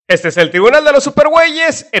Este es el Tribunal de los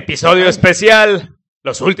Supergüeyes, episodio especial,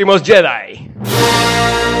 los últimos Jedi.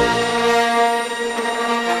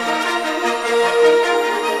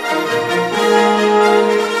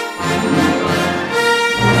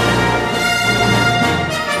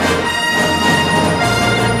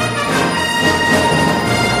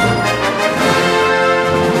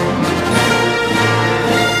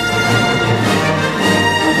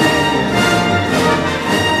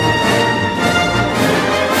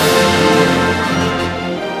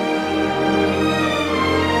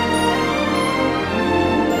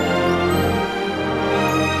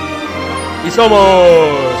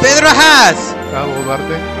 Somos Pedro Ajas, Gabo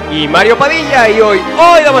Duarte y Mario Padilla. Y hoy,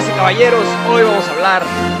 damas y caballeros, hoy vamos a hablar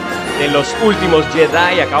de los últimos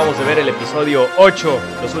Jedi. Acabamos de ver el episodio 8,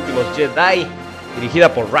 los últimos Jedi,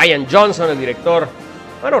 dirigida por Rian Johnson, el director.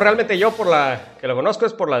 Bueno, realmente yo por la que lo conozco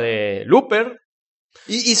es por la de Looper.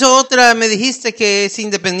 Hizo otra, me dijiste que es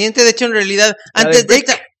independiente. De hecho, en realidad, antes de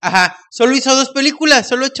esta, solo hizo dos películas.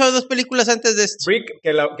 Solo echó dos películas antes de esto. Brick,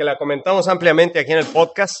 que la comentamos ampliamente aquí en el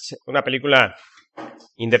podcast. Una película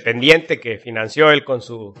independiente que financió él con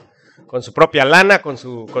su propia lana, con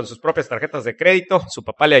sus propias tarjetas de crédito. Su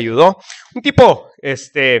papá le ayudó. Un tipo,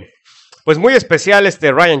 pues muy especial,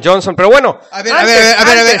 Rian Johnson. Pero bueno. A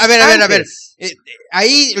ver.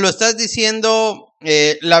 Ahí lo estás diciendo,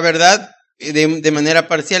 la verdad, de manera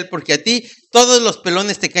parcial, porque a ti todos los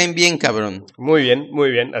pelones te caen bien, cabrón. Muy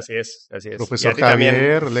bien, así es. Profesor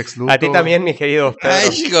Javier, Lex Luthor. A ti también, mi querido Pedro.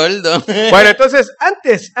 Ay, Goldo. Bueno, entonces,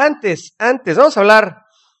 antes, vamos a hablar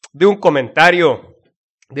de un comentario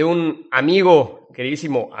de un amigo,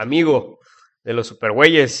 queridísimo amigo de los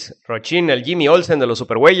Supergüeyes, Rochin, el Jimmy Olsen de los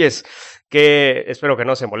Supergüeyes, que espero que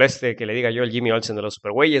no se moleste que le diga yo el Jimmy Olsen de los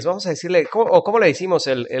Supergüeyes. Vamos a decirle, ¿cómo le decimos?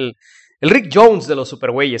 El Rick Jones de los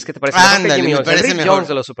Supergüeyes. ¿Qué te parece? Ándale, me parece el Rick mejor. Jones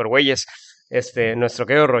de los Supergüeyes, nuestro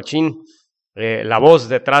querido Rochin, la voz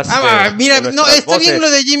detrás mira, de no, está voces. bien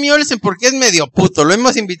lo de Jimmy Olsen porque es medio puto. Lo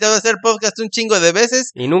hemos invitado a hacer podcast un chingo de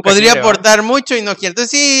veces. Y nunca podría quiere, aportar mucho y no quiere.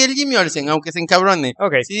 Entonces sí, el Jimmy Olsen, aunque se encabrone.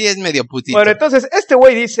 Okay. Sí, es medio putito. Bueno, entonces,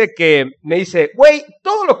 güey me dice, güey,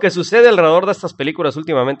 todo lo que sucede alrededor de estas películas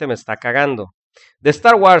últimamente me está cagando. De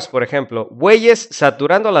Star Wars, por ejemplo, güeyes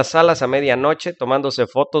saturando las salas a medianoche, tomándose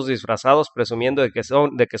fotos disfrazados, presumiendo de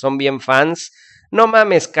que son bien fans. No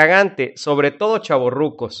mames, cagante, sobre todo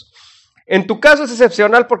chavorrucos. En tu caso es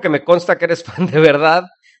excepcional porque me consta que eres fan de verdad.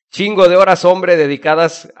 Chingo de horas, hombre,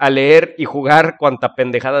 dedicadas a leer y jugar cuanta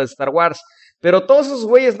pendejada de Star Wars. Pero todos esos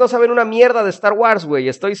güeyes no saben una mierda de Star Wars, güey.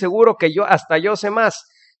 Estoy seguro que hasta yo sé más.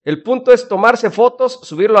 El punto es tomarse fotos,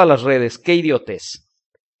 subirlo a las redes. ¡Qué idiotez!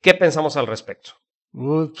 ¿Qué pensamos al respecto?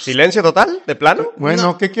 Ups. ¿Silencio total? ¿De plano? Bueno,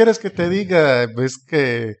 No. ¿qué quieres que te diga? Es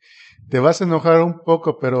que te vas a enojar un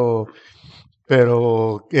poco, pero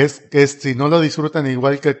es que si no lo disfrutan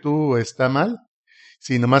igual que tú, está mal.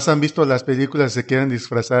 Si nomás han visto las películas y se quieren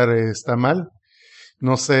disfrazar, está mal.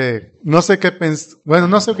 No sé qué pensar. Bueno,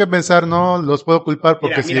 no sé qué pensar, no los puedo culpar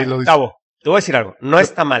porque Mira, si lo Gustavo, te voy a decir algo. No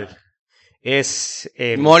está mal. Es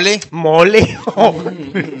 ¿Mole? o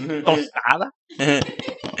tostada.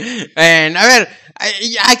 A ver,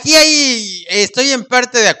 aquí estoy en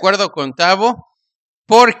parte de acuerdo con Tavo,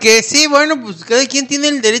 porque sí, bueno, pues cada quien tiene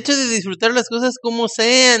el derecho de disfrutar las cosas como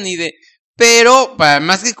sean pero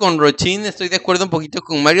más que con Rochin estoy de acuerdo un poquito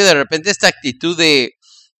con Mario. De repente esta actitud de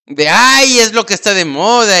ay, es lo que está de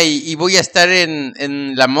moda y voy a estar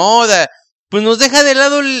en la moda, pues nos deja de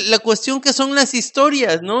lado la cuestión que son las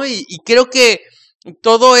historias, ¿no? Y creo que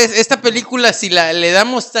esta película, si le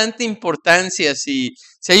damos tanta importancia, si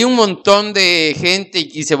hay un montón de gente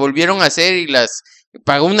y se volvieron a hacer y las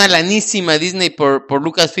pagó una lanísima Disney por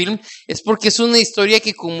Lucasfilm, es porque es una historia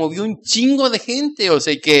que conmovió un chingo de gente, o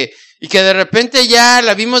sea, y que de repente ya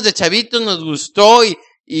la vimos de chavitos, nos gustó y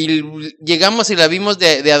llegamos y la vimos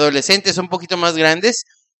de adolescentes un poquito más grandes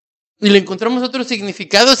y le encontramos otros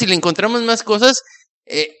significados y le encontramos más cosas,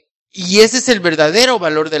 y ese es el verdadero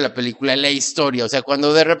valor de la película, la historia. O sea,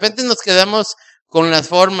 cuando de repente nos quedamos con las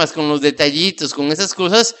formas, con los detallitos, con esas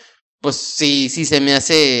cosas, pues sí se me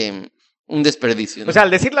hace un desperdicio, ¿no? O sea, al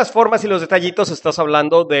decir las formas y los detallitos, estás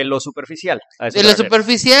hablando de lo superficial. De lo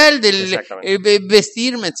superficial, del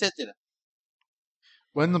vestirme, etcétera.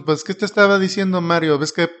 Bueno, pues, ¿qué te estaba diciendo Mario?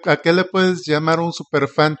 ¿Ves que a qué le puedes llamar un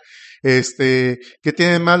superfan? ¿Qué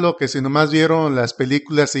tiene de malo que si nomás vieron las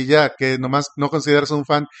películas y ya, que nomás no consideras un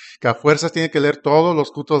fan, que a fuerzas tiene que leer todos los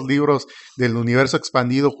putos libros del universo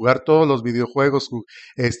expandido, jugar todos los videojuegos,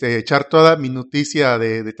 echar toda mi noticia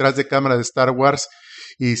detrás de cámara de Star Wars,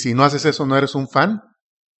 y si no haces eso no eres un fan?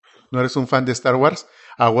 ¿No eres un fan de Star Wars?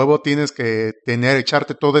 a huevo tienes que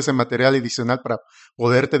echarte todo ese material adicional para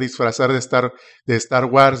poderte disfrazar de Star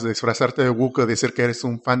Wars, disfrazarte de Wookiee, decir que eres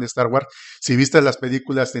un fan de Star Wars. Si viste las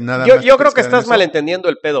películas de nada más. Yo creo que estás malentendiendo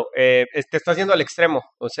el pedo. Te estás yendo al extremo.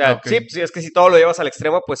 O sea, Okay. sí, es que si todo lo llevas al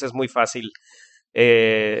extremo, pues es muy fácil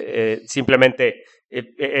simplemente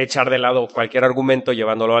echar de lado cualquier argumento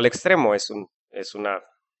llevándolo al extremo. Es un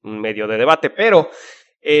medio de debate, pero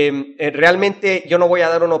realmente yo no voy a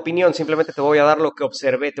dar una opinión, simplemente te voy a dar lo que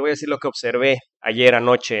observé, te voy a decir lo que observé ayer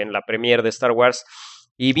anoche en la premiere de Star Wars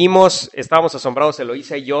y estábamos asombrados,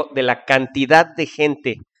 Eloísa y yo, de la cantidad de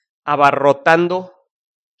gente abarrotando,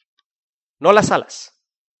 no las salas,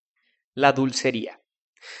 la dulcería.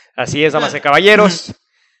 Así es, damas y caballeros,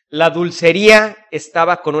 la dulcería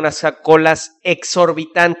estaba con unas colas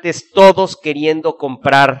exorbitantes, todos queriendo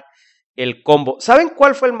comprar el combo. ¿Saben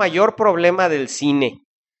cuál fue el mayor problema del cine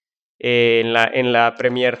en la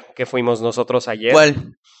premier que fuimos nosotros ayer?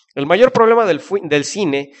 ¿Cuál? El mayor problema del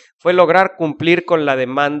cine fue lograr cumplir con la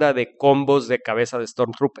demanda de combos de cabeza de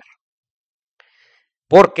Stormtrooper.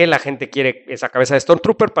 Porque la gente quiere esa cabeza de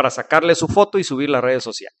Stormtrooper para sacarle su foto y subirla a redes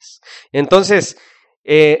sociales. Entonces,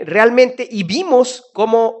 realmente, y vimos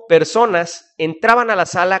cómo personas entraban a la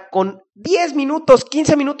sala con 10 minutos,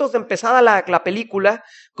 15 minutos de empezada la película,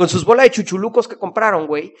 con sus bolas de chuchulucos que compraron,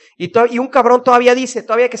 güey, y un cabrón todavía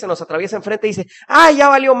que se nos atraviesa enfrente, dice, ya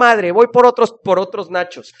valió madre, voy por otros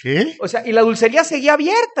nachos. ¿Qué? O sea, y la dulcería seguía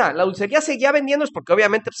abierta, la dulcería seguía vendiéndonos, porque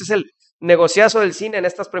obviamente pues, es el negociazo del cine en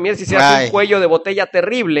estas premieres, y se hace un cuello de botella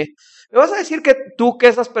terrible. ¿Me vas a decir que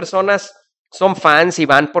esas personas son fans y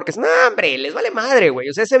van porque, no, hombre, les vale madre, güey?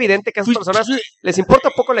 O sea, es evidente que a esas personas les importa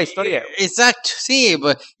poco la historia. Exacto, sí,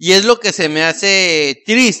 y es lo que se me hace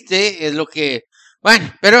triste, es lo que,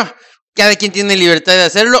 bueno, pero cada quien tiene libertad de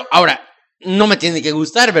hacerlo. Ahora, no me tiene que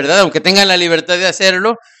gustar, ¿verdad? Aunque tenga la libertad de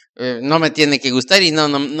hacerlo, no me tiene que gustar y no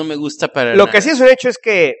me gusta para Lo nada. que sí es un hecho es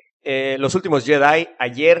que Los Últimos Jedi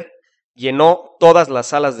ayer llenó todas las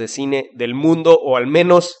salas de cine del mundo, o al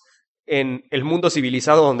menos en el mundo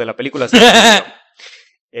civilizado donde la película se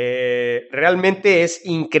realmente es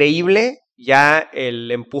increíble ya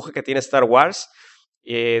el empuje que tiene Star Wars.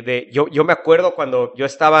 Yo me acuerdo cuando yo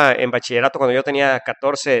estaba en bachillerato, cuando yo tenía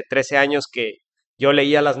 14, 13 años, que yo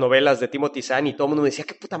leía las novelas de Timothy Zahn y todo el mundo me decía,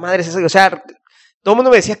 ¿qué puta madre es eso? O sea, todo el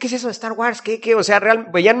mundo me decía, ¿qué es eso de Star Wars? ¿Qué? O sea,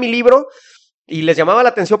 veían mi libro y les llamaba la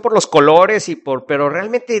atención por los colores pero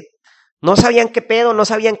realmente no sabían qué pedo, no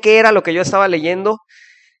sabían qué era lo que yo estaba leyendo.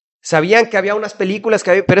 Sabían que había unas películas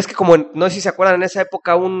pero es que como, no sé si se acuerdan, en esa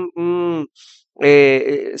época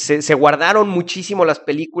se guardaron muchísimo las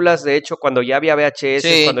películas. De hecho, cuando ya había VHS,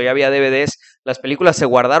 sí, cuando ya había DVDs, las películas se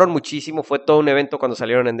guardaron muchísimo. Fue todo un evento cuando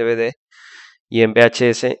salieron en DVD y en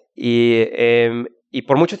VHS. Y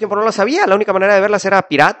por mucho tiempo no las había. La única manera de verlas era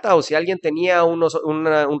pirata, o si alguien tenía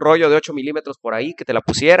un rollo de 8 milímetros por ahí, que te la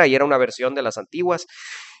pusiera, y era una versión de las antiguas.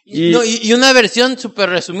 Y una versión súper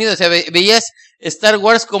resumida, o sea, veías Star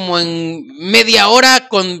Wars como en media hora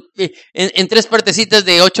en 3 partecitas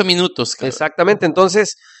de 8 minutos. Claro. Exactamente,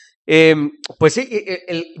 entonces, pues sí,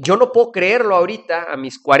 yo no puedo creerlo ahorita, a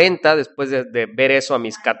mis 40, después de ver eso a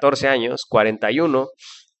mis 14 años, 41,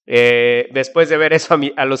 después de ver eso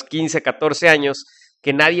a los 15, 14 años,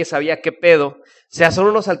 que nadie sabía qué pedo. O sea, son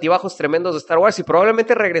unos altibajos tremendos de Star Wars, y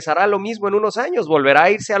probablemente regresará lo mismo en unos años, volverá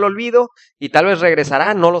a irse al olvido y tal vez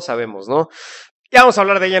regresará, no lo sabemos, ¿no? Ya vamos a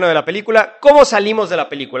hablar de lleno de la película. ¿Cómo salimos de la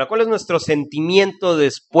película? ¿Cuál es nuestro sentimiento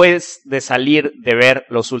después de salir de ver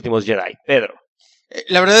Los Últimos Jedi? Pedro.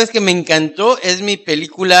 La verdad es que me encantó, es mi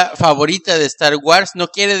película favorita de Star Wars. No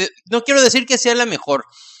quiero decir que sea la mejor.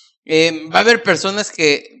 Va a haber personas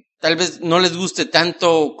que tal vez no les guste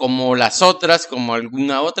tanto como las otras, como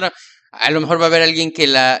alguna otra. A lo mejor va a haber alguien que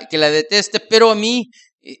la deteste, pero a mí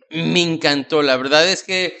me encantó. La verdad es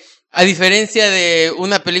que, a diferencia de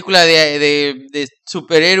una película de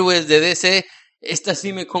superhéroes de DC, esta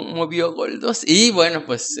sí me conmovió, Goldos. Y bueno,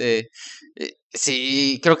 pues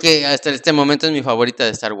sí, creo que hasta este momento es mi favorita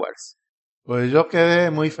de Star Wars. Pues yo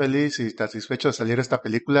quedé muy feliz y satisfecho de salir esta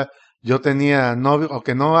película. Yo tenía novio,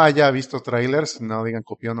 aunque no haya visto trailers, no digan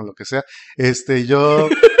copión o lo que sea, yo...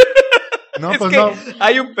 No, pues no.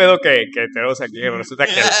 Hay un pedo que tenemos aquí. Resulta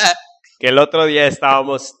que el otro día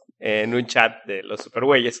estábamos en un chat de los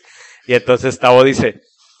supergüeyes, y entonces Tavo dice,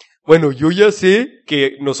 bueno, yo ya sé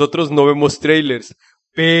que nosotros no vemos trailers,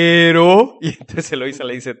 pero... Y entonces Eloisa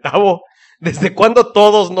le dice, Tavo, ¿desde cuándo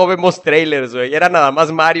todos no vemos trailers, güey? Era nada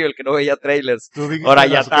más Mario el que no veía trailers. Ahora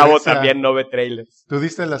ya Tavo también no ve trailers. Tú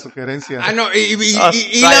diste la sugerencia. No, y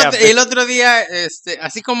el otro día,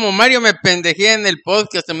 así como Mario me pendejé en el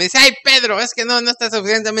podcast, me dice, ay, Pedro, es que no estás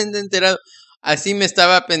suficientemente enterado. así me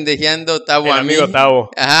estaba pendejeando Tavo El a mí. amigo Tavo.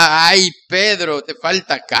 Ajá, ay, Pedro, te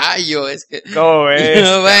falta callo, es que... ¿Cómo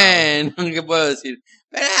ves? Bueno, ¿qué puedo decir?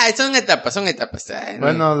 Pero, son etapas. Ay,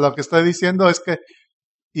 Bueno, lo que estoy diciendo es que,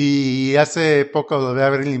 y hace poco volví a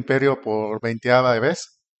ver el Imperio por 20ª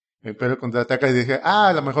vez, el Imperio Contraataca, y dije,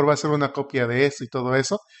 a lo mejor va a ser una copia de eso y todo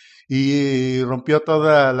eso, y rompió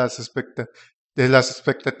todas de las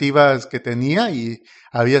expectativas que tenía, y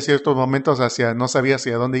había ciertos momentos no sabía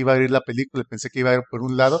hacia dónde iba a ir la película, pensé que iba a ir por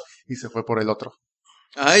un lado, y se fue por el otro.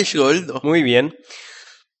 Ay, Sholdo. Muy bien.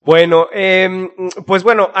 Bueno, pues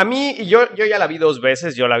bueno, a mí, yo ya la vi 2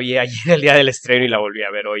 veces, yo la vi ayer el día del estreno y la volví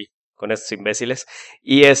a ver hoy con estos imbéciles.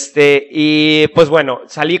 Y pues bueno,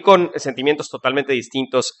 salí con sentimientos totalmente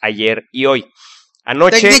distintos ayer y hoy.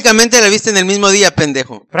 Anoche... Técnicamente la viste en el mismo día,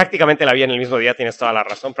 pendejo. Prácticamente la vi en el mismo día, tienes toda la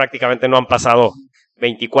razón. Prácticamente no han pasado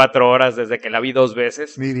 24 horas desde que la vi 2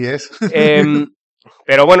 veces. Ni 10.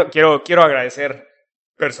 Pero bueno, quiero agradecer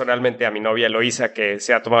personalmente a mi novia Eloísa que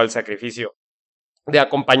se ha tomado el sacrificio de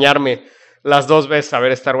acompañarme las 2 veces a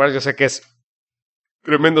ver Star Wars. Yo sé que es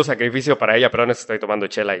tremendo sacrificio para ella, perdón, estoy tomando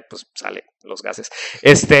chela y pues sale los gases.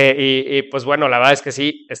 Y pues bueno, la verdad es que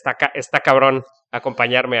sí, está cabrón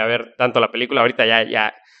acompañarme a ver tanto la película. Ahorita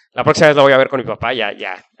ya, la próxima vez la voy a ver con mi papá, ya,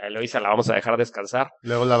 a Eloísa la vamos a dejar descansar.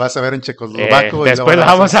 Luego la vas a ver en checoslovaco. Después la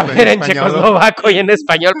vamos a ver en checoslovaco y en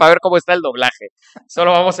español para ver cómo está el doblaje.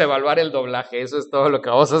 Solo vamos a evaluar el doblaje, eso es todo lo que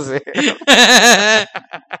vamos a hacer.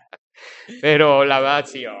 Pero la verdad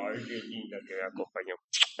sí, qué linda que me acompañó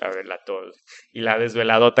a verla todos. Y la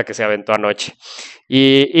desveladota que se aventó anoche.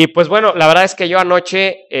 Y pues bueno, la verdad es que yo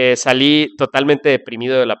anoche salí totalmente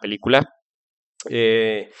deprimido de la película.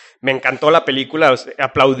 Me encantó la película,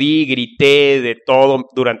 aplaudí, grité de todo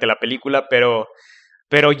durante la película,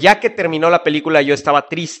 pero ya que terminó la película yo estaba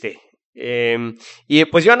triste. Y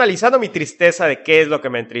pues yo analizando mi tristeza de qué es lo que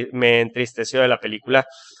me entristeció de la película,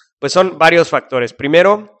 pues son varios factores.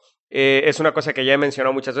 Primero, es una cosa que ya he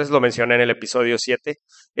mencionado muchas veces, lo mencioné en el episodio 7,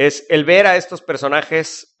 es el ver a estos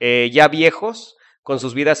personajes ya viejos con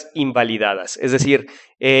sus vidas invalidadas. Es decir,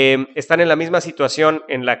 están en la misma situación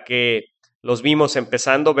en la que los vimos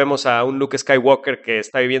empezando. Vemos a un Luke Skywalker que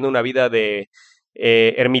está viviendo una vida de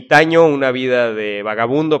ermitaño, una vida de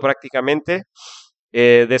vagabundo prácticamente,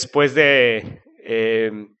 después de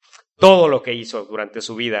todo lo que hizo durante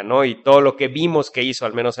su vida, ¿no? Y todo lo que vimos que hizo,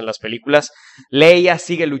 al menos en las películas. Leia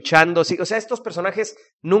sigue luchando, o sea, estos personajes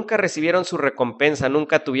nunca recibieron su recompensa,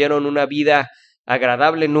 nunca tuvieron una vida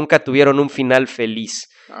agradable, nunca tuvieron un final feliz.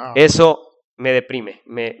 Eso me deprime,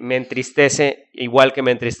 me entristece, igual que me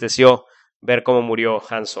entristeció ver cómo murió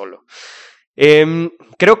Han Solo.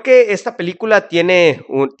 Creo que esta película tiene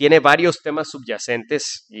varios temas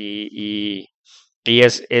subyacentes y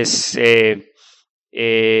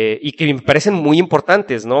que me parecen muy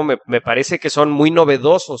importantes, ¿no? Me parece que son muy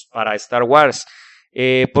novedosos para Star Wars.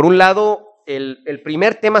 Por un lado, el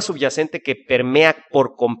primer tema subyacente que permea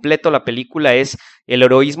por completo la película es el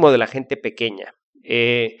heroísmo de la gente pequeña.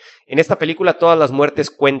 En esta película todas las muertes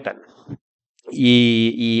cuentan.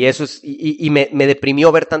 Y eso es, me deprimió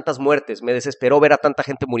ver tantas muertes, me desesperó ver a tanta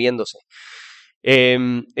gente muriéndose.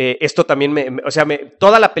 Esto también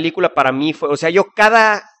toda la película para mí fue, yo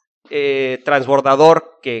cada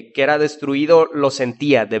transbordador que era destruido lo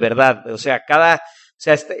sentía de verdad,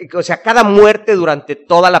 cada muerte durante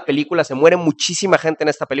toda la película, se muere muchísima gente en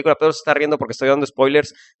esta película. Pedro se está riendo porque estoy dando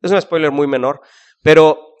spoilers, es un spoiler muy menor,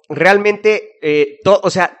 pero realmente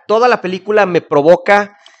toda la película me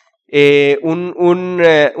provoca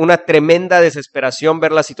una tremenda desesperación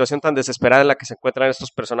ver la situación tan desesperada en la que se encuentran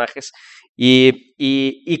estos personajes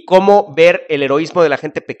y cómo ver el heroísmo de la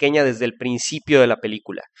gente pequeña desde el principio de la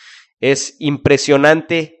película. Es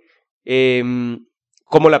impresionante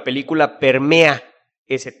cómo la película permea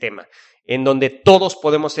ese tema, en donde todos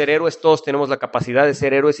podemos ser héroes, todos tenemos la capacidad de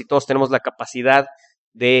ser héroes y todos tenemos la capacidad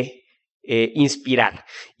de inspirar.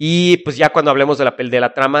 Y pues ya cuando hablemos de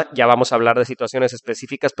la trama ya vamos a hablar de situaciones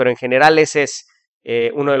específicas, pero en general ese es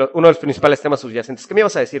uno de los principales temas subyacentes. ¿Qué me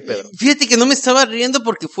ibas a decir, Pedro? Fíjate que no me estaba riendo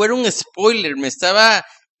porque fuera un spoiler, me estaba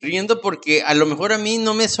riendo porque a lo mejor a mí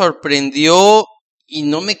no me sorprendió y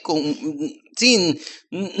no me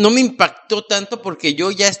impactó tanto, porque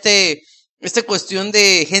yo ya esta cuestión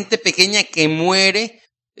de gente pequeña que muere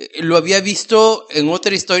lo había visto en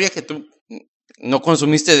otra historia que tú no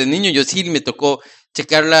consumiste de niño. Yo sí me tocó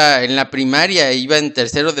checarla en la primaria, iba en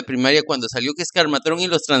tercero de primaria cuando salió, que es Carmatrón y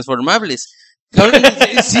los Transformables.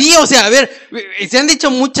 Sí, a ver, se han dicho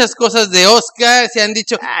muchas cosas de Oscar, se han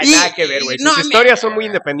dicho... nada que ver, güey. Sus historias son muy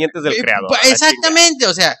independientes del creador. Exactamente,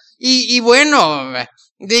 y bueno,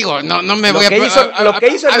 Digo, no me Lo voy que hizo, lo que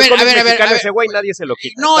hizo en el cómic mexicano ese güey, nadie se lo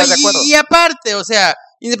quita. No, ¿Estás de acuerdo? y aparte, o sea,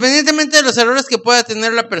 independientemente de los errores que pueda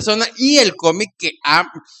tener la persona y el cómic, que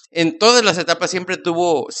en todas las etapas siempre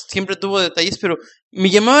tuvo detalles, pero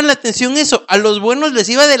me llamaba la atención eso. A los buenos les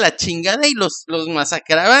iba de la chingada y los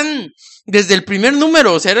masacraban desde el primer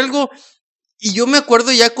número. O sea, era algo. Y yo me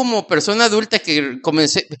acuerdo ya como persona adulta que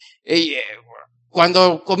comencé.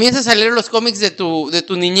 Cuando comienzas a leer los cómics de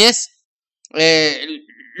tu niñez,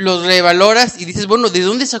 los revaloras y dices, bueno, ¿de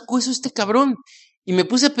dónde sacó eso este cabrón? Y me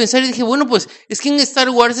puse a pensar y dije, bueno, pues es que en Star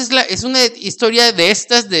Wars es una historia de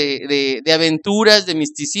estas, de aventuras, de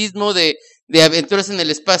misticismo, de aventuras en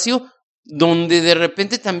el espacio, donde de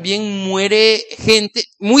repente también muere gente,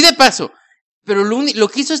 muy de paso. Pero lo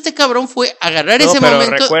que hizo este cabrón fue agarrar ese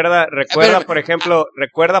momento. Recuerda,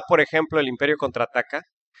 por ejemplo, el Imperio Contraataca.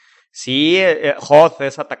 Sí, Hoth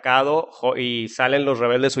es atacado y salen los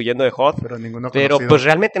rebeldes huyendo de Hoth, pero pues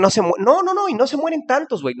realmente no se mueren. No, y no se mueren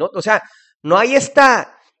tantos, güey. No, o sea, no hay este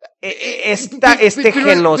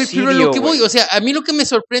genocidio. Pero lo que voy, o sea, a mí lo que me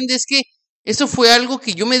sorprende es que eso fue algo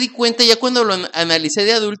que yo me di cuenta ya cuando lo analicé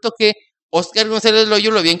de adulto, que Oscar González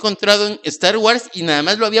Loyo lo había encontrado en Star Wars y nada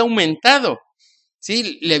más lo había aumentado.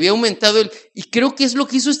 Sí, le había aumentado y creo que es lo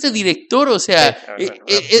que hizo este director, o sea,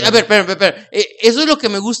 a ver, espera, eso es lo que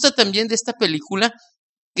me gusta también de esta película,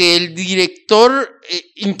 que el director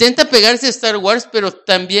intenta pegarse a Star Wars, pero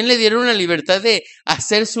también le dieron la libertad de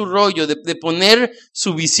hacer su rollo, de poner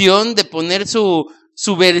su visión, de poner su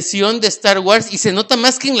versión de Star Wars, y se nota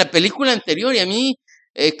más que en la película anterior, y a mí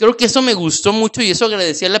creo que eso me gustó mucho, y eso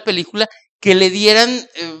agradecía a la película, que le dieran,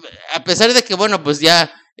 a pesar de que, bueno, pues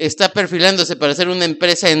ya está perfilándose para ser una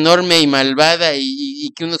empresa enorme y malvada y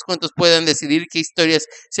que unos cuantos puedan decidir qué historias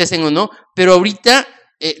se hacen o no, pero ahorita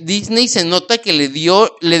Disney se nota que le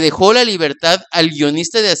dejó la libertad al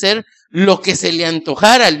guionista de hacer lo que se le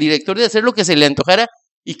antojara, al director de hacer lo que se le antojara,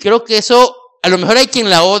 y creo que eso, a lo mejor hay quien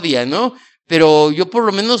la odia, ¿no? Pero yo por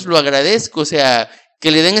lo menos lo agradezco, o sea, que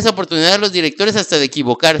le den esa oportunidad a los directores hasta de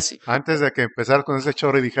equivocarse. Antes de que empezar con ese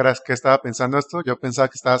chorro y dijeras qué estaba pensando esto, yo pensaba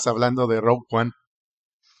que estabas hablando de Rogue One.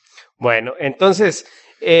 Bueno, entonces,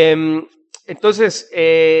 ese es,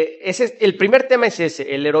 el primer tema es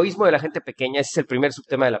ese, el heroísmo de la gente pequeña. Ese es el primer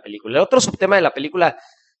subtema de la película. El otro subtema de la película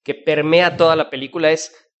que permea toda la película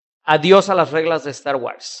es adiós a las reglas de Star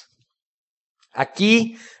Wars.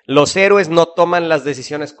 Aquí los héroes no toman las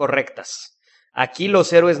decisiones correctas. Aquí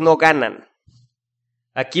los héroes no ganan.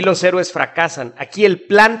 Aquí los héroes fracasan. Aquí el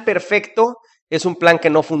plan perfecto es un plan que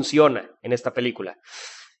no funciona en esta película.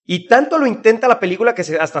 Y tanto lo intenta la película que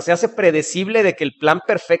hasta se hace predecible de que el plan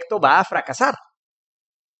perfecto va a fracasar.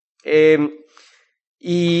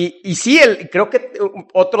 Y sí, creo que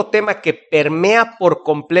otro tema que permea por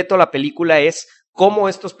completo la película es cómo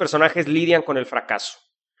estos personajes lidian con el fracaso.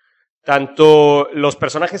 Tanto los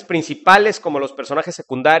personajes principales como los personajes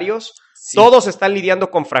secundarios, sí, todos están lidiando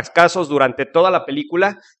con fracasos durante toda la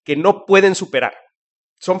película que no pueden superar.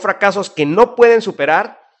 Son fracasos que no pueden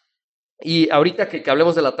superar. Y ahorita que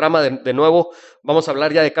hablemos de la trama de nuevo, vamos a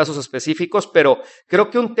hablar ya de casos específicos, pero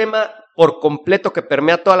creo que un tema por completo que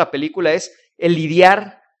permea toda la película es el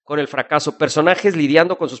lidiar con el fracaso. Personajes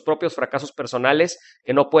lidiando con sus propios fracasos personales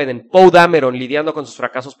que no pueden. Poe Dameron lidiando con sus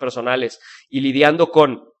fracasos personales y lidiando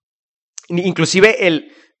con,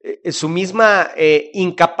 inclusive, su misma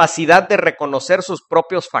incapacidad de reconocer sus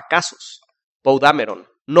propios fracasos. Poe Dameron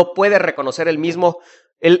no puede reconocer el mismo.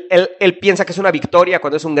 Él piensa que es una victoria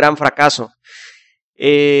cuando es un gran fracaso.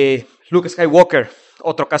 Luke Skywalker,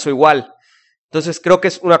 otro caso igual. Entonces creo que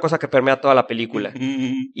es una cosa que permea toda la película.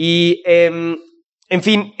 Y, en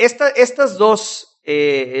fin, estas dos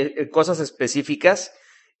cosas específicas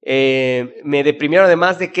me deprimieron,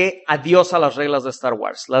 además de que adiós a las reglas de Star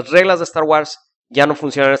Wars. Las reglas de Star Wars ya no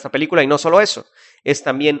funcionan en esta película, y no solo eso, es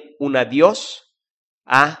también un adiós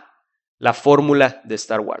a la fórmula de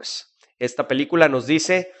Star Wars. Esta película nos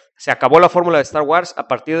dice, se acabó la fórmula de Star Wars, a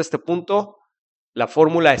partir de este punto, la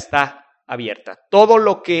fórmula está abierta. Todo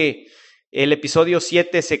lo que el episodio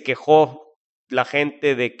 7 se quejó la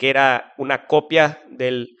gente de que era una copia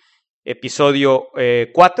del episodio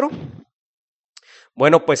 4,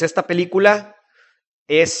 bueno, pues esta película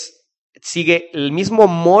sigue el mismo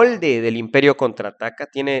molde del Imperio Contraataca,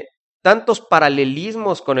 tiene tantos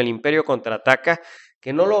paralelismos con el Imperio Contraataca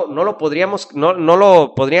que no lo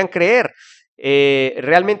podrían creer.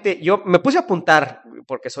 Realmente, yo me puse a apuntar,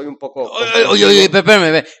 porque soy un poco... Oye,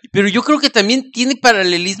 espérame, pero yo creo que también tiene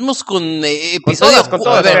paralelismos con episodios. Con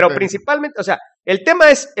todas, pero principalmente, o sea, el tema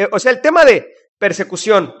de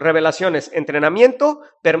persecución, revelaciones, entrenamiento,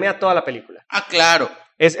 permea toda la película. Ah, claro.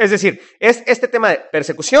 Es decir, es este tema de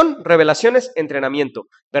persecución, revelaciones, entrenamiento.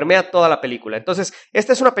 Permea toda la película. Entonces,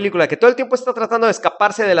 esta es una película que todo el tiempo está tratando de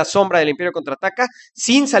escaparse de la sombra del Imperio Contraataca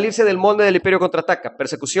sin salirse del molde del Imperio Contraataca.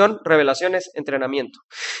 Persecución, revelaciones, entrenamiento.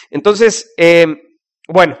 Entonces,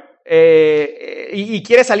 bueno, y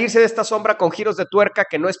quiere salirse de esta sombra con giros de tuerca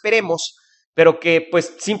que no esperemos, pero que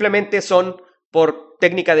pues simplemente son por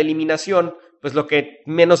técnica de eliminación, pues lo que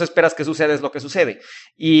menos esperas que suceda es lo que sucede.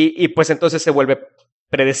 Y pues entonces se vuelve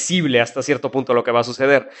predecible hasta cierto punto lo que va a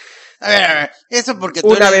suceder. A ver, eso porque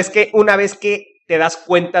una vez que te das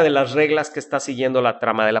cuenta de las reglas que está siguiendo la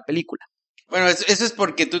trama de la película. Bueno, eso es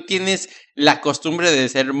porque tú tienes la costumbre de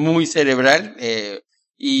ser muy cerebral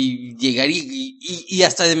y llegar y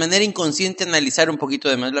hasta de manera inconsciente analizar un poquito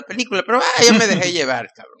de más la película, pero ya me dejé llevar,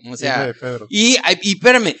 cabrón. O sea, y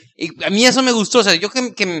espérame, a mí eso me gustó, o sea, yo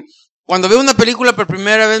que cuando veo una película por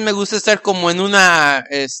primera vez me gusta estar como en una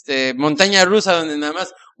montaña rusa donde nada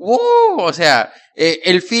más, o sea,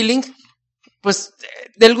 el feeling, pues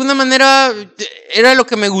de alguna manera era lo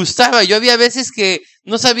que me gustaba. Yo había veces que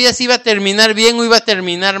no sabía si iba a terminar bien o iba a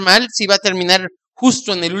terminar mal, si iba a terminar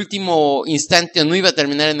justo en el último instante o no iba a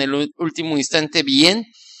terminar en el último instante bien.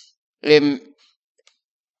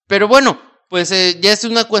 Pero bueno, pues ya es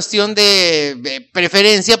una cuestión de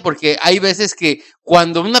preferencia, porque hay veces que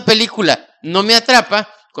cuando una película no me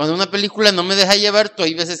atrapa, cuando una película no me deja llevar, tú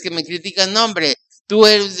hay veces que me critican, no hombre, tú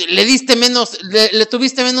le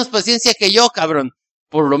tuviste menos paciencia que yo, cabrón.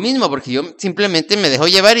 Por lo mismo, porque yo simplemente me dejo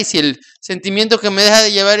llevar, y si el sentimiento que me deja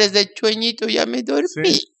de llevar es de sueñito, ya me dormí.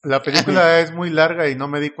 Sí, la película es muy larga y no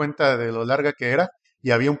me di cuenta de lo larga que era.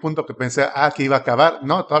 Y había un punto que pensé, que iba a acabar.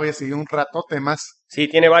 No, todavía sigue un ratote más. Sí,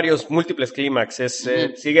 tiene múltiples clímax.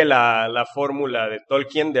 Sigue la fórmula de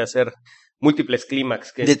Tolkien de hacer múltiples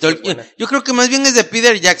clímax. De Tolkien. Yo creo que más bien es de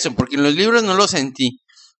Peter Jackson, porque en los libros no lo sentí.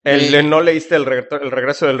 ¿No leíste el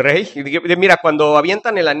regreso del rey? Mira, cuando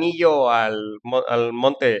avientan el anillo al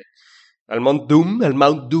Mount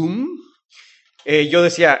Doom, yo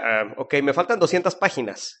decía, ok, me faltan 200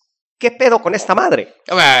 páginas. ¿Qué pedo con esta madre?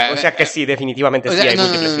 O sea que sí, definitivamente sí hay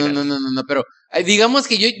múltiples finales. No, pero digamos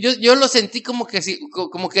que yo lo sentí como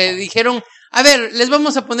que dijeron, a ver, les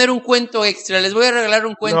vamos a poner un cuento extra, les voy a regalar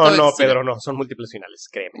un cuento extra. No, Pedro, no, son múltiples finales,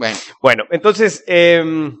 créeme. Bueno, entonces,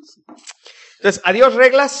 adiós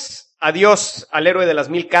reglas, adiós al héroe de las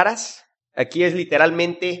 1000 caras. Aquí es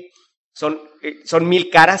literalmente, son 1000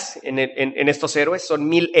 caras en estos héroes, son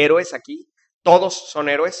 1000 héroes aquí, todos son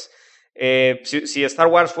héroes. Si Star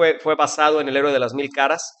Wars fue basado en el héroe de las 1000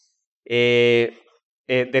 caras,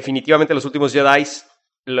 definitivamente los últimos Jedi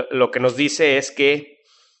lo que nos dice es que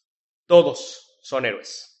todos son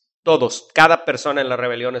héroes. Todos, cada persona en la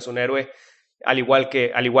rebelión es un héroe, al igual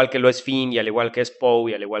que lo es Finn, y al igual que es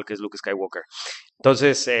Poe, y al igual que es Luke Skywalker.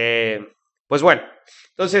 Entonces, pues bueno.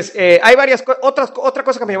 Entonces, hay varias cosas. Otra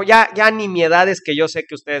cosa que me llamó, ya nimiedades que yo sé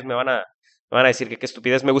que ustedes me van a decir que qué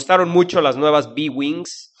estupidez. Me gustaron mucho las nuevas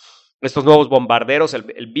B-Wings. Estos nuevos bombarderos,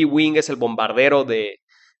 el B-Wing es el bombardero de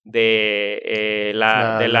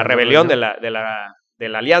la rebelión, de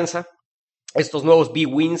la alianza. Estos nuevos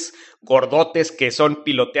B-Wings gordotes que son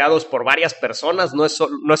piloteados por varias personas, no es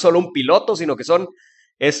solo un piloto, sino que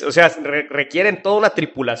requieren toda una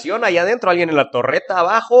tripulación ahí adentro, alguien en la torreta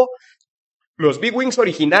abajo. Los B-Wings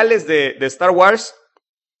originales de Star Wars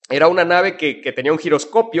era una nave que tenía un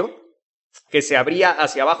giroscopio que se abría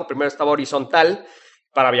hacia abajo, primero estaba horizontal,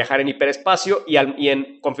 para viajar en hiperespacio, y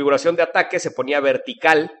en configuración de ataque se ponía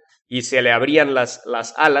vertical y se le abrían las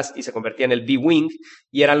alas y se convertía en el B-Wing,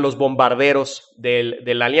 y eran los bombarderos de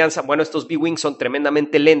la alianza. Bueno, estos B-Wings son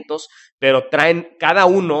tremendamente lentos, pero traen cada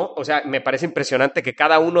uno, o sea, me parece impresionante que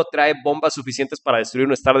cada uno trae bombas suficientes para destruir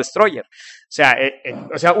un Star Destroyer.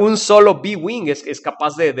 O sea, un solo B-Wing es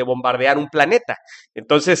capaz de bombardear un planeta.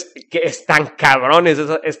 Entonces, ¿qué están cabrones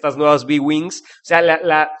estas nuevas B-Wings? O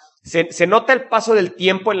sea, se nota el paso del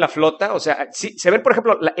tiempo en la flota. O sea, se ven, por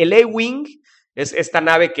ejemplo, el A-Wing es esta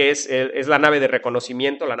nave que es la nave de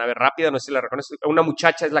reconocimiento, la nave rápida, no sé si la reconoces. Una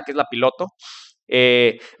muchacha es la que es la piloto.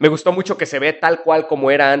 Me gustó mucho que se ve tal cual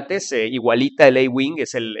como era antes, igualita el A-Wing,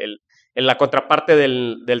 es en la contraparte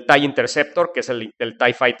del TIE Interceptor, que es el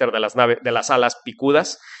TIE Fighter de las alas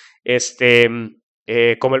picudas.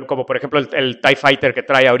 Como por ejemplo el TIE Fighter que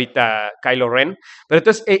trae ahorita Kylo Ren. Pero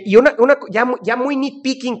entonces, ya muy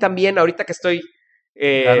nitpicking también, ahorita que estoy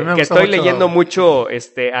leyendo mucho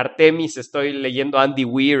Artemis, estoy leyendo Andy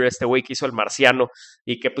Weir, este güey que hizo El Marciano,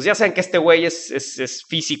 y que pues ya saben que este güey es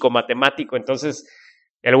físico, matemático, entonces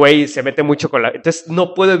el güey se mete mucho entonces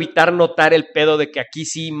no puedo evitar notar el pedo de que aquí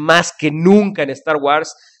sí, más que nunca en Star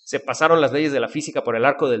Wars, se pasaron las leyes de la física por el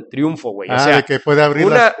arco del triunfo, güey. O Ah, sea, de que puede abrir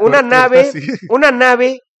una, las una nave, puertas, sí. una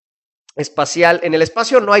nave espacial, en el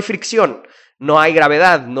espacio no hay fricción, no hay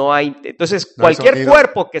gravedad, no hay... Entonces, No hay cualquier sonido.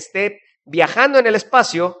 cuerpo que esté viajando en el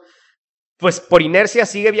espacio, pues por inercia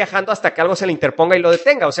sigue viajando hasta que algo se le interponga y lo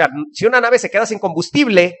detenga. O sea, si una nave se queda sin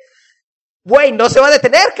combustible, güey, no se va a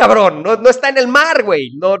detener, cabrón. No está en el mar,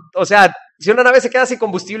 güey. No, o sea, si una nave se queda sin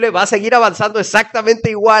combustible, va a seguir avanzando exactamente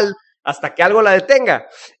igual hasta que algo la detenga.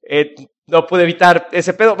 No pude evitar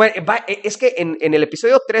ese pedo. Bueno, es que en el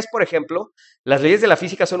episodio 3, por ejemplo, las leyes de la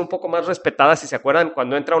física son un poco más respetadas. Si se acuerdan,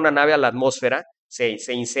 cuando entra una nave a la atmósfera,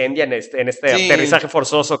 se incendia en este Sí. aterrizaje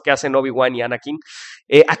forzoso que hacen Obi-Wan y Anakin.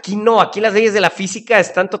 Aquí no, aquí las leyes de la física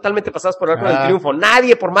están totalmente pasadas por el arco del triunfo.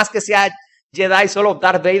 Nadie, por más que sea Jedi, solo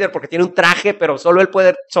Darth Vader, porque tiene un traje, pero solo él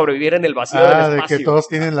puede sobrevivir en el vacío del espacio. De que todos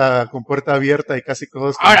tienen la compuerta abierta y casi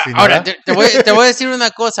todos... Ahora te voy a decir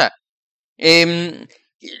una cosa.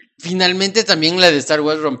 Finalmente también la de Star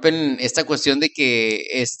Wars rompen esta cuestión de que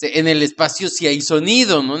en el espacio sí hay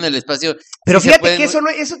sonido, ¿no? En el espacio. Pero sí fíjate que eso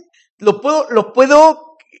lo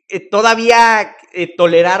puedo todavía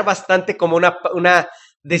tolerar bastante como una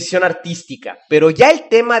decisión artística. Pero ya el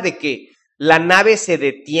tema de que la nave se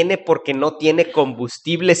detiene porque no tiene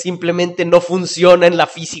combustible, simplemente no funciona en la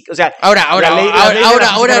física. O sea, ahora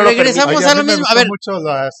regresamos a lo mismo. A ver, mucho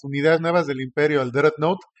las unidades nuevas del Imperio, el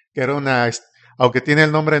Dreadnought, que era aunque tiene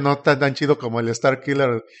el nombre no tan chido como el Star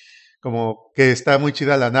Killer, como que está muy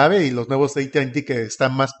chida la nave, y los nuevos AT&T que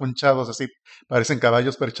están más ponchados, así parecen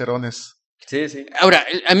caballos percherones. Sí, sí. Ahora,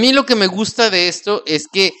 a mí lo que me gusta de esto es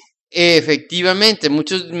que efectivamente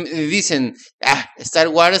muchos dicen, Star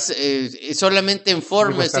Wars solamente en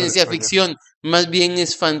forma es ciencia ficción, más bien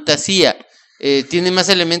es fantasía, tiene más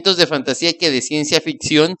elementos de fantasía que de ciencia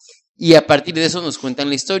ficción, y a partir de eso nos cuentan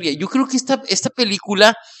la historia. Yo creo que esta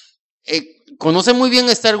película conoce muy bien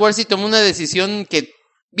a Star Wars y tomó una decisión que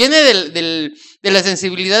viene de la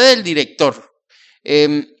sensibilidad del director.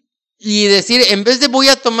 Y decir, en vez de voy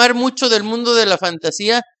a tomar mucho del mundo de la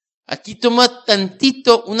fantasía, aquí toma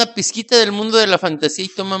tantito, una pizquita del mundo de la fantasía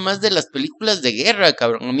y toma más de las películas de guerra,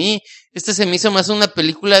 cabrón. A mí, se me hizo más una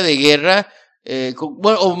película de guerra,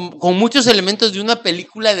 con muchos elementos de una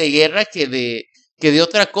película de guerra que de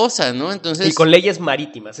otra cosa, ¿no? Entonces, y con leyes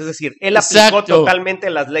marítimas, es decir, él aplicó totalmente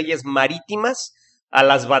las leyes marítimas a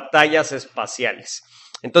las batallas espaciales.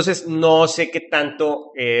 Entonces, no sé qué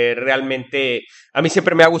tanto realmente... A mí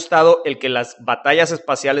siempre me ha gustado el que las batallas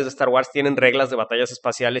espaciales de Star Wars tienen reglas de batallas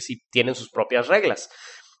espaciales y tienen sus propias reglas.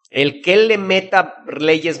 El que él le meta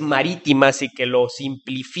leyes marítimas y que lo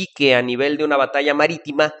simplifique a nivel de una batalla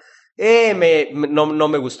marítima, no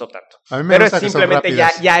me gustó tanto. Pero es simplemente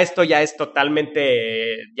esto ya es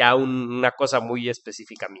totalmente ya una cosa muy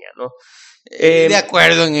específica mía, ¿no? De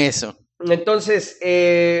acuerdo en eso. Entonces,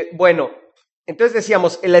 bueno... Entonces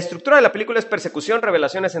decíamos, la estructura de la película es persecución,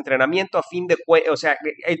 revelaciones, entrenamiento, a fin de o sea,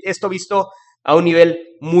 esto visto a un nivel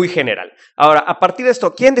muy general. Ahora, a partir de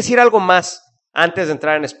esto, ¿quieren decir algo más antes de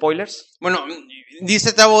entrar en spoilers? Bueno,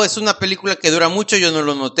 dice Tavo, es una película que dura mucho, yo no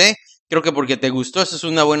lo noté, creo que porque te gustó, eso es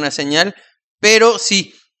una buena señal, pero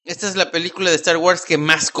sí, esta es la película de Star Wars que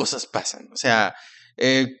más cosas pasan, o sea,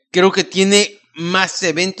 creo que tiene más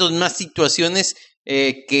eventos, más situaciones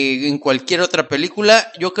que en cualquier otra película.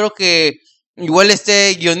 Yo creo que igual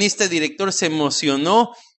este guionista, director se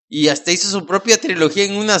emocionó y hasta hizo su propia trilogía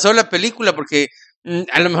en una sola película, porque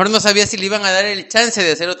a lo mejor no sabía si le iban a dar el chance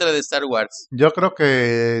de hacer otra de Star Wars. Yo creo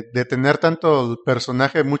que de tener tanto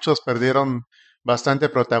personaje, muchos perdieron bastante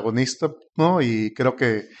protagonismo, ¿no? Y creo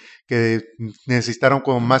que necesitaron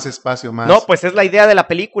como más espacio, más... No, pues es la idea de la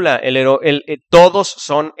película. Todos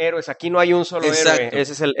son héroes. Aquí no hay un solo héroe.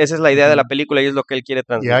 Esa es la idea de la película y es lo que él quiere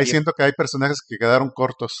transmitir. Y ahí siento que hay personajes que quedaron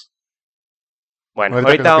cortos. Bueno,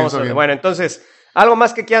 ahorita vamos a ver. Bueno, entonces, ¿algo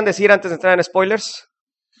más que quieran decir antes de entrar en spoilers?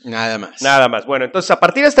 Nada más. Nada más. Bueno, entonces a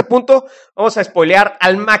partir de este punto vamos a spoilear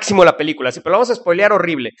al máximo la película. Sí, pero vamos a spoilear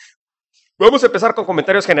horrible. Vamos a empezar con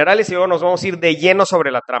comentarios generales y luego nos vamos a ir de lleno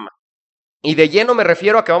sobre la trama. Y de lleno me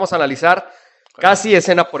refiero a que vamos a analizar casi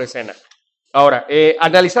escena por escena. Ahora,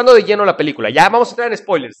 analizando de lleno la película, ya vamos a entrar en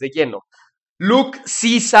spoilers, de lleno. Luke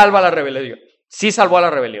sí salva la rebelión. Sí salvó a la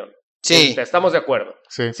rebelión. Sí. Estamos de acuerdo.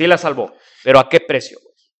 Sí. Sí la salvó. ¿Pero a qué precio?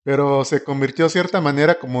 Pero se convirtió de cierta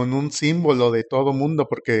manera como en un símbolo de todo mundo,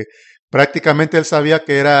 porque prácticamente él sabía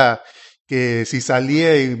que si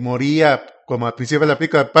salía y moría, como al principio de la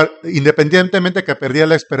película, independientemente que perdía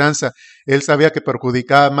la esperanza, él sabía que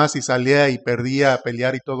perjudicaba más si salía y perdía a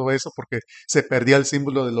pelear y todo eso, porque se perdía el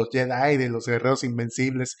símbolo de los Jedi, de los guerreros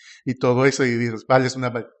invencibles y todo eso, y dices, vales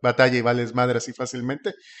una batalla y vales madre así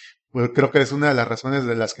fácilmente. Pues creo que es una de las razones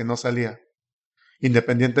de las que no salía.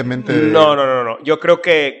 independientemente No. Yo creo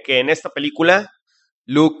que en esta película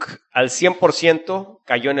Luke al 100%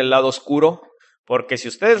 cayó en el lado oscuro, porque si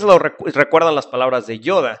ustedes recuerdan las palabras de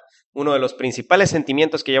Yoda, uno de los principales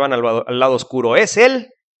sentimientos que llevan al lado oscuro es el...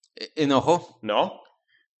 Enojo. No.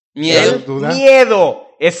 Miedo. El miedo,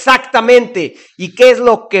 exactamente. ¿Y qué es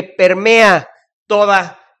lo que permea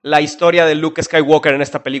toda la historia de Luke Skywalker en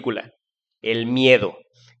esta película? El miedo.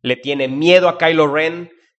 Le tiene miedo a Kylo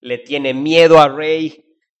Ren, le tiene miedo a Rey,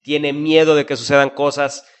 tiene miedo de que sucedan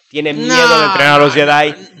cosas, tiene miedo de entrenar a los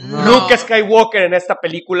Jedi. Luke Skywalker en esta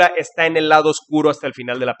película está en el lado oscuro hasta el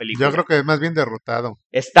final de la película. yo creo que es más bien derrotado.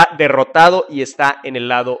 Está derrotado y está en el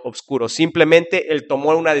lado oscuro. Simplemente él tomó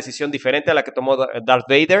una decisión diferente a la que tomó Darth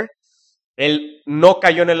Vader. Él no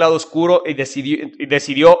cayó en el lado oscuro y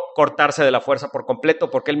decidió cortarse de la fuerza por completo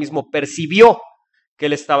porque él mismo percibió que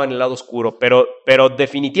él estaba en el lado oscuro. Pero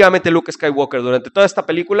definitivamente Luke Skywalker, durante toda esta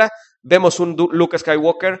película, vemos un Luke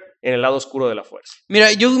Skywalker en el lado oscuro de la fuerza.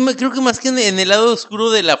 Mira, yo creo que más que en el lado oscuro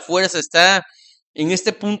de la fuerza está en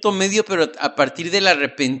este punto medio, pero a partir del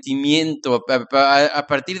arrepentimiento, a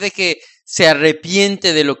partir de que se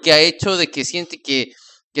arrepiente de lo que ha hecho, de que siente que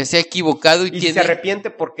se ha equivocado. Y se arrepiente,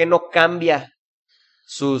 ¿por qué no cambia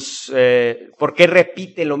por qué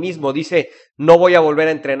repite lo mismo? Dice, no voy a volver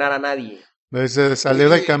a entrenar a nadie. Se salió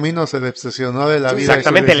del camino, se decepcionó de la vida.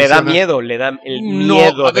 Exactamente, le da miedo, le da el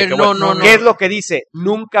miedo. ¿Qué es lo que dice?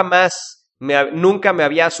 Nunca me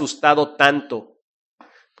había asustado tanto.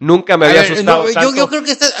 Nunca me había asustado tanto. Yo creo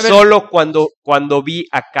que solo cuando vi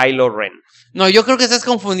a Kylo Ren. No, yo creo que estás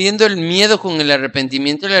confundiendo el miedo con el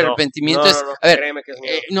arrepentimiento. El arrepentimiento es... A ver, créeme que es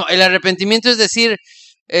miedo. No, el arrepentimiento es decir,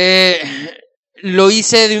 lo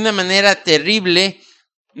hice de una manera terrible,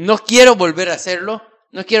 no quiero volver a hacerlo.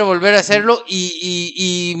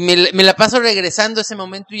 Y me la paso regresando a ese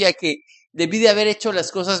momento ya que debí de haber hecho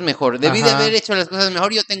las cosas mejor. Yo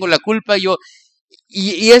tengo la culpa,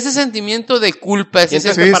 y ese sentimiento de culpa...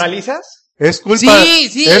 ¿Te paralizas? Es culpa,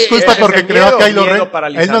 sí, es culpa porque creó a Kylo Ren.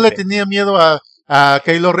 Paralizante. Él no le tenía miedo a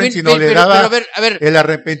Kylo Ren, sino le daba el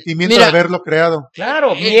arrepentimiento de haberlo creado.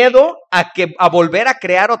 Claro, miedo a volver a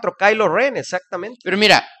crear otro Kylo Ren, exactamente. Pero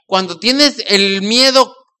mira, cuando tienes el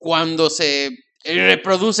miedo, cuando se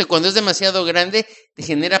reproduce, cuando es demasiado grande, te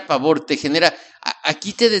genera pavor,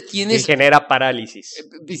 aquí te detienes. Te genera parálisis.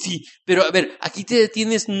 Sí, pero a ver, aquí te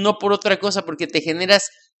detienes no por otra cosa, porque te generas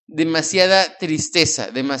demasiada tristeza,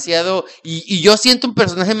 y yo siento un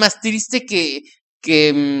personaje más triste que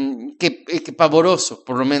pavoroso,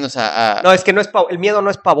 por lo menos No, es que no es el miedo no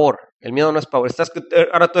es pavor.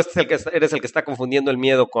 Ahora tú eres el que está confundiendo el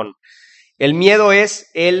miedo con... El miedo es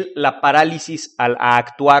la parálisis a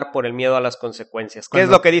actuar por el miedo a las consecuencias. ¿Qué es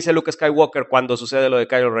lo que dice Luke Skywalker cuando sucede lo de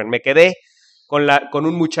Kylo Ren? Me quedé con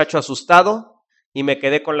un muchacho asustado y me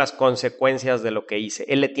quedé con las consecuencias de lo que hice.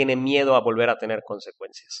 Él le tiene miedo a volver a tener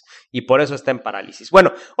consecuencias y por eso está en parálisis.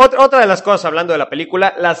 Bueno, otra de las cosas, hablando de la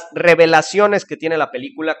película, las revelaciones que tiene la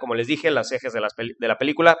película, como les dije, los ejes de la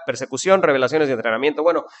película, persecución, revelaciones y entrenamiento.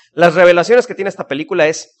 Bueno, las revelaciones que tiene esta película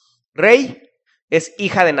es: Rey es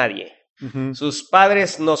hija de nadie. Uh-huh. Sus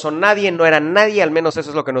padres no son nadie, no eran nadie, al menos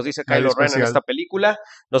eso es lo que nos dice Kylo Ren en esta película.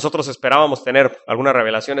 Nosotros esperábamos tener alguna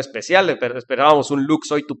revelación especial, esperábamos un Luke,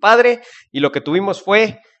 soy tu padre, y lo que tuvimos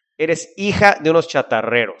fue: eres hija de unos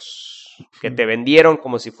chatarreros que te vendieron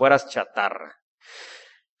como si fueras chatarra.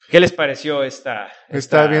 ¿Qué les pareció esta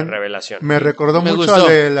revelación? Me recordó mucho a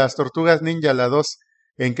de las Tortugas Ninja, la 2.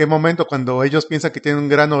 ¿En qué momento? Cuando ellos piensan que tienen un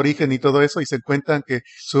gran origen y todo eso, y se encuentran que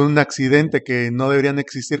son un accidente, que no deberían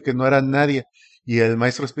existir, que no eran nadie. Y el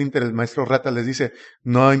maestro Splinter, el maestro Rata, les dice: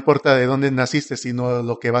 no importa de dónde naciste, sino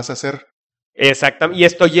lo que vas a hacer. Exactamente. Y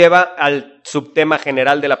esto lleva al subtema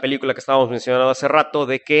general de la película que estábamos mencionando hace rato,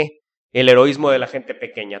 de que el heroísmo de la gente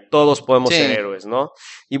pequeña. Todos podemos ser héroes, ¿no?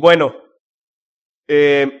 Y bueno,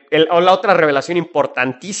 la otra revelación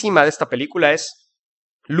importantísima de esta película es: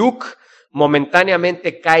 Luke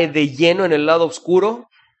momentáneamente cae de lleno en el lado oscuro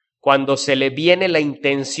cuando se le viene la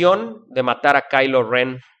intención de matar a Kylo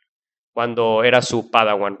Ren cuando era su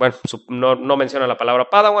Padawan. Bueno, no menciona la palabra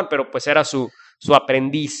Padawan, pero pues era su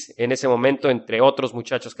aprendiz en ese momento, entre otros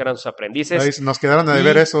muchachos que eran sus aprendices. Ahí nos quedaron a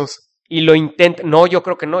deber esos. Y lo intenta... No, yo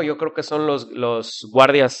creo que no. Yo creo que son los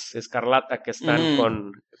guardias escarlata que están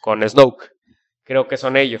con Snoke. Creo que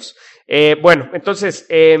son ellos. Bueno, entonces...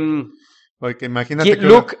 Porque imagínate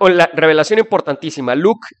la revelación importantísima: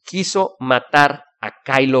 Luke quiso matar a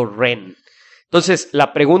Kylo Ren. Entonces,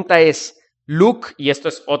 la pregunta es: Luke, y esto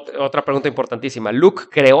es otra pregunta importantísima, ¿Luke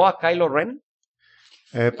creó a Kylo Ren?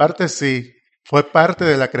 Parte sí, fue parte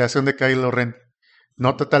de la creación de Kylo Ren.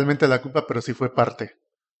 No totalmente la culpa, pero sí fue parte.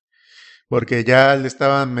 porque ya le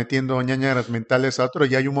estaban metiendo ñañaras mentales a otro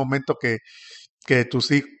y hay un momento que tus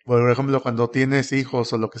hijos, por ejemplo, cuando tienes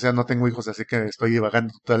hijos o lo que sea, no tengo hijos, así que estoy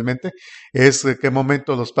divagando totalmente, es qué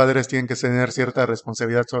momento los padres tienen que tener cierta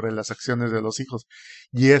responsabilidad sobre las acciones de los hijos.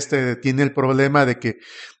 Y tiene el problema de que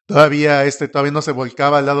todavía no se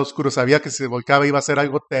volcaba al lado oscuro, sabía que si se volcaba iba a ser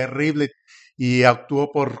algo terrible y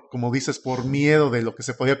actuó como dices, por miedo de lo que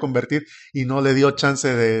se podía convertir y no le dio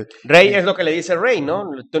chance de... Rey es lo que le dice Rey,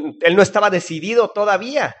 ¿no? Él no estaba decidido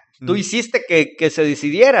todavía. Tú hiciste que se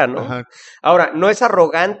decidiera, ¿no? Ajá. Ahora, no es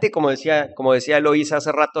arrogante, como decía Eloísa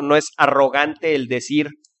hace rato, no es arrogante el decir,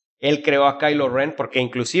 él creó a Kylo Ren, porque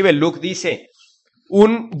inclusive Luke dice,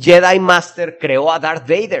 un Jedi Master creó a Darth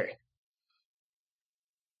Vader.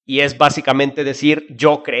 Y es básicamente decir,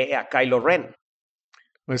 yo creé a Kylo Ren.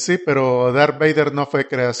 Pues sí, pero Darth Vader no fue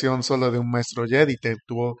creación solo de un maestro Jedi,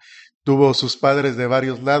 tuvo sus padres de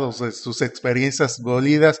varios lados, sus experiencias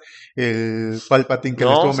golidas, el Palpatine que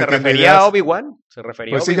le estuvo metiendo se refería ideas. a Obi-Wan.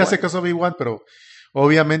 Pues sí, ya sé que es Obi-Wan, pero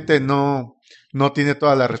obviamente no tiene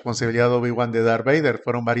toda la responsabilidad de Obi-Wan de Darth Vader,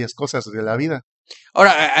 fueron varias cosas de la vida.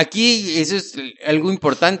 Ahora, aquí eso es algo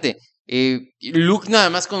importante. Luke nada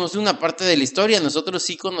más conoce una parte de la historia, nosotros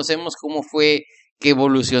sí conocemos cómo fue que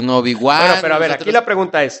evolucionó Obi-Wan. Bueno, pero a ver, aquí la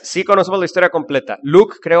pregunta es, ¿sí conocemos la historia completa?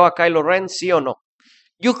 ¿Luke creó a Kylo Ren, sí o no?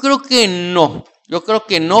 Yo creo que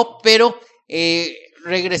no, pero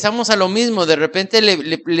regresamos a lo mismo, de repente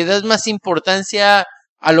le das más importancia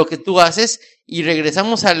a lo que tú haces y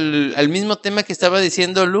regresamos al mismo tema que estaba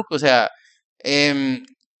diciendo Luke, o sea,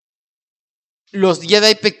 los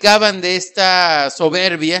Jedi pecaban de esta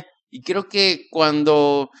soberbia y creo que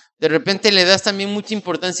cuando de repente le das también mucha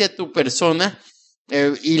importancia a tu persona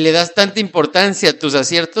y le das tanta importancia a tus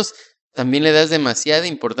aciertos, también le das demasiada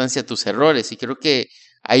importancia a tus errores y creo que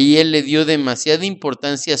ahí él le dio demasiada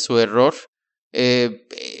importancia a su error,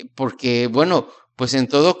 porque, bueno, pues en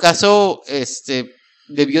todo caso,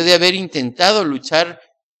 debió de haber intentado luchar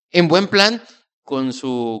en buen plan con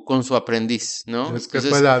su aprendiz, ¿no? Es que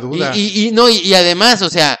fue la duda. Y además, o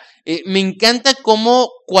sea, me encanta cómo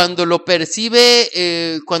cuando lo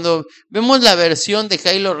percibe, cuando vemos la versión de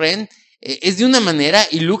Kylo Ren, es de una manera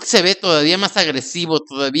y Luke se ve todavía más agresivo,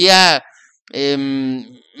 todavía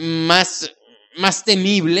más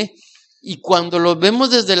temible, y cuando lo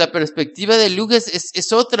vemos desde la perspectiva de Luke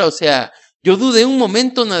es otra, o sea, yo dudé un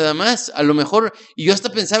momento nada más, a lo mejor, y yo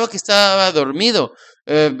hasta pensaba que estaba dormido.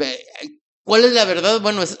 ¿Cuál es la verdad?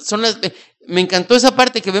 Bueno, me encantó esa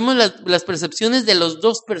parte que vemos las percepciones de los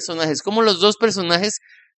dos personajes, cómo los dos personajes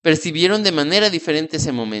percibieron de manera diferente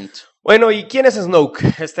ese momento. Bueno, ¿y quién es Snoke?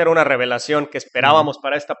 Esta era una revelación que esperábamos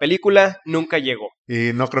para esta película, nunca llegó.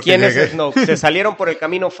 Y no creo que ¿Quién llegue. es Snoke? ¿Se salieron por el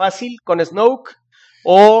camino fácil con Snoke?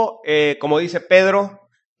 O, como dice Pedro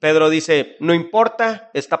dice, no importa,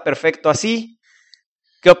 está perfecto así.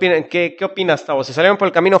 ¿Qué opinas, Tavo? ¿Se salieron por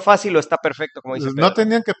el camino fácil o está perfecto, como dice Pedro? No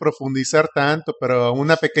tenían que profundizar tanto, pero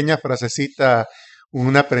una pequeña frasecita,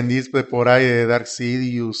 un aprendiz de por ahí de Dark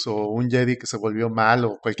Sidious o un Jedi que se volvió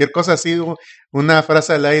malo, cualquier cosa así, una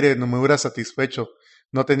frase al aire no me hubiera satisfecho.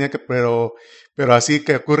 No tenía que, pero así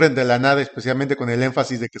que ocurren de la nada, especialmente con el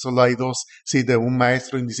énfasis de que solo hay dos, sí, de un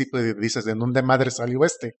maestro y un discípulo, y dices, ¿de dónde madre salió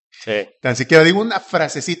este? Sí. Tan siquiera digo una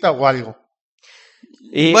frasecita o algo.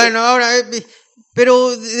 Y bueno, ahora,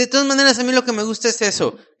 pero de todas maneras a mí lo que me gusta es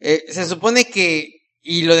eso. Se supone que,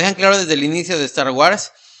 y lo dejan claro desde el inicio de Star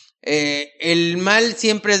Wars, el mal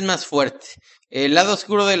siempre es más fuerte. El lado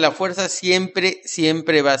oscuro de la fuerza siempre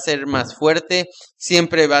va a ser más fuerte,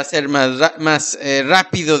 siempre va a ser más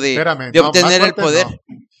rápido de obtener el poder.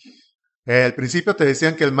 No. Al principio te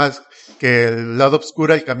decían que el lado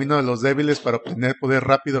oscuro, el camino de los débiles para obtener poder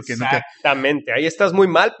rápido. Exactamente, ahí estás muy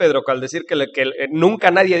mal, Pedro, al decir que nunca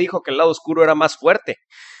nadie dijo que el lado oscuro era más fuerte.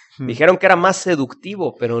 Dijeron que era más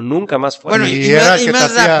seductivo, pero nunca más fuerte. Bueno, y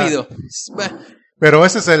más rápido. Pero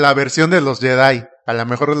esa es la versión de los Jedi. A lo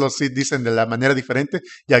mejor los Sith dicen de la manera diferente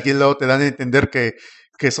y aquí luego te dan a entender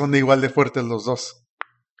que son igual de fuertes los dos.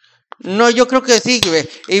 No, yo creo que sí,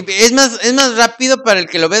 es más rápido para el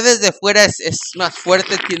que lo ve desde fuera, es más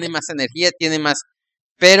fuerte, tiene más energía, tiene más...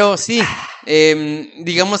 Pero sí,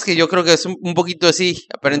 digamos que yo creo que es un poquito así,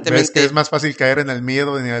 aparentemente. Es que es más fácil caer en el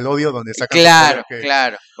miedo, en el odio, donde sacan...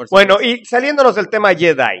 Claro. Bueno, y saliéndonos del tema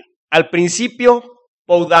Jedi, al principio,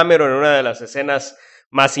 Poe Dameron, en una de las escenas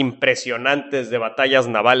más impresionantes de batallas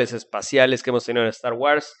navales espaciales que hemos tenido en Star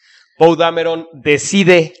Wars, Poe Dameron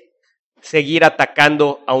decide seguir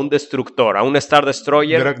atacando a un destructor, a un Star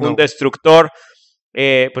Destroyer, un destructor,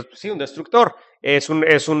 un destructor, es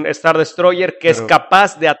un Star Destroyer que es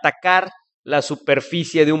capaz de atacar la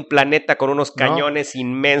superficie de un planeta con unos cañones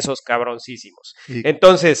inmensos, cabroncísimos.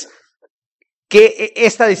 Entonces, que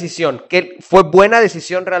esta decisión, que fue buena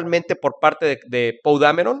decisión realmente por parte de Poe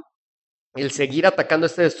Dameron, el seguir atacando a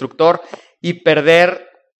este destructor y perder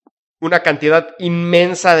una cantidad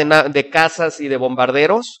inmensa de casas y de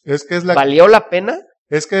bombarderos. ¿Valió la pena?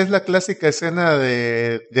 Es que es la clásica escena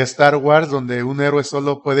de Star Wars donde un héroe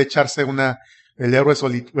solo puede echarse el héroe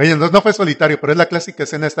solitario. No fue solitario, pero es la clásica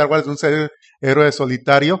escena de Star Wars de un héroe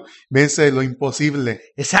solitario vence lo imposible.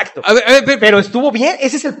 Exacto. A ver, pero estuvo bien,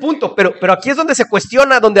 ese es el punto. Pero aquí es donde se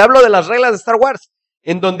cuestiona, donde hablo de las reglas de Star Wars,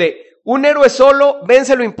 en donde un héroe solo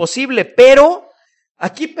vence lo imposible, pero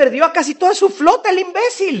aquí perdió a casi toda su flota, el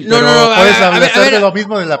imbécil. No, puedes hablar de lo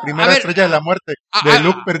mismo de la primera Estrella de la Muerte.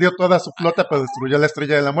 Luke perdió toda su flota, pero destruyó la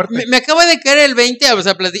Estrella de la Muerte. Me acaba de caer el 20, o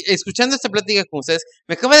sea, escuchando esta plática con ustedes,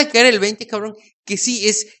 me acaba de caer el 20, cabrón, que sí,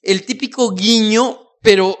 es el típico guiño,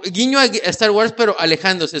 pero guiño a Star Wars, pero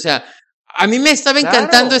alejándose. O sea, a mí me estaba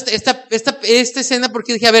encantando esta escena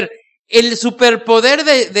porque dije, a ver, el superpoder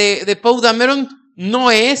de Poe Dameron no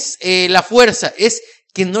es la fuerza, es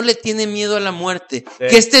que no le tiene miedo a la muerte.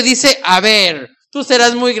 Sí. Que dice, a ver, tú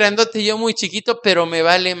serás muy grandote y yo muy chiquito, pero me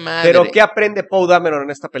vale madre. Pero ¿qué aprende Poe Dameron en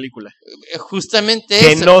esta película? Justamente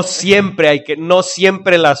que eso. No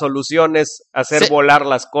siempre la solución es hacer volar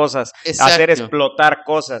las cosas, exacto, hacer explotar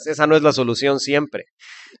cosas. Esa no es la solución siempre.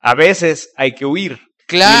 A veces hay que huir.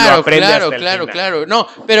 Claro. No,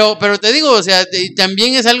 pero te digo, o sea,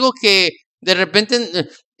 también es algo que de repente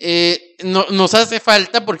nos hace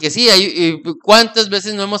falta, porque sí, cuántas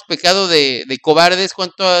veces no hemos pecado de cobardes,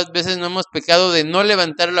 cuántas veces no hemos pecado de no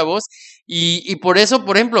levantar la voz, y por eso,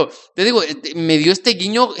 por ejemplo, te digo, me dio este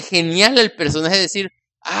guiño genial al personaje de decir,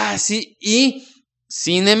 sí, y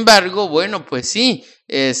sin embargo, bueno, pues sí,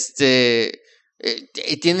 tiene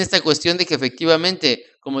esta cuestión de que efectivamente,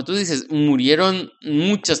 como tú dices, murieron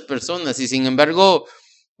muchas personas, y sin embargo,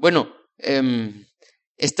 bueno,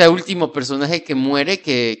 este último personaje que muere,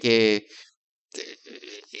 que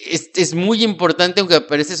es muy importante, aunque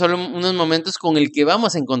aparece solo unos momentos, con el que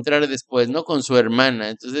vamos a encontrar después, ¿no? Con su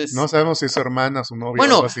hermana. Entonces, no sabemos si es su hermana, su novia,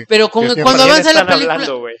 bueno, o algo así. Pero cuando avanza la película,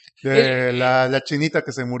 hablando, la chinita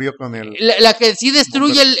que se murió con él. La que sí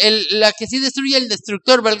destruye el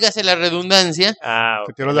destructor, válgase la redundancia. La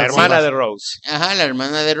hermana de Rose. Ajá, la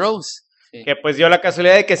hermana de Rose. Sí. Que pues dio la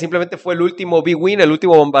casualidad de que simplemente fue el último B-Wing, el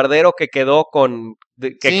último bombardero que quedó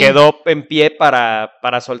quedó en pie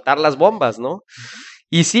para soltar las bombas, ¿no?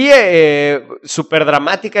 Y sí, súper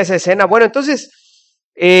dramática esa escena. Bueno, entonces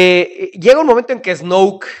llega un momento en que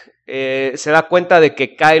Snoke se da cuenta de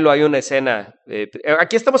que Kylo hay una escena.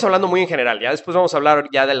 Aquí estamos hablando muy en general, ya después vamos a hablar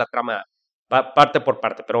ya de la trama parte por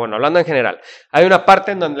parte, pero bueno, hablando en general. Hay una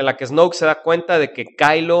parte en la que Snoke se da cuenta de que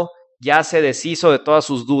Kylo ya se deshizo de todas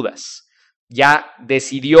sus dudas. Ya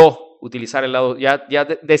decidió utilizar el lado, ya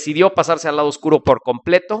decidió pasarse al lado oscuro por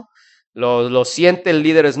completo. Lo siente el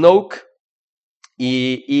líder Snoke.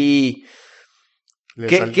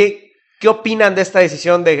 ¿Qué opinan de esta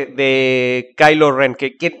decisión de Kylo Ren?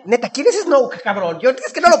 Neta, ¿quién es Snoke, cabrón? Yo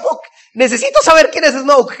es que no lo puedo. Necesito saber quién es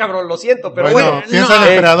Snoke, cabrón, lo siento, pero bueno. Piensa en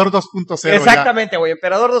Emperador 2.0. Exactamente, güey,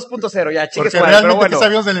 Emperador 2.0, ya, chicas. Porque realmente, ¿qué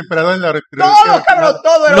sabíamos del Emperador en la retribución? Todo, cabrón,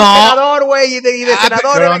 todo era emperador, güey, y de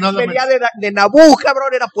senador, venía de Naboo,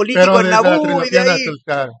 cabrón, era político en Naboo, y de ahí.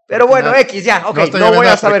 Pero bueno, X, ya, ok, no voy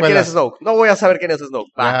a saber quién es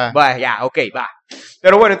Snoke, va, va.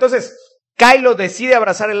 Pero bueno, entonces, Kylo decide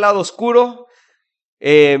abrazar el lado oscuro,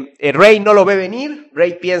 Rey no lo ve venir,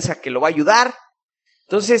 Rey piensa que lo va a ayudar,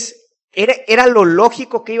 entonces, ¿era lo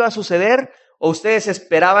lógico que iba a suceder o ustedes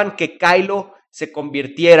esperaban que Kylo se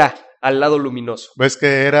convirtiera al lado luminoso? Ves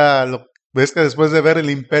que después de ver el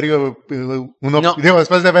Imperio,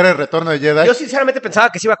 después de ver el Retorno de Jedi, yo sinceramente pensaba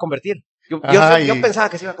que se iba a convertir. Yo pensaba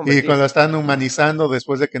que se iba a convertir. Y cuando están humanizando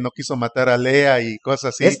después de que no quiso matar a Leia y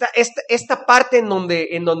cosas así. Esta parte en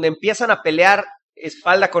donde empiezan a pelear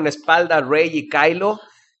espalda con espalda Rey y Kylo,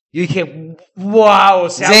 yo dije, wow, o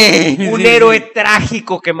sea, un héroe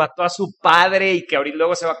trágico que mató a su padre y que ahorita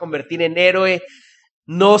luego se va a convertir en héroe,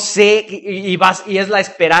 no sé, y es la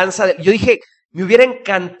esperanza. Yo dije, me hubiera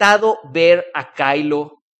encantado ver a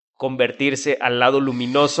Kylo convertirse al lado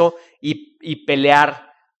luminoso y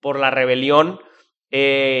pelear por la rebelión,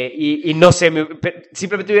 y no sé,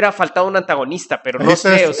 simplemente hubiera faltado un antagonista, pero no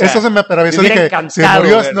sé, o sea, eso se me atravesó, dije, se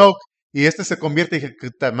murió Snoke. Y se convierte y dije,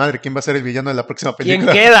 madre, ¿quién va a ser el villano de la próxima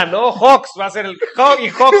película? ¿Quién queda, no? Hawks va a ser el Hawk, y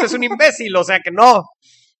Hawks es un imbécil, o sea que no.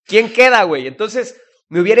 ¿Quién queda, güey? Entonces,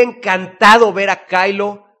 me hubiera encantado ver a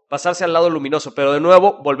Kylo pasarse al lado luminoso, pero de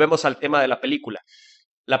nuevo, volvemos al tema de la película.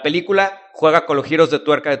 La película juega con los giros de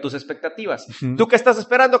tuerca de tus expectativas. Ujú. ¿Tú qué estás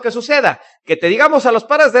esperando que suceda? Que te digamos a los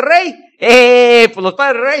padres de Rey. Pues los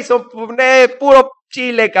padres de Rey son puro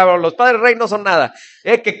chile, cabrón. Los padres de Rey no son nada.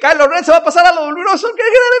 Que Kylo Ren se va a pasar a lo doloroso.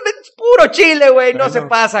 Puro chile, güey. No se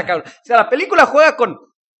pasa, cabrón. O sea, la película juega con...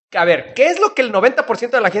 A ver, ¿qué es lo que el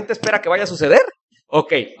 90% de la gente espera que vaya a suceder?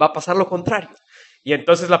 Ok, va a pasar lo contrario. Y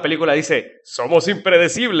entonces la película dice, somos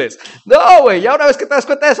impredecibles. No, güey, ya una vez que te das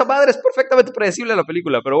cuenta de esa madre es perfectamente predecible la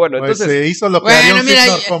película, pero bueno, Pues entonces... se hizo lo que haría un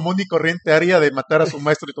Sith común y corriente haría de matar a su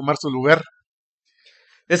maestro y tomar su lugar.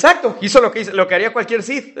 Exacto, hizo lo que haría cualquier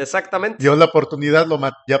Sith, exactamente. Dio la oportunidad,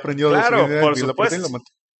 ya aprendió Claro, de su idea por y la oportunidad supuesto. lo mató.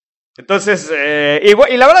 Entonces,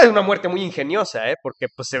 y la verdad es una muerte muy ingeniosa, porque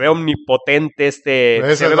pues se ve omnipotente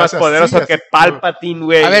Pues se ve más poderoso así, que Palpatine,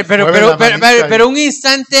 güey. A ver, mueve la manita pero un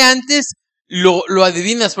instante antes lo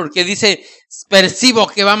adivinas porque dice, percibo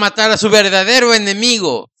que va a matar a su verdadero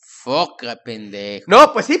enemigo. Foca, pendejo.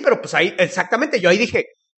 No, pues sí, pero pues ahí, exactamente, yo ahí dije,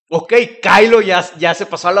 ok, Kylo ya se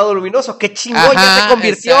pasó al lado luminoso, qué chingón, ya se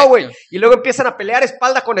convirtió, güey. Y luego empiezan a pelear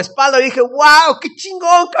espalda con espalda, y dije, wow, qué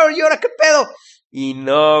chingón, cabrón, y ahora qué pedo. Y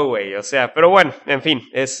no, güey, o sea, pero bueno, en fin,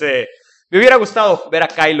 me hubiera gustado ver a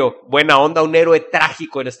Kylo, buena onda, un héroe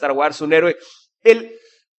trágico en Star Wars, un héroe,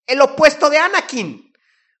 el opuesto de Anakin.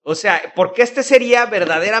 O sea, porque sería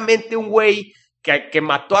verdaderamente un güey que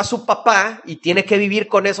mató a su papá y tiene que vivir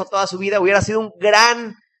con eso toda su vida. Hubiera sido un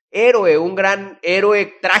gran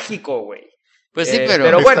héroe trágico, güey. Pues sí,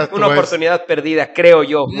 pero bueno, una oportunidad perdida, creo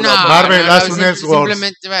yo. No, Marvel, haz un Elseworlds.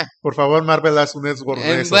 Simplemente va. Por favor, Marvel, haz un Elseworlds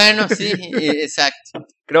de eso. Bueno, sí, exacto.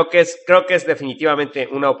 Creo que es definitivamente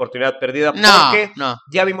una oportunidad perdida porque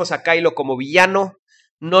ya vimos a Kylo como villano.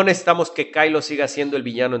 No necesitamos que Kylo siga siendo el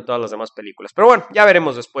villano en todas las demás películas. Pero bueno, ya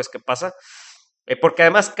veremos después qué pasa. Porque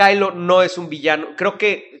además Kylo no es un villano. Creo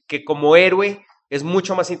que como héroe es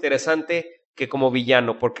mucho más interesante que como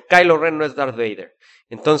villano, porque Kylo Ren no es Darth Vader.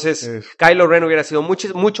 Entonces, Kylo Ren hubiera sido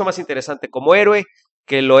mucho más interesante como héroe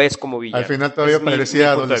que lo es como villano. Al final todavía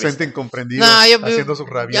parecía adolescente incomprendido, haciendo sus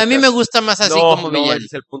rabietas. A mí me gusta más así como villano. No, ese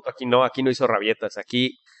es el punto. Aquí no hizo rabietas.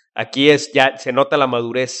 Aquí ya se nota la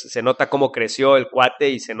madurez, se nota cómo creció el cuate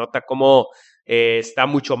y se nota cómo está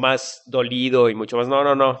mucho más dolido y mucho más...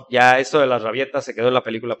 No, ya esto de las rabietas se quedó en la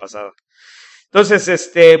película pasada.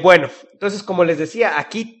 Entonces, bueno, como les decía,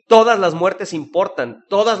 aquí todas las muertes importan,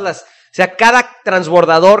 o sea, cada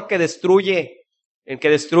transbordador que destruyen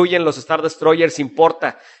los Star Destroyers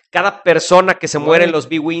importa, cada persona que se muere en los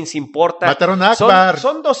B-Wings importa. Mataron a Akbar.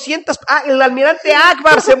 Son 200, el almirante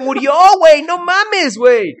Akbar se murió, güey, no mames,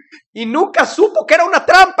 güey, y nunca supo que era una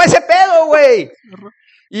trampa ese pedo, güey.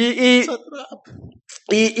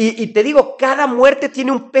 Y te digo, cada muerte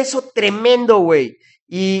tiene un peso tremendo, güey,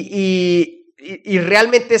 y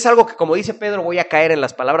realmente es algo que, como dice Pedro, voy a caer en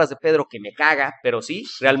las palabras de Pedro, que me caga, pero sí,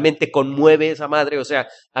 realmente conmueve esa madre. O sea,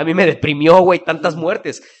 a mí me deprimió, güey, tantas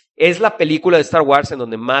muertes. Es la película de Star Wars en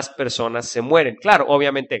donde más personas se mueren. Claro,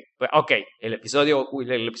 obviamente, ok, el episodio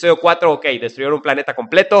 4, ok, destruyeron un planeta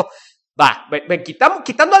completo. Va,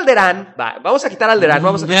 quitando Alderaan, vamos a quitar Alderaan,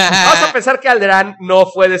 vamos a pensar que Alderaan no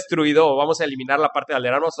fue destruido, o vamos a eliminar la parte de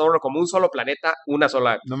Alderaan, vamos a hacerlo como un solo planeta, una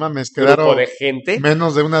sola grupo de gente.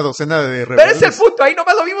 Menos de una docena de rebeldes. Pero ese es el punto, ahí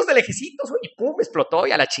nomás lo vimos de lejecitos, güey, y pum, explotó,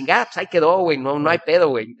 y a la chingada, pues ahí quedó, güey, no hay pedo,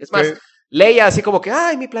 güey. Es más, Leia así como que,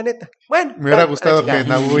 ay, mi planeta. Bueno. Me hubiera gustado que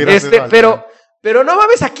Naboo hubiera sido pero no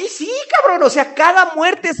mames, aquí sí, cabrón, o sea, cada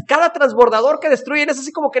muerte, cada transbordador que destruyen es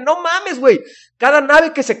así como que no mames, güey. Cada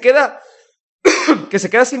nave que se queda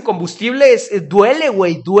sin combustible duele,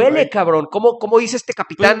 güey, cabrón. ¿Cómo dice este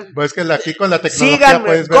capitán? Pues que aquí con la tecnología sigan,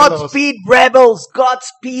 puedes ver Godspeed, Rebels,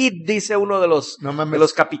 Godspeed, dice uno de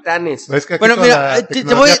los capitanes. Es que aquí con la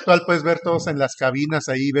tecnología actual puedes ver todos en las cabinas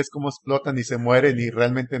ahí, ves cómo explotan y se mueren y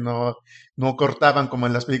realmente no cortaban como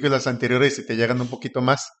en las películas anteriores y te llegan un poquito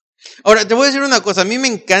más. Ahora, te voy a decir una cosa, a mí me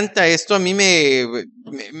encanta esto, a mí me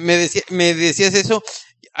decías eso.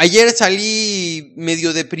 Ayer salí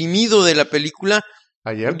medio deprimido de la película.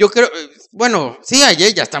 ¿Ayer? Yo creo, bueno, sí,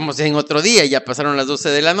 ayer, ya estamos en otro día, ya pasaron las 12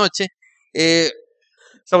 de la noche.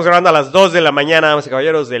 Estamos grabando a las 2 de la mañana, damas y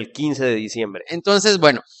caballeros, del 15 de diciembre. Entonces,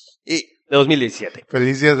 bueno. De 2017.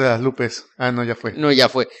 Feliz Día de las Lupes. No, ya fue. No, ya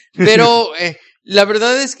fue. Pero la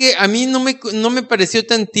verdad es que a mí no me pareció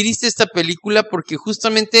tan triste esta película porque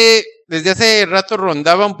justamente desde hace rato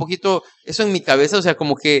rondaba un poquito eso en mi cabeza, o sea,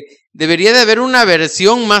 como que debería de haber una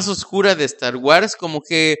versión más oscura de Star Wars, como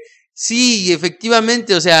que sí,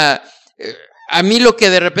 efectivamente, o sea, a mí lo que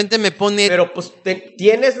de repente me pone... Pero pues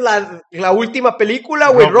tienes la última película,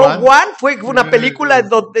 güey. Rogue One fue una película,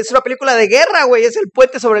 es una película de guerra, güey. Es el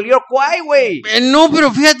puente sobre el Iroquois, güey. No,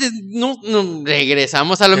 pero fíjate, no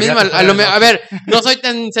regresamos a lo mismo. A ver, no soy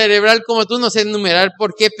tan cerebral como tú, no sé enumerar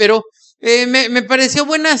por qué, pero me pareció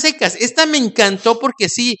buena a secas. Esta me encantó porque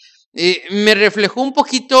sí, me reflejó un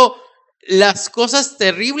poquito las cosas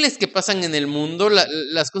terribles que pasan en el mundo,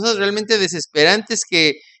 las cosas realmente desesperantes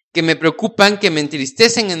que me preocupan, que me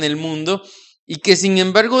entristecen en el mundo y que sin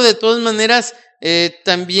embargo de todas maneras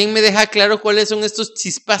también me deja claro cuáles son estos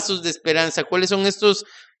chispazos de esperanza, cuáles son estos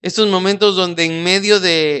momentos donde en medio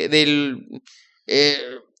de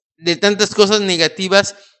tantas cosas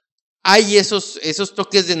negativas hay esos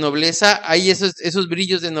toques de nobleza, hay esos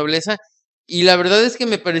brillos de nobleza y la verdad es que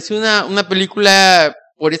me pareció una película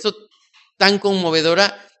por eso tan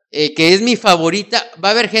conmovedora, que es mi favorita. Va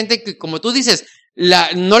a haber gente que, como tú dices,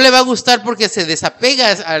 no le va a gustar porque se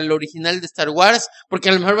desapega al original de Star Wars, porque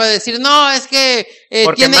a lo mejor va a decir, no, es que...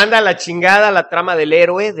 porque manda a la chingada la trama del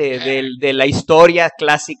héroe, de la historia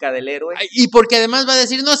clásica del héroe. Y porque además va a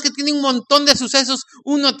decir, no, es que tiene un montón de sucesos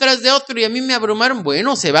uno tras de otro y a mí me abrumaron.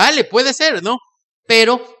 Bueno, se vale, puede ser, ¿no?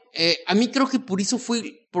 Pero a mí creo que por eso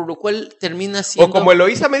fue, por lo cual termina siendo... O como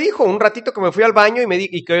Eloísa me dijo, un ratito que me fui al baño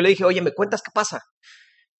y que yo le dije, oye, ¿me cuentas qué pasa?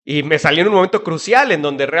 Y me salió en un momento crucial en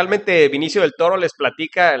donde realmente Vinicio del Toro les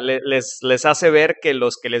platica, les hace ver que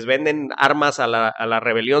los que les venden armas a la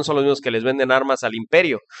rebelión son los mismos que les venden armas al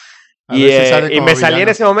imperio. Y me salí en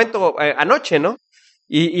ese momento anoche, ¿no?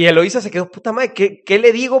 Y Eloísa se quedó, puta madre, ¿qué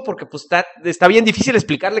le digo? Porque pues está bien difícil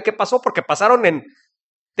explicarle qué pasó, porque pasaron en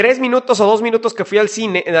 3 minutos o 2 minutos que fui al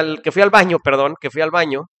baño.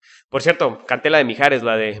 Por cierto, canté la de Mijares,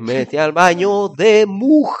 la de me metí al baño de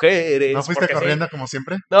mujeres. ¿No fuiste corriendo como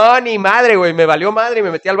siempre? No, ni madre, güey, me valió madre y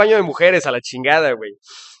me metí al baño de mujeres a la chingada, güey.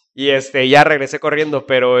 Y ya regresé corriendo,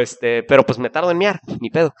 pero pues me tardo en mear, ni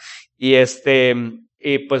pedo. Y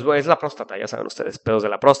pues es la próstata, ya saben ustedes, pedos de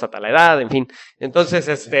la próstata, la edad, en fin.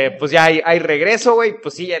 Entonces, pues ya hay regreso, güey,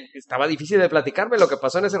 pues sí, estaba difícil de platicarme lo que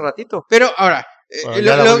pasó en ese ratito. Pero ahora...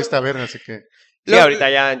 ya la volviste a ver, así que... Sí, ahorita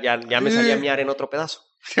ya me salí a mear en otro pedazo.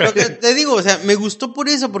 Lo que te digo, o sea, me gustó por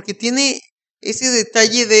eso, porque tiene ese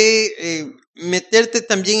detalle de meterte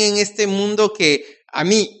también en este mundo que a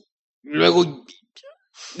mí, luego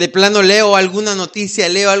de plano leo alguna noticia,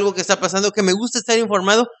 leo algo que está pasando, que me gusta estar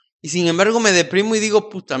informado, y sin embargo me deprimo y digo,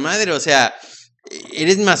 puta madre, o sea,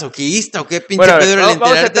 ¿eres masoquista o qué pinche Pedro al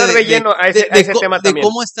enterarte vamos a relleno a ese tema también. De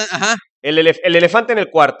cómo están, ajá. El elefante en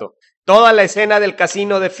el cuarto. Toda la escena del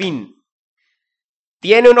casino de Finn.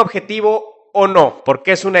 ¿Tiene un objetivo o no?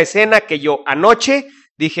 Porque es una escena que yo anoche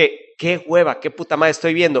dije, qué hueva, qué puta madre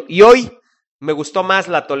estoy viendo. Y hoy me gustó más,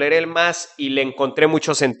 la toleré más y le encontré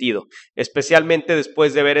mucho sentido. Especialmente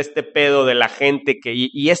después de ver este pedo de la gente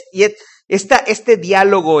este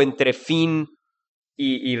diálogo entre Finn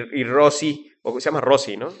y Rosie, o se llama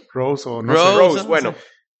Rosie, ¿no? Rose o no Rose, sé. Rose, bueno.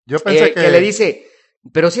 Yo pensé que le dice,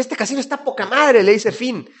 pero si este casino está poca madre, le dice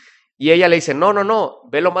Finn. Y ella le dice, no,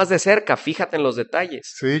 velo más de cerca, fíjate en los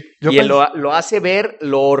detalles. Sí, y él lo hace ver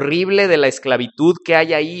lo horrible de la esclavitud que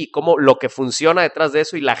hay ahí y cómo lo que funciona detrás de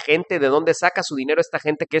eso y la gente, de dónde saca su dinero esta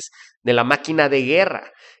gente que es de la máquina de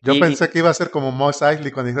guerra. Yo pensé que iba a ser como Mos Eisley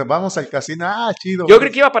cuando dijo, vamos al casino, chido. Yo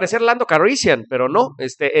creí que iba a aparecer Lando Calrissian, pero no.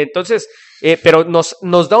 Entonces, pero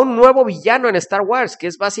nos da un nuevo villano en Star Wars, que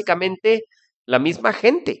es básicamente la misma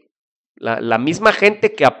gente. La misma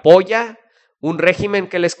gente que apoya un régimen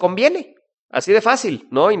que les conviene, así de fácil,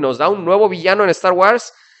 ¿no? Y nos da un nuevo villano en Star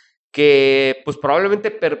Wars que pues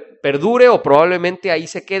probablemente perdure o probablemente ahí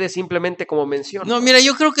se quede simplemente como mención. No, mira,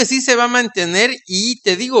 yo creo que sí se va a mantener y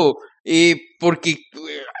te digo, porque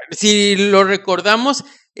si lo recordamos,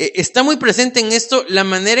 está muy presente en esto la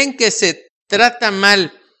manera en que se trata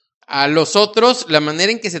mal a los otros, la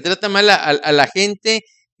manera en que se trata mal a la gente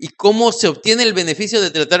y cómo se obtiene el beneficio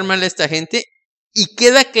de tratar mal a esta gente. Y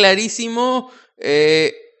queda clarísimo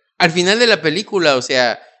al final de la película, o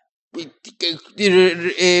sea,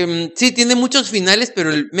 sí, tiene muchos finales,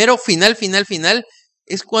 pero el mero final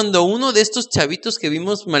es cuando uno de estos chavitos que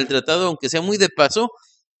vimos maltratado, aunque sea muy de paso,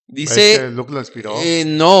 dice... Luke lo inspiró.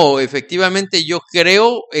 No, efectivamente, yo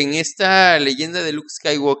creo en esta leyenda de Luke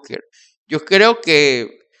Skywalker. Yo creo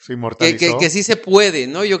que... Que sí se puede,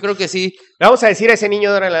 ¿no? Yo creo que sí. Le vamos a decir a ese niño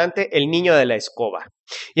de ahora en adelante, el niño de la escoba.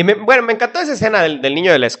 Y me encantó esa escena del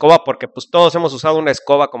niño de la escoba porque pues todos hemos usado una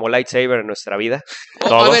escoba como lightsaber en nuestra vida.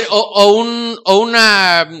 A ver,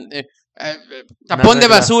 una tapón de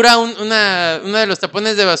basura, una de los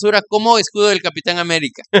tapones de basura como escudo del Capitán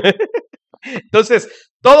América. Entonces,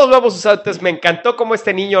 todos lo hemos usado. Entonces, me encantó cómo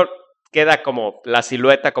este niño queda como la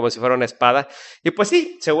silueta, como si fuera una espada. Y pues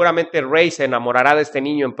sí, seguramente Rey se enamorará de este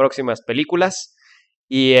niño en próximas películas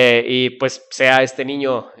y pues sea este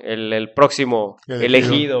niño el próximo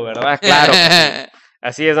elegido, ¿verdad? Claro que sí.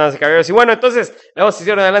 Así es, damas y caballeros. Y bueno, entonces, le vamos a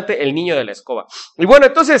decir adelante el niño de la escoba. Y bueno,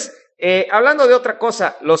 entonces, hablando de otra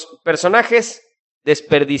cosa, los personajes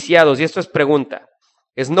desperdiciados, y esto es pregunta,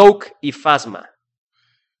 Snoke y Phasma.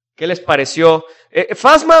 ¿Qué les pareció?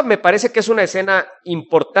 Phasma me parece que es una escena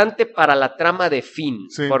importante para la trama de Finn,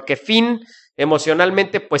 Sí. porque Finn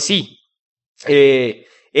emocionalmente, pues sí,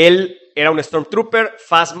 él era un Stormtrooper,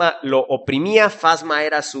 Phasma lo oprimía, Phasma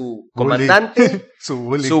era su comandante,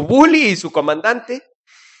 su bully y su comandante,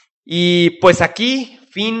 y pues aquí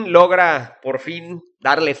Finn logra por fin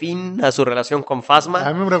darle fin a su relación con Phasma.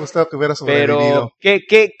 A mí me hubiera gustado que hubiera sobrevivido. Pero,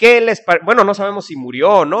 ¿qué les parece? Bueno, no sabemos si murió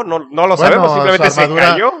o no lo sabemos, simplemente se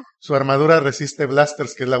cayó. Su armadura resiste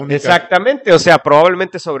blasters, que es la única. Exactamente, o sea,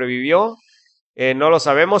 probablemente sobrevivió, no lo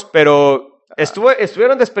sabemos, pero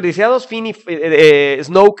 ¿estuvieron desperdiciados Finn y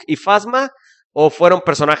Snoke y Phasma o fueron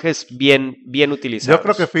personajes bien utilizados? Yo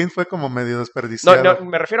creo que Finn fue como medio desperdiciado. No,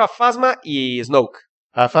 me refiero a Phasma y Snoke.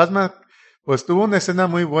 A Phasma, pues tuvo una escena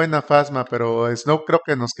muy buena Phasma, pero Snoke creo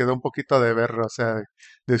que nos quedó un poquito de ver, o sea,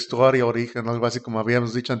 de historia, origen, algo así como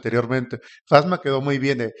habíamos dicho anteriormente. Phasma quedó muy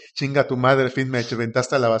bien, chinga tu madre, Finn, me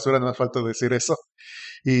aventaste a la basura, no me falta decir eso.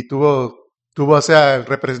 Y tuvo, o sea,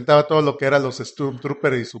 representaba todo lo que eran los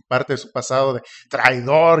Stormtroopers y su parte de su pasado de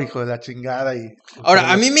traidor, hijo de la chingada.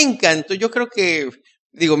 Ahora, a mí me encantó, yo creo que,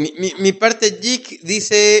 digo, mi parte geek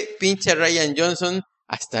dice pinche Ryan Johnson,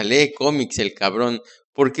 hasta lee cómics el cabrón.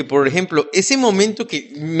 Porque, por ejemplo, ese momento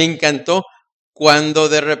que me encantó, cuando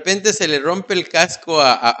de repente se le rompe el casco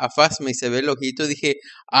a Phasma y se ve el ojito, dije,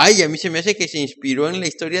 ay, a mí se me hace que se inspiró en la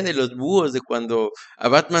historia de los búhos, de cuando a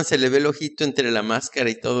Batman se le ve el ojito entre la máscara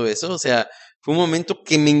y todo eso. O sea, fue un momento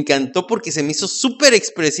que me encantó porque se me hizo súper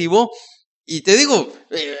expresivo. Y te digo,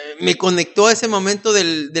 me conectó a ese momento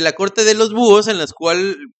de la corte de los búhos, en las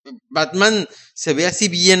cual Batman se ve así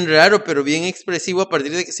bien raro, pero bien expresivo a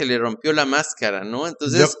partir de que se le rompió la máscara, ¿no?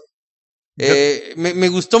 Entonces, me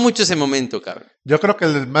gustó mucho ese momento, cabrón. Yo creo que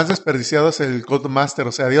el más desperdiciado es el Codemaster,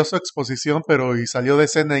 o sea, dio su exposición, pero y salió de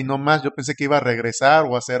escena y no más. Yo pensé que iba a regresar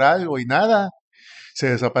o a hacer algo y nada. Se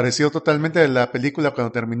desapareció totalmente de la película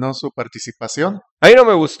cuando terminó su participación. A mí no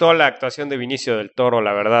me gustó la actuación de Benicio del Toro,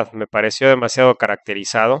 la verdad. Me pareció demasiado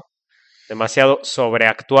caracterizado, demasiado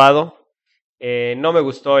sobreactuado. No me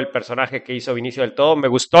gustó el personaje que hizo Benicio del Toro. Me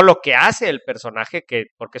gustó lo que hace el personaje,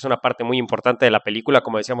 porque es una parte muy importante de la película,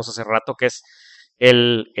 como decíamos hace rato, que es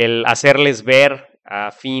el hacerles ver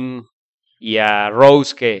a Finn y a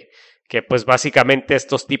Rose que pues básicamente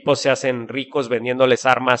estos tipos se hacen ricos vendiéndoles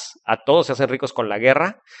armas a todos, se hacen ricos con la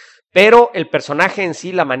guerra, pero el personaje en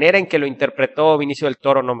sí, la manera en que lo interpretó Benicio del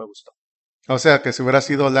Toro no me gustó. O sea, que si hubiera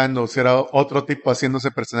sido Lando, si era otro tipo haciendo ese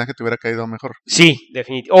personaje, te hubiera caído mejor. Sí,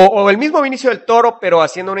 definitivamente. O el mismo Benicio del Toro, pero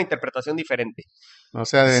haciendo una interpretación diferente. O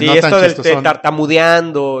sea, sí, no esto tan de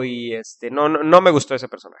tartamudeando y no me gustó ese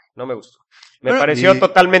personaje, no me gustó. Me pareció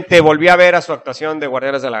totalmente, volví a ver a su actuación de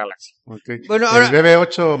Guardianes de la Galaxia. Okay. Bueno, ahora, el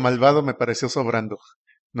BB-8 malvado me pareció sobrando,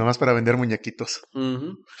 nomás para vender muñequitos.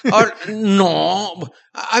 Uh-huh. Ahora, no,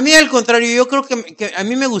 a mí al contrario, yo creo que a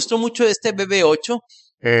mí me gustó mucho este BB-8.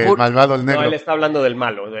 Malvado, el negro. No, él está hablando del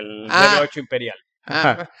malo, del BB-8 Imperial.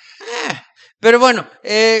 Pero bueno,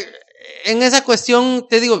 en esa cuestión,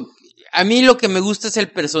 te digo, a mí lo que me gusta es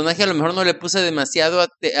el personaje. A lo mejor no le puse demasiado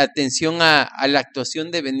atención a la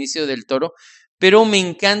actuación de Benicio del Toro, pero me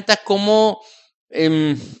encanta cómo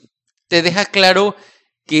te deja claro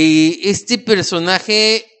que este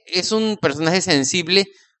personaje es un personaje sensible,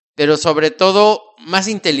 pero sobre todo más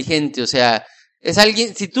inteligente. O sea, es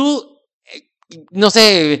alguien, si tú, no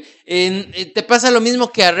sé, te pasa lo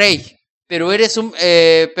mismo que a Rey, pero eres un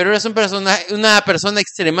personaje, una persona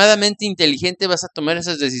extremadamente inteligente, vas a tomar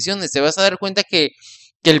esas decisiones. Te vas a dar cuenta que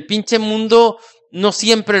el pinche mundo no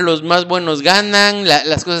siempre los más buenos ganan,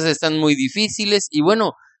 las cosas están muy difíciles y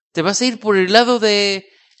bueno, te vas a ir por el lado de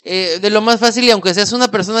lo más fácil, y aunque seas una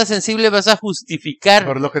persona sensible vas a justificar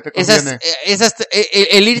por lo que te conviene.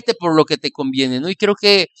 el irte por lo que te conviene, ¿no? Y creo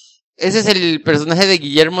que ese es el personaje de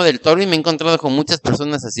Guillermo del Toro y me he encontrado con muchas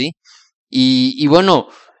personas así y bueno,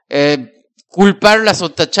 culparlas o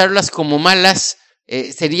tacharlas como malas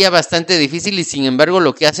sería bastante difícil, y sin embargo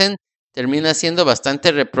lo que hacen termina siendo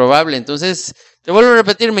bastante reprobable. Entonces, te vuelvo a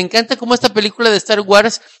repetir, me encanta cómo esta película de Star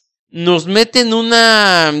Wars nos mete en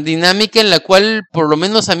una dinámica en la cual por lo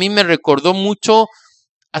menos a mí me recordó mucho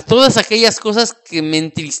a todas aquellas cosas que me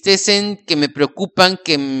entristecen, que me preocupan,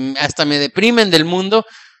 que hasta me deprimen del mundo,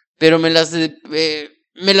 pero me las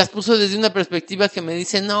me las puso desde una perspectiva que me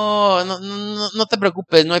dice, no te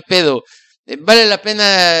preocupes, no hay pedo. Vale la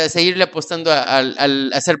pena seguirle apostando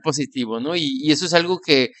a ser positivo, ¿no? Y eso es algo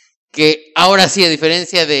que ahora sí, a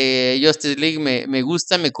diferencia de Justice League, me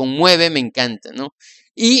gusta, me conmueve, me encanta, ¿no?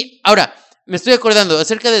 Y ahora, me estoy acordando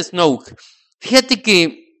acerca de Snoke. Fíjate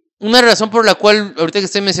que una razón por la cual, ahorita que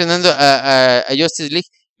estoy mencionando a Justice League,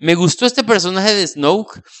 me gustó este personaje de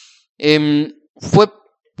Snoke, fue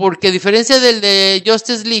porque a diferencia del de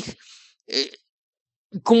Justice League,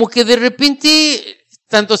 como que de repente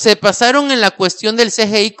tanto se pasaron en la cuestión del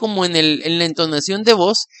CGI como en la entonación de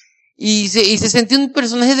voz, y se sentía un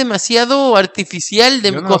personaje demasiado artificial,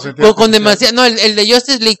 con demasiado, no, el de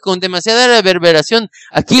Justice League con demasiada reverberación.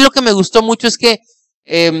 Aquí lo que me gustó mucho es que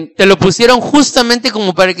te lo pusieron justamente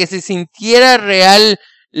como para que se sintiera real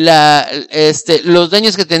los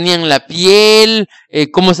daños que tenían la piel,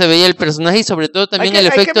 cómo se veía el personaje y sobre todo también el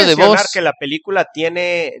efecto de voz. Hay que mencionar que la película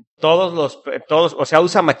tiene todos, o sea,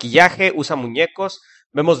 usa maquillaje, usa muñecos.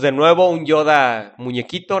 Vemos de nuevo un Yoda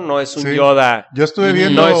muñequito, no es un Yoda. Yo estuve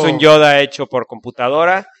viendo. No es un Yoda hecho por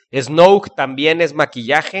computadora. Snoke también es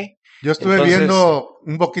maquillaje. Yo estuve viendo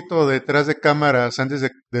un poquito detrás de cámaras antes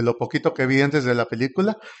de lo poquito que vi antes de la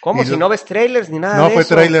película. ¿Cómo? Si no ves trailers ni nada. No fue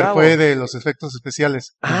trailer, fue de los efectos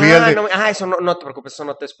especiales. Eso no te preocupes, eso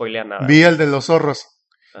no te spoilea nada. Vi el de los zorros,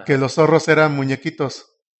 que los zorros eran muñequitos.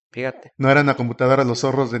 Fíjate. No eran a computadora los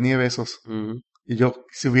zorros de nieve esos. Uh-huh. Y yo,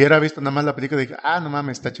 si hubiera visto nada más la película, dije, no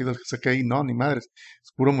mames, está chido el CGI. No, ni madres,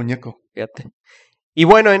 es puro muñeco. Fíjate. Y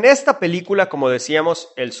bueno, en esta película, como decíamos,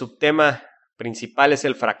 el subtema principal es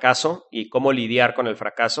el fracaso y cómo lidiar con el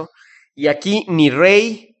fracaso. Y aquí ni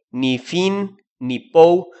Rey, ni Finn, ni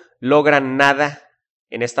Poe logran nada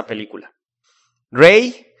en esta película.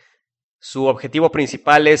 Rey, su objetivo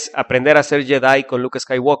principal es aprender a ser Jedi con Luke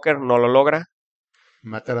Skywalker, no lo logra.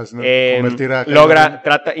 Matar a convertir a Kylo Ren.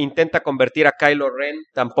 Intenta convertir a Kylo Ren,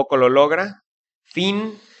 tampoco lo logra.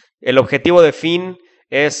 Finn, el objetivo de Finn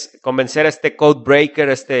es convencer a este Codebreaker,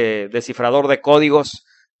 este descifrador de códigos,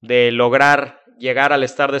 de lograr llegar al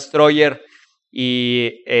Star Destroyer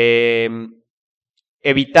y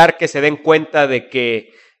evitar que se den cuenta de que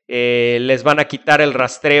les van a quitar el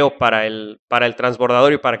rastreo para el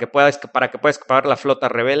transbordador y para que pueda escapar la flota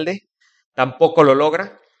rebelde. Tampoco lo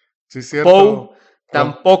logra. Sí, cierto. Poe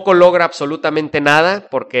tampoco logra absolutamente nada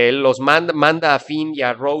porque él los manda a Finn y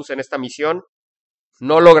a Rose en esta misión.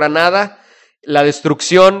 No logra nada. La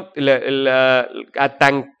destrucción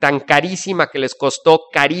tan carísima que les costó,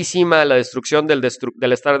 carísima la destrucción del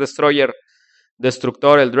Star Destroyer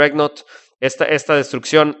destructor, el Dreadnought. Esta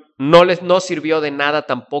destrucción no sirvió de nada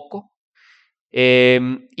tampoco.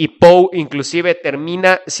 Y Poe inclusive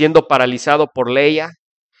termina siendo paralizado por Leia.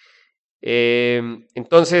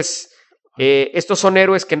 Entonces, estos son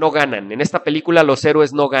héroes que no ganan. En esta película los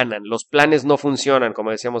héroes no ganan, los planes no funcionan, como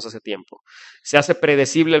decíamos hace tiempo. Se hace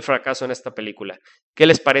predecible el fracaso en esta película. ¿Qué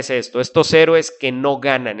les parece esto? Estos héroes que no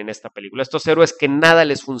ganan en esta película, estos héroes que nada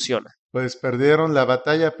les funciona. Pues perdieron la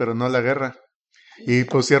batalla, pero no la guerra. Y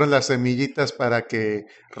pusieron las semillitas para que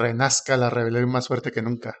renazca la rebelión más fuerte que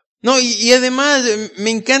nunca. No, y además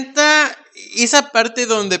me encanta esa parte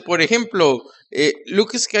donde, por ejemplo,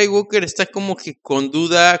 Luke Skywalker está como que con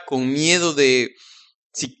duda, con miedo de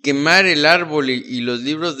si quemar el árbol y los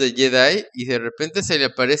libros de Jedi, y de repente se le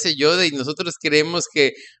aparece Yoda y nosotros creemos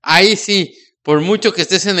que, ahí sí, por mucho que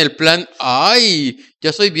estés en el plan,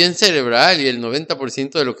 yo soy bien cerebral y el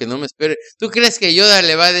 90% de lo que no me espere. ¿Tú crees que Yoda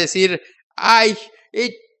le va a decir,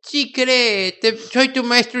 sí cree, soy tu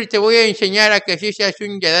maestro y te voy a enseñar a que así seas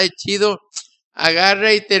un Jedi chido?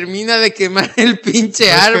 Agarra y termina de quemar el pinche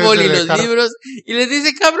árbol y los libros y les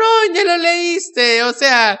dice, cabrón, ya lo leíste, o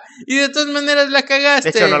sea, y de todas maneras la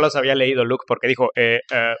cagaste. De hecho no los había leído Luke porque dijo,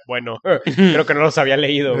 bueno, creo que no los había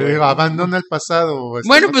leído. Abandona el pasado.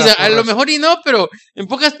 Bueno, pues a lo mejor y no, pero en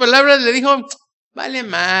pocas palabras le dijo, vale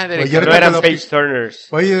madre. Oye, no eran page turners.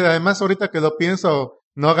 Oye, además ahorita que lo pienso,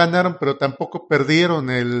 no ganaron, pero tampoco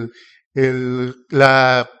perdieron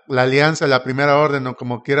la alianza, la primera orden, o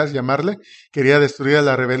como quieras llamarle. Quería destruir a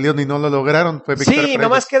la rebelión y no lo lograron. Fue sí,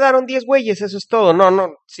 nomás quedaron 10 güeyes, eso es todo.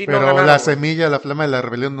 Pero no la semilla, la flama de la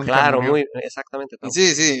rebelión nunca murió. Exactamente. Todo.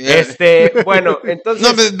 Sí. Bueno, entonces...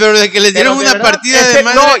 No, pero de que les dieron una partida de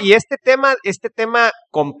madre... No, y este tema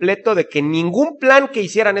completo de que ningún plan que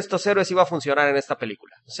hicieran estos héroes iba a funcionar en esta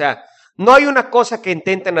película. O sea... No hay una cosa que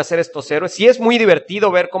intenten hacer estos héroes. Sí es muy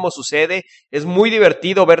divertido ver cómo sucede, es muy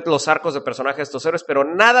divertido ver los arcos de personajes de estos héroes, pero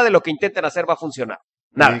nada de lo que intenten hacer va a funcionar.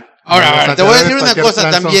 Nada. Ahora, te voy a decir una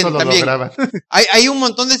cosa también. Hay un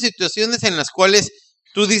montón de situaciones en las cuales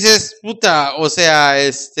tú dices, puta, o sea,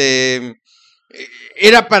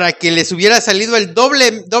 era para que les hubiera salido el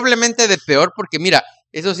doblemente de peor, porque mira,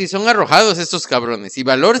 eso sí, son arrojados estos cabrones, y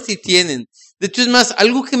valor sí tienen. De hecho, es más,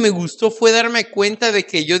 algo que me gustó fue darme cuenta de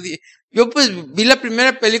que yo pues vi la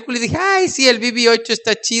primera película y dije, ay, sí, el BB-8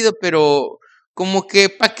 está chido, pero como que,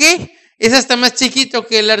 ¿pa' qué? Es hasta más chiquito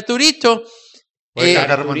que el Arturito.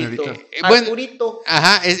 Arturito. Bueno, Arturito.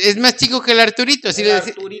 ajá, es más chico que el Arturito,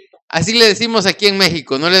 así le decimos aquí en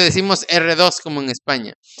México, no le decimos R2 como en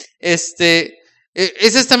España. Ese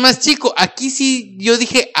está más chico. Aquí sí, yo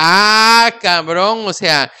dije, cabrón, o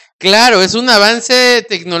sea, claro, es un avance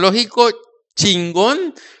tecnológico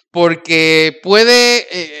chingón, porque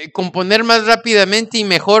puede componer más rápidamente y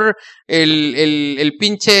mejor el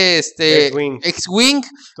pinche X-Wing,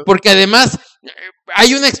 porque además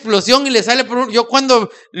hay una explosión y le sale por yo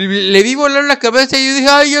cuando le vi volar la cabeza yo dije,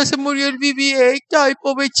 ay, ya se murió el BB-8, ay,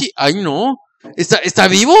 povechi, ay, no, está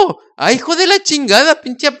vivo, ay, hijo de la chingada,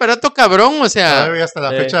 pinche aparato cabrón, o sea. Todavía hasta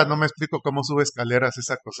la fecha no me explico cómo sube escaleras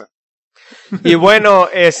esa cosa. Y bueno,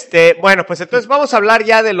 pues entonces vamos a hablar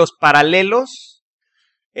ya de los paralelos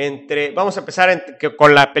vamos a empezar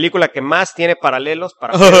con la película que más tiene paralelos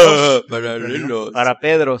para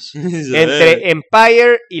Pedros, entre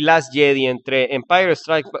Empire y Last Jedi, entre Empire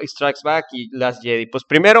Strikes Back y Last Jedi. Pues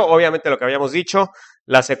primero, obviamente lo que habíamos dicho,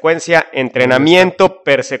 la secuencia entrenamiento,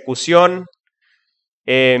 persecución,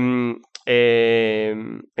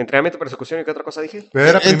 entrenamiento, persecución y ¿qué otra cosa dije?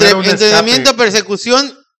 Entrenamiento,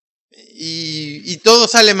 persecución y todo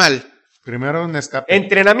sale mal. Primero un escape.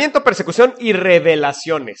 Entrenamiento, persecución y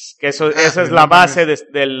revelaciones. Que esa es la base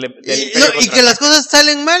del y que las cosas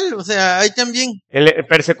salen mal, o sea, ahí también.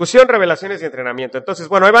 Persecución, revelaciones y entrenamiento. Entonces,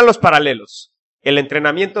 bueno, ahí van los paralelos. El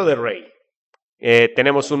entrenamiento de Rey.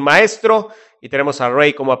 Tenemos un maestro y tenemos a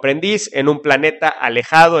Rey como aprendiz en un planeta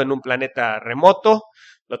alejado, en un planeta remoto.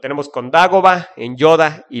 Lo tenemos con Dagobah, en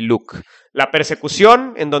Yoda y Luke. La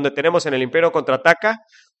persecución, en donde tenemos en el Imperio Contraataca,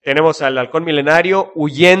 tenemos al Halcón Milenario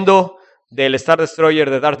huyendo del Star Destroyer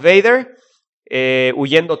de Darth Vader,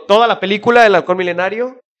 huyendo toda la película del Halcón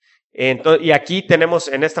Milenario. Y aquí tenemos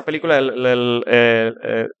en esta película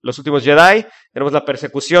Los Últimos Jedi, tenemos la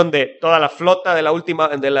persecución de toda la flota de la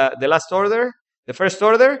Last Order, de First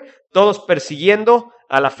Order, todos persiguiendo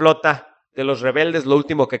a la flota de los rebeldes, lo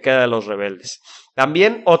último que queda de los rebeldes.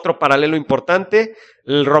 También otro paralelo importante,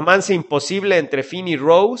 el romance imposible entre Finn y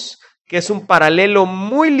Rose, que es un paralelo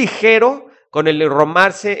muy ligero con el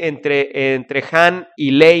romance entre Han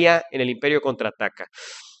y Leia en el Imperio Contraataca.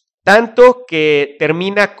 Tanto que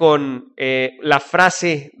termina con la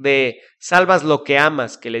frase de salvas lo que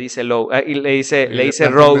amas, que le dice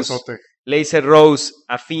Rose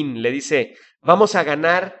a Finn, le dice, vamos a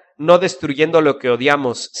ganar no destruyendo lo que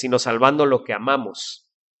odiamos, sino salvando lo que amamos.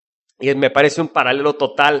 Y me parece un paralelo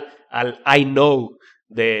total al I Know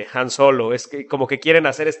de Han Solo. Es que como que quieren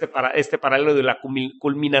hacer este paralelo de la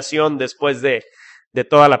culminación después de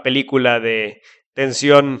toda la película de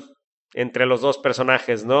tensión entre los dos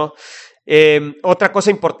personajes, ¿no? Otra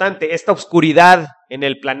cosa importante, esta oscuridad en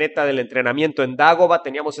el planeta del entrenamiento en Dagobah,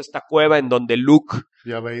 teníamos esta cueva en donde Luke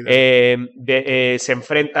se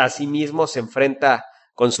enfrenta a sí mismo, se enfrenta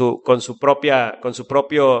con su propia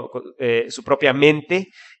mente,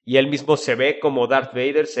 y él mismo se ve como Darth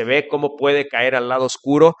Vader, se ve cómo puede caer al lado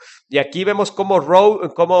oscuro, y aquí vemos cómo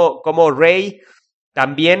Rey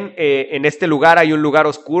también en este lugar hay un lugar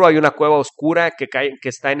oscuro, hay una cueva oscura que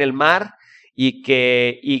está en el mar,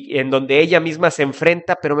 y en donde ella misma se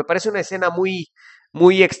enfrenta, pero me parece una escena muy,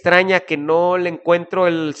 muy extraña que no le encuentro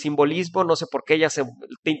el simbolismo, no sé por qué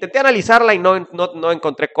intenté analizarla y no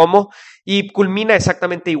encontré cómo, y culmina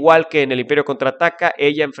exactamente igual que en el Imperio Contraataca,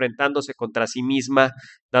 ella enfrentándose contra sí misma,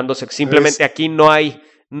 dándose simplemente aquí no hay,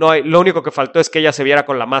 lo único que faltó es que ella se viera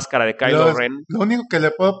con la máscara de Kylo Ren. Lo único que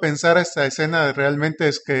le puedo pensar a esta escena realmente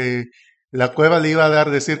es que la cueva le iba a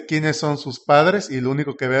decir quiénes son sus padres, y lo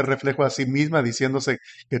único que ve es reflejo a sí misma diciéndose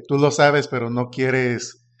que tú lo sabes pero no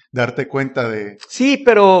quieres darte cuenta de... Sí,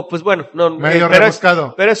 pero pues bueno, medio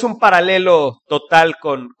rebuscado. Pero es un paralelo total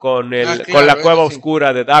con la cueva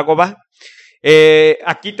oscura de Dagobah.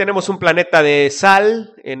 Aquí tenemos un planeta de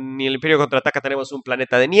sal, en el Imperio Contraataca tenemos un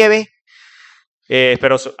planeta de nieve,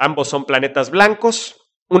 pero ambos son planetas blancos.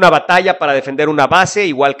 Una batalla para defender una base,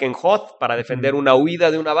 igual que en Hoth, para defender una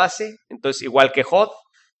huida de una base. Entonces, igual que Hoth,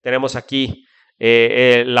 tenemos aquí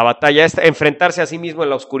la batalla esta, enfrentarse a sí mismo en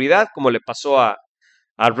la oscuridad, como le pasó a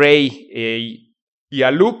Rey y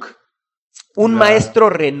a Luke. Un maestro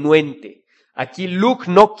renuente. Aquí Luke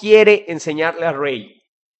no quiere enseñarle a Rey.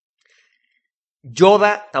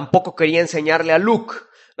 Yoda tampoco quería enseñarle a Luke.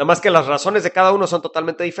 Nada más que las razones de cada uno son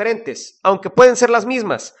totalmente diferentes, aunque pueden ser las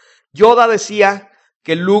mismas. Yoda decía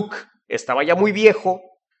que Luke estaba ya muy viejo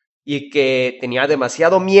y que tenía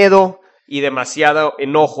demasiado miedo y demasiado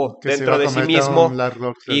enojo Que se dentro iba a de sí cometer mismo un Larry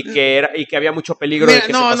Locksley. y que había mucho peligro de que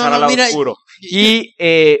se pasara al lado mira, oscuro. Y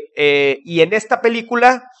en esta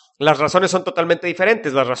película las razones son totalmente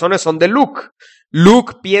diferentes. Las razones son de Luke.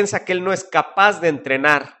 Luke piensa que él no es capaz de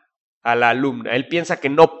entrenar a la alumna. Él piensa que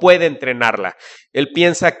no puede entrenarla. Él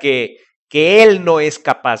piensa que él no es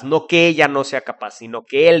capaz, no que ella no sea capaz, sino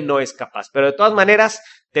que él no es capaz. Pero de todas maneras,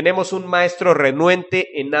 tenemos un maestro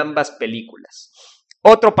renuente en ambas películas.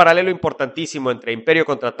 Otro paralelo importantísimo entre Imperio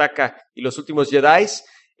Contraataca y Los Últimos Jedi,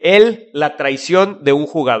 la traición de un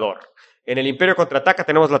jugador. En el Imperio Contraataca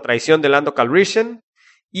tenemos la traición de Lando Calrissian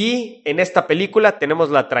y en esta película tenemos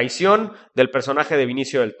la traición del personaje de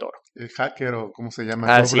Vinicio del Toro. El hacker o cómo se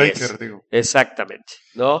llama, Así Breaker, es, digo. exactamente,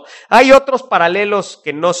 ¿no? Hay otros paralelos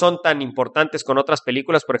que no son tan importantes con otras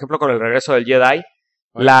películas, por ejemplo, con El Regreso del Jedi.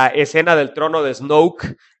 La escena del trono de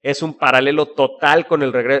Snoke es un paralelo total con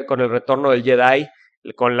el retorno del Jedi,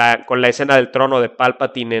 con la escena del trono de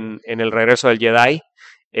Palpatine en El Regreso del Jedi.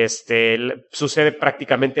 Sucede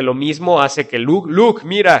prácticamente lo mismo, hace que Luke,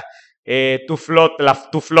 mira, tu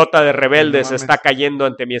flota de rebeldes está cayendo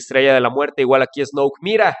ante mi estrella de la muerte, igual aquí Snoke,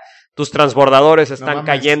 mira, tus transbordadores están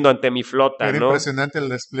cayendo ante mi flota, Era ¿no? impresionante el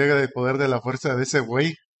despliegue de poder de la fuerza de ese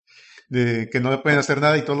güey, de que no le pueden hacer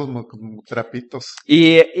nada y todos los trapitos.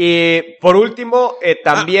 Y por último,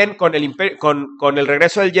 también con el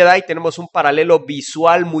regreso del Jedi tenemos un paralelo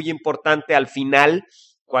visual muy importante al final,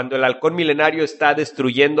 cuando el halcón milenario está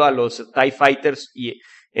destruyendo a los TIE Fighters y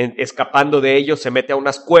escapando de ellos, se mete a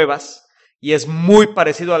unas cuevas y es muy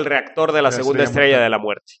parecido al reactor de la segunda estrella de la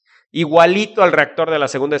muerte. Igualito al reactor de la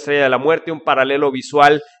segunda estrella de la muerte, un paralelo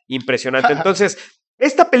visual impresionante. Entonces,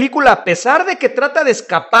 esta película, a pesar de que trata de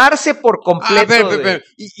escaparse por completo...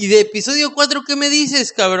 ¿Y de episodio 4 qué me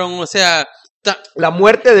dices, cabrón? O sea... La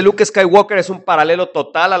muerte de Luke Skywalker es un paralelo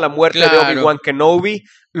total a la muerte de Obi-Wan Kenobi.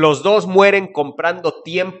 Los dos mueren comprando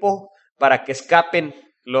tiempo para que escapen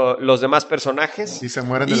los demás personajes. Y se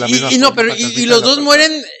mueren de la misma forma. Y los dos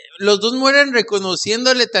mueren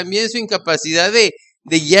reconociéndole también su incapacidad de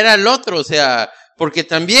guiar al otro, o sea... Porque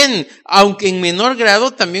también, aunque en menor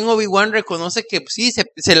grado, también Obi-Wan reconoce que pues, sí,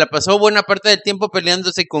 se la pasó buena parte del tiempo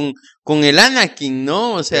peleándose con el Anakin,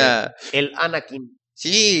 ¿no? O sea... El Anakin.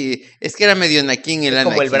 Sí, es que era medio Anakin el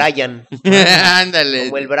Anakin. Como el Brian. Ándale.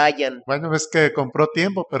 Como el Brian. Bueno, es que compró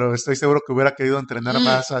tiempo, pero estoy seguro que hubiera querido entrenar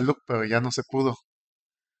más a Luke, pero ya no se pudo.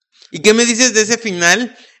 ¿Y qué me dices de ese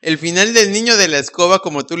final? El final del niño de la escoba,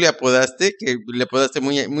 como tú le apodaste, que le apodaste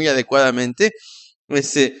muy, muy adecuadamente.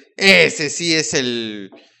 Ese sí es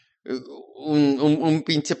un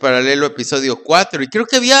pinche paralelo a episodio 4. Y creo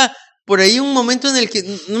que había por ahí un momento en el que,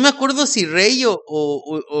 no me acuerdo si Rey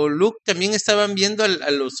o Luke también estaban viendo a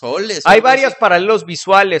los soles. Hay varios paralelos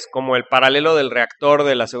visuales, como el paralelo del reactor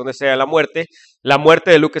de la segunda estrella de la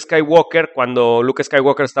muerte de Luke Skywalker, cuando Luke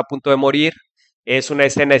Skywalker está a punto de morir, es una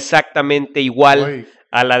escena exactamente igual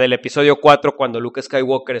a la del episodio 4, cuando Luke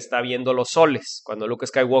Skywalker está viendo los soles, cuando Luke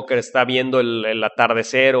Skywalker está viendo el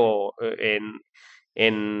atardecer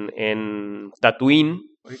en Tatooine,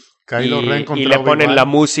 y le ponen la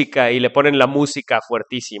música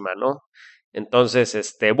fuertísima, ¿no? Entonces,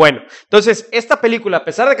 entonces esta película, a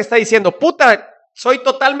pesar de que está diciendo, puta, soy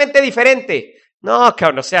totalmente diferente, no,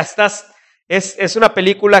 cabrón, o sea, es una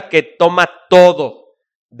película que toma todo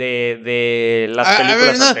de las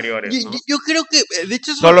películas anteriores, ¿no? Yo creo que, de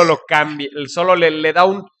hecho... Solo lo cambia, solo le da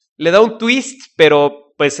un twist,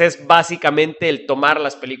 pero pues es básicamente el tomar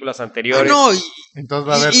las películas anteriores. Entonces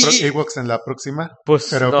va a haber Ewoks en la próxima. Pues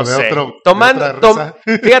pero no sé. otra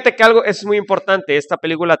Fíjate que algo es muy importante. Esta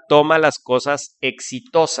película toma las cosas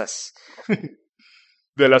exitosas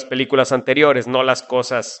de las películas anteriores, no las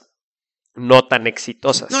cosas no tan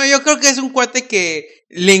exitosas. No, yo creo que es un cuate que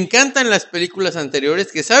le encantan las películas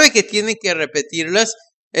anteriores, que sabe que tiene que repetirlas,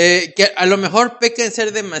 que a lo mejor peca en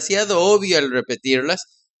ser demasiado obvio al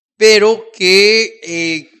repetirlas, pero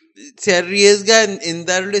que se arriesga en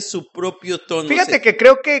darle su propio tono. Fíjate que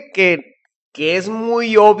creo que es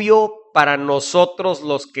muy obvio para nosotros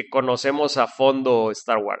los que conocemos a fondo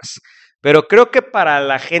Star Wars. Pero creo que para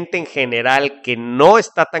la gente en general que no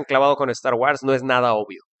está tan clavado con Star Wars no es nada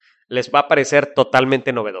obvio. Les va a parecer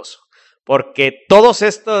totalmente novedoso. Porque todos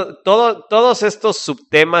estos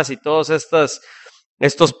subtemas y todos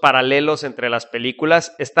estos paralelos entre las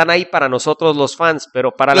películas están ahí para nosotros los fans,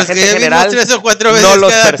 pero para la gente en general 3 o 4 veces no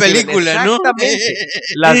los cada perciben. película, ¿no? Exactamente.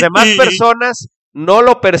 Las demás personas no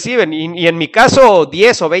lo perciben, y en mi caso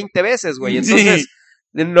 10 o 20 veces, güey. Entonces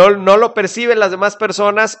no lo perciben las demás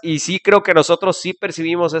personas, y sí creo que nosotros sí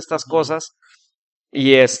percibimos estas cosas,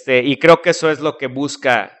 y creo que eso es lo que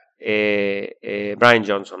busca Bryan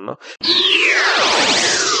Johnson, ¿no?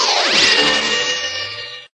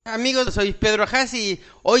 Amigos, soy Pedro Ajaz y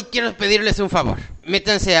hoy quiero pedirles un favor.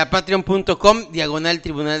 Métanse a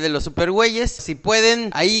patreon.com/Tribunal de los Supergüeyes. Si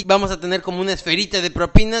pueden, ahí vamos a tener como una esferita de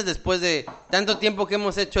propinas después de tanto tiempo que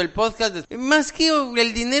hemos hecho el podcast. Más que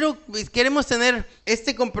el dinero, queremos tener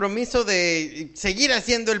este compromiso de seguir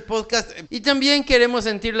haciendo el podcast. Y también queremos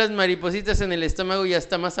sentir las maripositas en el estómago y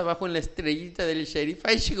hasta más abajo en la estrellita del Sheriff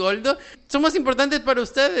Goldo. Somos importantes para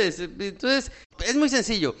ustedes. Entonces, es muy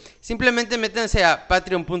sencillo. Simplemente métanse a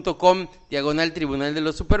patreon.com/Tribunal de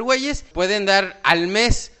los Supergüeyes. Pueden dar al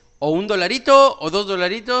mes o $1 o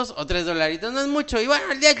 $2 o $3. No es mucho. Y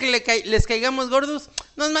bueno, el día que les caigamos gordos,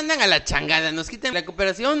 nos mandan a la changada, nos quiten la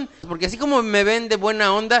cooperación. Porque así como me ven de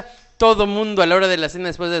buena onda, todo mundo a la hora de la cena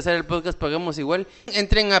después de hacer el podcast pagamos igual.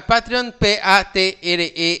 Entren a Patreon,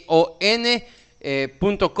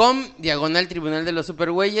 patreon.com/Tribunal de los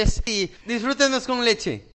Supergüeyes y disfrútenos con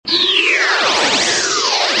leche.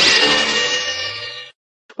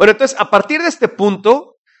 Bueno, entonces, a partir de este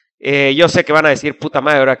punto, yo sé que van a decir, puta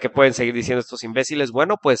madre, ahora que pueden seguir diciendo estos imbéciles.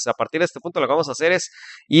 Bueno, pues a partir de este punto lo que vamos a hacer es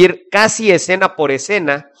ir casi escena por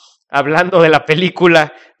escena, hablando de la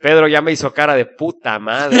película. Pedro ya me hizo cara de puta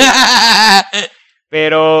madre.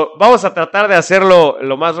 Pero vamos a tratar de hacerlo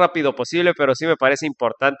lo más rápido posible, pero sí me parece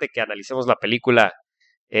importante que analicemos la película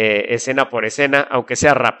escena por escena, aunque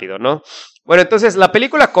sea rápido, ¿no? Bueno, entonces la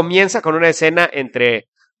película comienza con una escena entre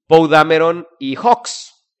Poe Dameron y Hawks,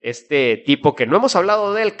 este tipo que no hemos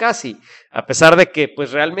hablado de él casi, a pesar de que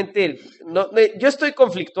pues realmente yo estoy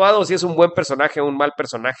conflictuado si es un buen personaje o un mal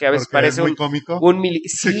personaje. A veces parece muy cómico.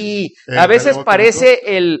 Sí, a veces parece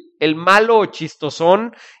el malo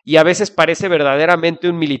chistosón y a veces parece verdaderamente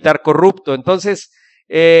un militar corrupto. Entonces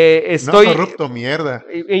estoy... No, corrupto, mierda.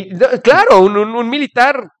 Claro, un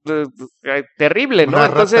militar terrible, ¿no? Una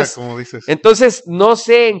entonces, rata, como dices. Entonces, no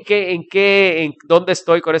sé en dónde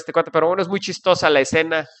estoy con este cuate, pero bueno, es muy chistosa la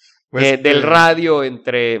escena Pues, del radio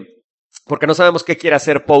porque no sabemos qué quiere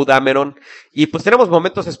hacer Poe Dameron, y pues tenemos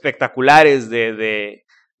momentos espectaculares de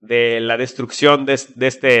la destrucción de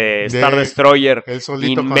este Star Destroyer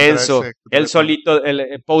inmenso. Él solito,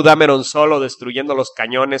 Poe Dameron solo destruyendo los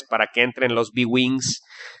cañones para que entren los B-Wings,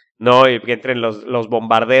 ¿no? Y que entren los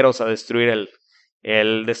bombarderos a destruir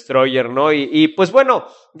el Destroyer, ¿no? Y pues bueno,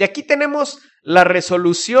 de aquí tenemos la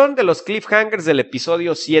resolución de los cliffhangers del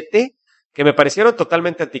episodio 7, que me parecieron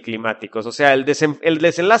totalmente anticlimáticos. O sea, el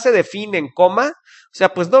desenlace de Finn en coma, o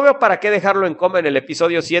sea, pues no veo para qué dejarlo en coma en el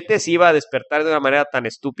episodio 7 si iba a despertar de una manera tan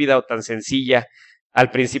estúpida o tan sencilla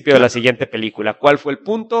al principio de la siguiente película. ¿Cuál fue el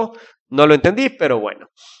punto? No lo entendí, pero bueno.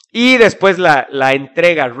 Y después la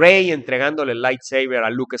entrega, Rey entregándole el lightsaber a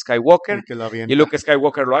Luke Skywalker, y Luke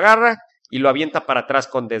Skywalker lo agarra y lo avienta para atrás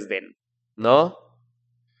con desdén, ¿no?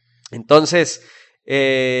 Entonces,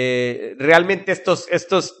 realmente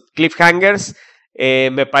estos cliffhangers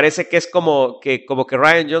me parece que es como que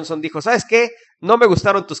Rian Johnson dijo, ¿sabes qué? No me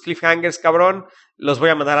gustaron tus cliffhangers, cabrón, los voy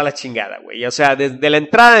a mandar a la chingada, güey. O sea, desde la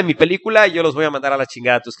entrada de mi película yo los voy a mandar a la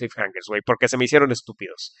chingada tus cliffhangers, güey, porque se me hicieron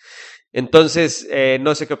estúpidos. Entonces,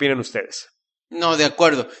 no sé qué opinan ustedes. No, de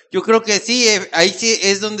acuerdo. Yo creo que sí, ahí sí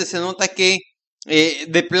es donde se nota que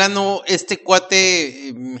de plano este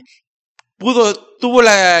cuate tuvo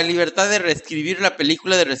la libertad de reescribir la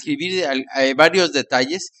película, de reescribir varios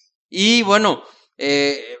detalles y bueno,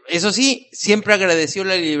 eso sí, siempre agradeció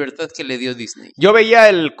la libertad que le dio Disney. Yo veía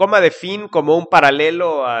el coma de Finn como un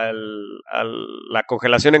paralelo a la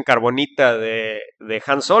congelación en carbonita de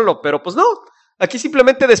Han Solo, pero pues no, aquí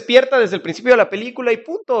simplemente despierta desde el principio de la película y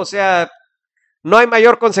punto, o sea, no hay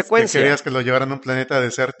mayor consecuencia. Querías que lo llevaran a un planeta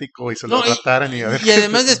desértico y se lo trataran y a ver. Y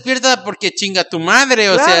además despierta porque chinga tu madre,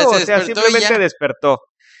 claro, se despertó simplemente despertó.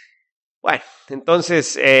 Bueno,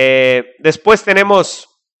 entonces, después tenemos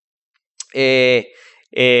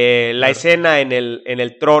la escena en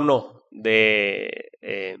el trono del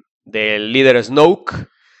líder Snoke,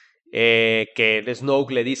 que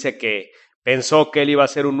Snoke le dice que pensó que él iba a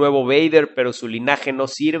ser un nuevo Vader, pero su linaje no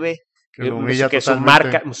sirve. Que lo humilla que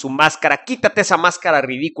su máscara, quítate esa máscara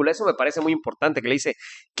ridícula. Eso me parece muy importante, que le dice,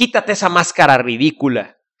 quítate esa máscara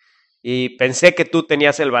ridícula. Y pensé que tú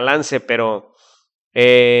tenías el balance, pero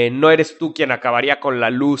no eres tú quien acabaría con la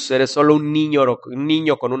luz, eres solo un niño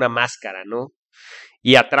con una máscara, ¿no?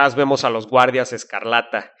 Y atrás vemos a los guardias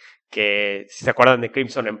escarlata, que si se acuerdan de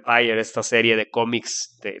Crimson Empire, esta serie de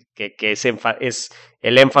cómics que es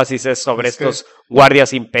el énfasis es sobre estos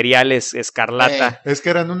guardias imperiales escarlata. Es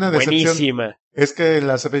que eran una decepción. Buenísima. Es que en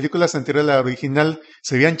las películas anteriores, la original,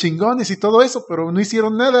 se veían chingones y todo eso, pero no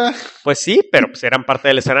hicieron nada. Pues sí, pero pues eran parte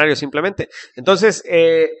del escenario simplemente. Entonces,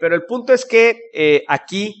 pero el punto es que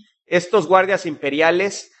aquí estos guardias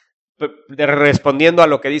imperiales, respondiendo a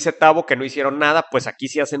lo que dice Tavo, que no hicieron nada, pues aquí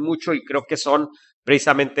sí hacen mucho y creo que son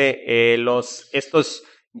precisamente estos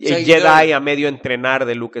Jedi a medio entrenar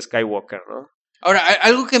de Luke Skywalker, ¿no? Ahora,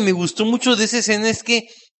 algo que me gustó mucho de esa escena es que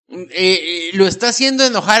lo está haciendo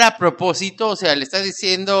enojar a propósito, o sea, le está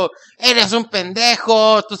diciendo, eres un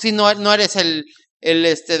pendejo, tú sí no eres el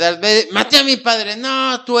Darth Vader, maté a mi padre,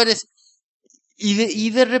 no, tú eres... Y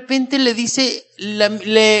de repente le dice,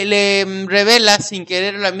 le revela sin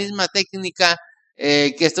querer la misma técnica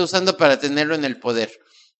que está usando para tenerlo en el poder,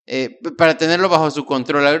 para tenerlo bajo su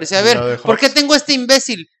control. A ver, dice, a ver, ¿por qué tengo este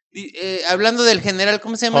imbécil? Hablando del general,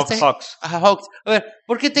 ¿cómo se llama Hawks. Ajá, Hawks. A ver,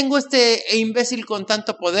 ¿por qué tengo este imbécil con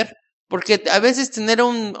tanto poder? Porque a veces tener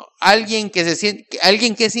alguien que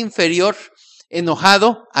es inferior,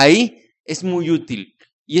 enojado, ahí, es muy útil.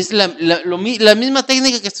 Y es la misma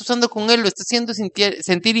técnica que está usando con él, lo está haciendo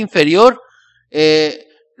sentir inferior,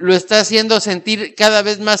 lo está haciendo sentir cada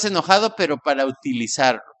vez más enojado, pero para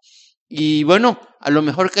utilizarlo. Y bueno, a lo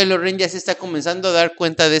mejor Kylo Ren ya se está comenzando a dar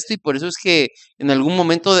cuenta de esto y por eso es que en algún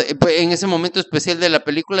momento, en ese momento especial de la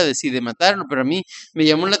película decide matarlo, pero a mí me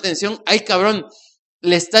llamó la atención, ¡ay cabrón!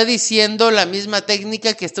 Le está diciendo la misma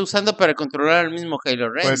técnica que está usando para controlar al mismo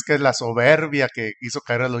Kylo Ren. Pues que es la soberbia que hizo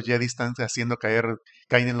caer a los Jedi, están haciendo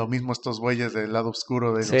caen en lo mismo estos güeyes del lado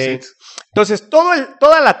oscuro de los Sith. Entonces,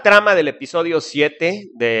 toda la trama del episodio 7,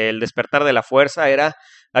 del despertar de la fuerza,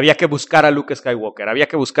 había que buscar a Luke Skywalker. Había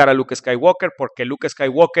que buscar a Luke Skywalker porque Luke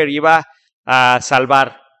Skywalker iba a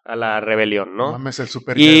salvar a la rebelión, ¿no? Mames, el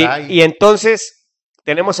super Jedi. Y entonces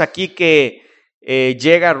tenemos aquí que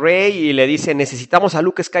llega Rey y le dice, necesitamos a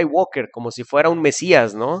Luke Skywalker, como si fuera un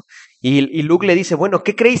mesías, ¿no? Y Luke le dice, bueno,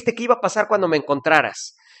 ¿qué creíste que iba a pasar cuando me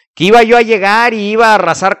encontraras? ¿Que iba yo a llegar y iba a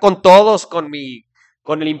arrasar con todos, con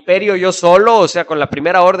el imperio yo solo, o sea, con la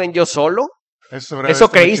primera orden yo solo? ¿Eso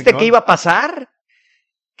creíste que iba a pasar?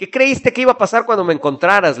 ¿Qué creíste que iba a pasar cuando me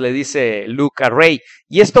encontraras? Le dice Luke a Rey.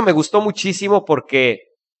 Y esto me gustó muchísimo porque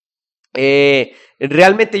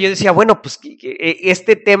realmente yo decía, bueno, pues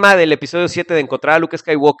este tema del episodio 7 de encontrar a Luke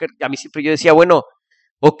Skywalker, a mí siempre yo decía, bueno,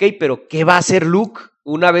 ok, pero ¿qué va a hacer Luke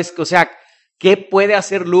una vez que, o sea, qué puede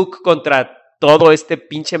hacer Luke contra todo este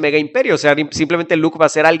pinche mega imperio? O sea, simplemente Luke va a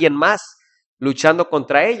ser alguien más luchando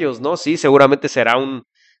contra ellos, ¿no? Sí, seguramente será un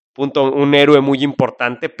héroe muy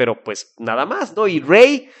importante, pero pues nada más, ¿no? Y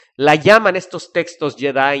Rey la llaman estos textos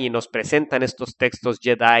Jedi y nos presentan estos textos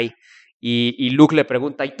Jedi y Luke le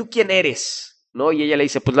pregunta, ¿y tú quién eres? ¿No? Y ella le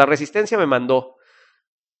dice, pues la Resistencia me mandó.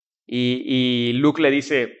 Y Luke le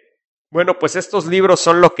dice, bueno, pues estos libros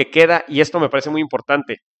son lo que queda y esto me parece muy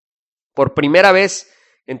importante. Por primera vez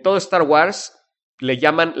en todo Star Wars le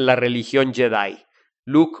llaman la religión Jedi.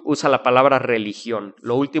 Luke usa la palabra religión,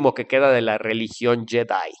 lo último que queda de la religión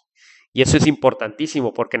Jedi. Y eso es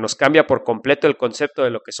importantísimo porque nos cambia por completo el concepto de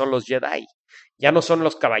lo que son los Jedi. Ya no son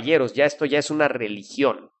los caballeros, esto ya es una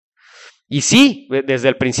religión. Y sí, desde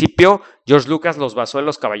el principio George Lucas los basó en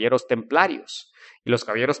los caballeros templarios. Y los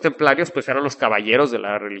caballeros templarios pues eran los caballeros de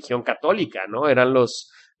la religión católica, ¿no? Eran los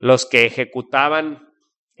que ejecutaban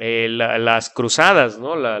las cruzadas,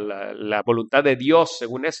 ¿no? La voluntad de Dios,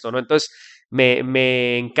 según esto, ¿no? Entonces,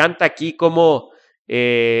 me encanta aquí cómo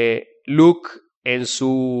Luke, en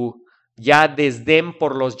su ya desdén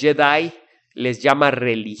por los Jedi, les llama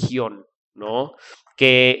religión, ¿no?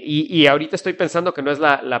 Y ahorita estoy pensando que no es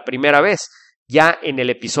la primera vez. Ya en el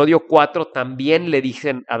episodio 4 también le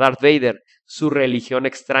dicen a Darth Vader su religión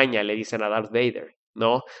extraña, le dicen a Darth Vader,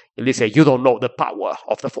 ¿no? Él dice, you don't know the power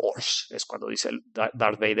of the Force. Es cuando dice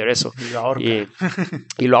Darth Vader eso. Y lo ahorca.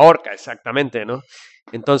 Y lo ahorca, exactamente, ¿no?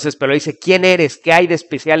 Entonces, pero dice, ¿quién eres? ¿Qué hay de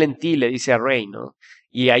especial en ti? Le dice a Rey, ¿no?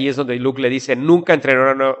 Y ahí es donde Luke le dice, nunca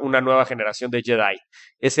entrenará una nueva generación de Jedi.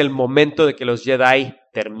 Es el momento de que los Jedi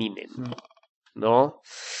terminen, ¿no?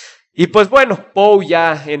 Y pues bueno, Poe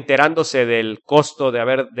ya enterándose del costo de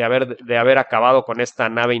haber acabado con esta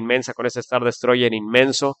nave inmensa, con ese Star Destroyer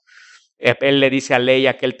inmenso, él le dice a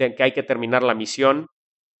Leia que hay que terminar la misión.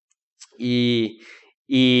 Y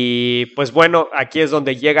pues bueno, aquí es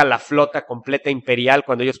donde llega la flota completa imperial,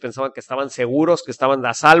 cuando ellos pensaban que estaban seguros, que estaban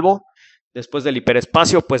a salvo después del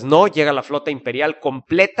hiperespacio. Pues no, llega la flota imperial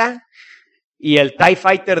completa y el TIE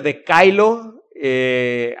Fighter de Kylo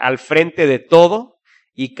al frente de todo.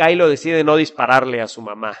 Y Kylo decide no dispararle a su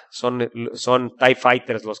mamá. Son TIE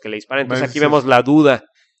Fighters los que le disparan. Entonces aquí vemos la duda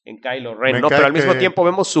en Kylo Ren, ¿no? Pero al mismo tiempo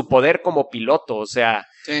vemos su poder como piloto. O sea,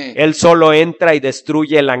 sí, él solo entra y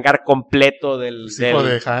destruye el hangar completo de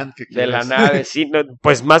la nave. Sí, no,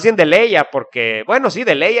 pues más bien de Leia, porque, bueno, sí,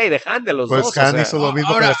 de Leia y de Han, de los dos. Pues Han hizo lo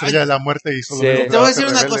mismo con la Estrella de la Muerte. Hizo lo mismo. Te voy a decir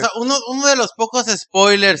una cosa. Uno de los pocos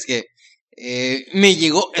spoilers que me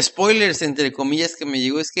llegó, spoilers entre comillas que me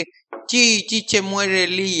llegó, es que Chiche muere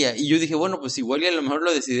Lía. Y yo dije, bueno, pues igual y a lo mejor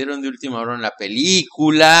lo decidieron de última hora en la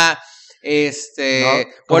película.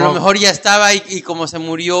 O a lo mejor ya estaba y como se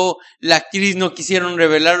murió la actriz no quisieron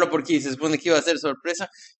revelarlo porque se supone que iba a ser sorpresa.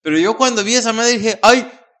 Pero yo cuando vi a esa madre dije, ay,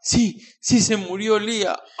 sí se murió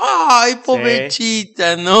Lía. Ay,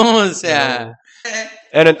 pobrecita, ¿no? O sea. No.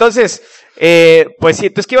 Bueno, entonces, pues sí,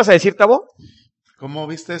 ¿entonces qué ibas a decir, Tabo? ¿Cómo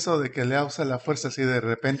viste eso de que Lea usa la fuerza así de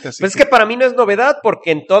repente? Así Pues es que para mí no es novedad,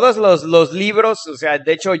 porque en todos los libros, o sea,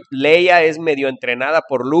 de hecho, Leia es medio entrenada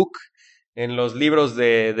por Luke en los libros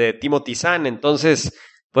de Timothy Zahn, entonces,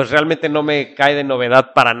 pues realmente no me cae de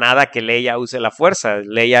novedad para nada que Leia use la fuerza.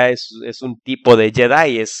 Leia es un tipo de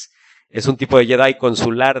Jedi, es un tipo de Jedi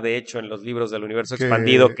consular, de hecho, en los libros del universo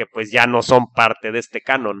expandido, que pues ya no son parte de este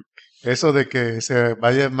canon. Eso de que se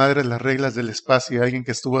vaya madre las reglas del espacio, alguien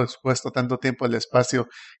que estuvo expuesto tanto tiempo al espacio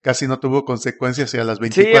casi no tuvo consecuencias y a las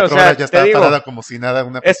 24 horas ya estaba parada como si nada.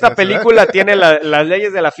 Esta película tiene las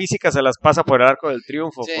leyes de la física, se las pasa por el arco del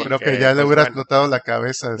triunfo. Sí. Creo que ya le hubiera explotado la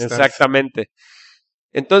cabeza. Exactamente.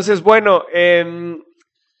 Entonces, bueno,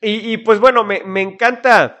 y pues bueno, me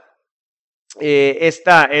encanta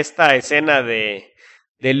esta escena de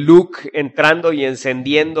Luke entrando y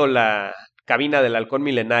encendiendo la cabina del halcón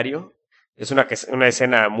milenario. Es una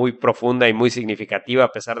escena muy profunda y muy significativa,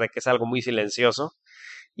 a pesar de que es algo muy silencioso.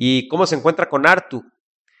 Y cómo se encuentra con Artu.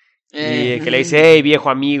 Y que le dice, hey, viejo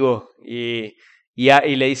amigo. Y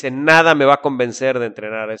le dice, nada me va a convencer de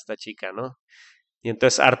entrenar a esta chica, ¿no? Y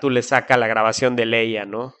entonces Artu le saca la grabación de Leia,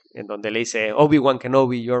 ¿no? En donde le dice, Obi-Wan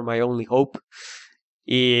Kenobi, you're my only hope.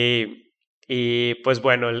 Y pues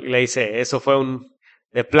bueno, le dice, eso fue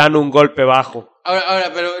de plano un golpe bajo.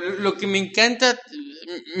 Ahora, pero lo que me encanta,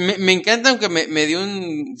 me encanta, aunque me dio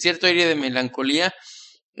un cierto aire de melancolía,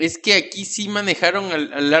 es que aquí sí manejaron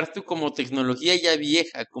al Artu como tecnología ya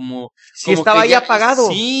vieja, como estaba ya apagado.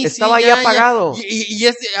 Sí, estaba ya apagado. Y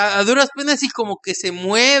a duras penas y como que se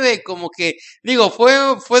mueve, como que, digo,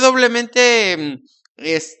 fue doblemente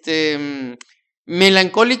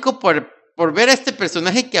melancólico por ver a este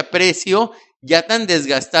personaje que aprecio, ya tan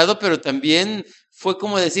desgastado, pero también fue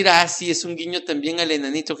como decir, sí, es un guiño también al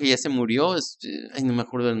enanito que ya se murió. Ay, no me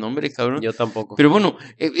acuerdo el nombre, cabrón. Yo tampoco. Pero bueno,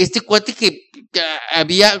 este cuate que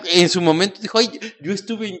había en su momento dijo, ay, yo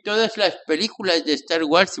estuve en todas las películas de Star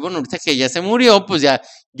Wars, y bueno, ahorita que ya se murió, pues ya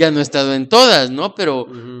no he estado en todas, ¿no?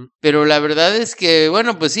 Pero la verdad es que,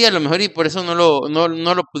 bueno, pues sí, a lo mejor y por eso no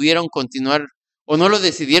lo pudieron continuar, o no lo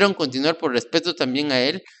decidieron continuar por respeto también a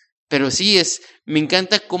él. Pero sí, me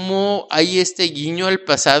encanta cómo hay este guiño al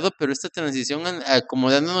pasado, pero esta transición como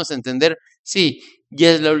dándonos a entender, sí,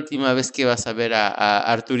 ya es la última vez que vas a ver a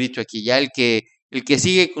Arturito aquí, ya el que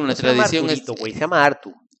sigue con la tradición. Se llama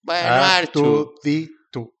Artu. Bueno,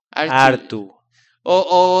 Artu.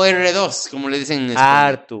 O R2, como le dicen en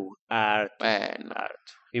español. Artu.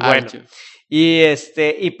 Y bueno,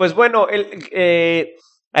 y pues bueno,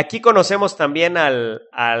 aquí conocemos también al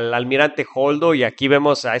almirante Holdo, y aquí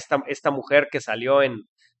vemos a esta mujer que salió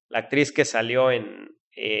la actriz que salió en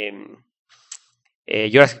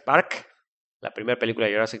Jurassic Park, la primera película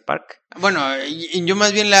de Jurassic Park. Bueno, yo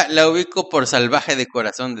más bien la ubico por Salvaje de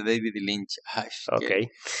Corazón de David Lynch. Ay,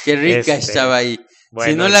 qué rica estaba ahí.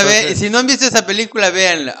 Bueno, si no han visto esa película,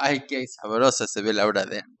 véanla. Ay, qué sabrosa se ve la obra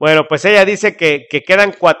de. Bueno, pues ella dice que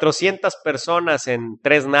quedan 400 personas en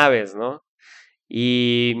 3 naves, ¿no?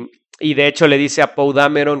 Y de hecho le dice a Poe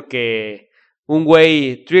Dameron que un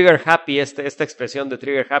güey trigger happy, esta expresión de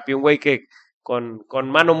trigger happy, un güey que con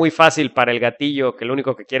mano muy fácil para el gatillo, que lo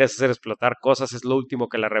único que quiere es hacer explotar cosas, es lo último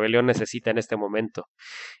que la rebelión necesita en este momento.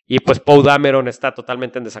 Y pues Poe Dameron está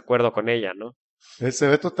totalmente en desacuerdo con ella, ¿no? Se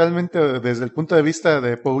ve totalmente, desde el punto de vista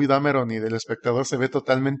de Poe Dameron y del espectador, se ve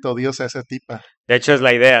totalmente odiosa esa tipa. De hecho es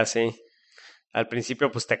la idea, sí. Al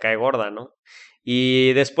principio pues te cae gorda, ¿no?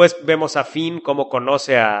 Y después vemos a Finn cómo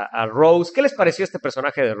conoce a Rose. ¿Qué les pareció este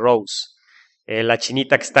personaje de Rose? La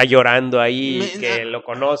chinita que está llorando ahí, que lo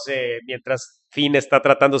conoce mientras Finn está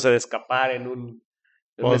tratándose de escapar en un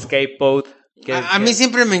escape pod. A mí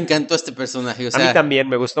siempre me encantó este personaje. O sea, a mí también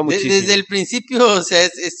me gustó muchísimo. Desde el principio, o sea,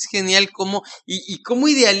 es genial cómo, y cómo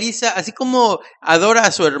idealiza, así como adora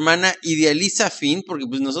a su hermana, idealiza a Finn, porque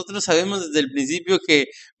pues nosotros sabemos desde el principio que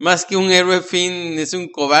más que un héroe, Finn es un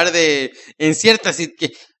cobarde en ciertas,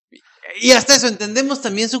 y hasta eso entendemos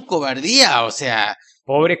también su cobardía, o sea.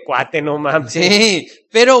 Pobre cuate, no mames. Sí,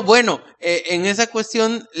 pero bueno, en esa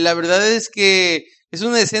cuestión, la verdad es que es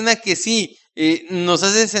una escena que sí, nos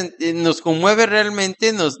hace nos conmueve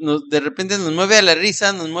realmente, de repente nos mueve a la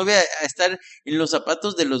risa, nos mueve a estar en los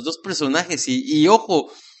zapatos de los dos personajes, y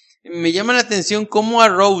ojo, me llama la atención cómo a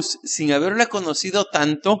Rose, sin haberla conocido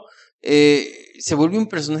tanto, se vuelve un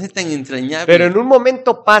personaje tan entrañable. Pero en un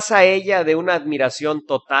momento pasa ella de una admiración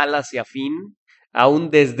total hacia Finn a un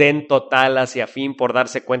desdén total hacia Finn por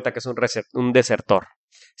darse cuenta que es un desertor.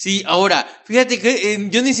 Sí, ahora, fíjate que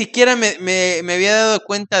yo ni siquiera me había dado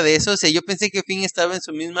cuenta de eso, o sea, yo pensé que Finn estaba en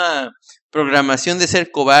su misma programación de ser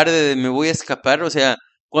cobarde, de me voy a escapar, o sea,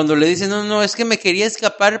 cuando le dicen, no, es que me quería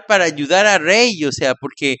escapar para ayudar a Rey, o sea,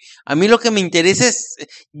 porque a mí lo que me interesa es,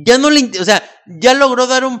 o sea, ya logró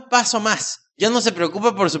dar un paso más, ya no se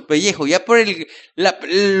preocupa por su pellejo, ya por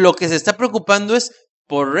lo que se está preocupando es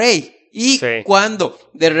por Rey. Y Sí. cuando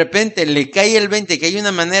de repente le cae el 20 que hay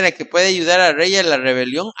una manera que puede ayudar a Rey a la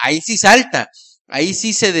rebelión, ahí sí salta, ahí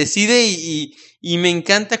sí se decide y me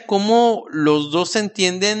encanta cómo los dos se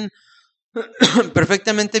entienden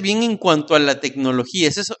perfectamente bien en cuanto a la tecnología.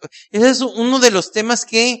 Ese es uno de los temas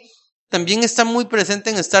que también está muy presente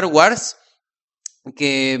en Star Wars,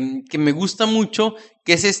 que me gusta mucho,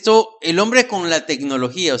 que es esto, el hombre con la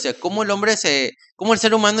tecnología, o sea, cómo cómo el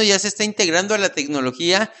ser humano ya se está integrando a la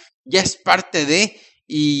tecnología, ya es parte de,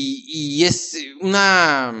 y es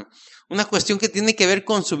una cuestión que tiene que ver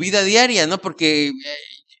con su vida diaria, ¿no? Porque,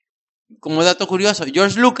 como dato curioso,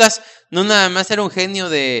 George Lucas no nada más era un genio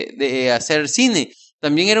de hacer cine,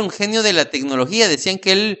 también era un genio de la tecnología. Decían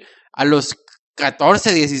que él a los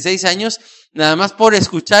 14, 16 años, nada más por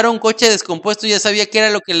escuchar a un coche descompuesto ya sabía qué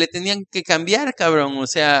era lo que le tenían que cambiar, cabrón. O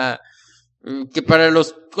sea, que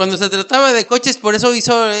cuando se trataba de coches, por eso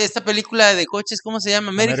hizo esta película de coches, ¿cómo se llama?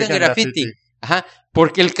 American Graffiti. Ajá,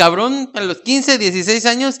 porque el cabrón a los 15, 16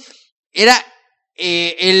 años era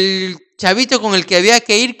el chavito con el que había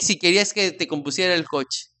que ir si querías que te compusiera el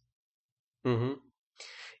coche. Uh-huh.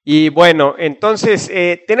 Y bueno, entonces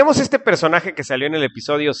tenemos este personaje que salió en el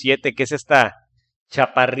episodio 7, que es esta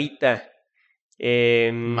chaparrita.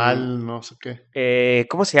 Mal, no sé qué.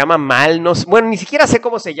 ¿Cómo se llama? Mal, no sé. Bueno, ni siquiera sé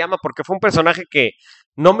cómo se llama porque fue un personaje que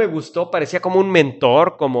no me gustó, parecía como un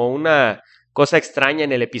mentor, como una cosa extraña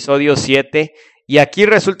en el episodio 7, y aquí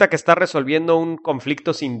resulta que está resolviendo un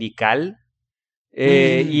conflicto sindical.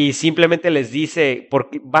 Y simplemente les dice,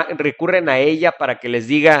 porque recurren a ella para que les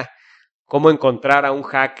diga cómo encontrar a un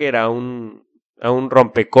hacker, a un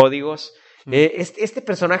rompecódigos. Este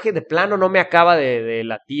personaje de plano no me acaba de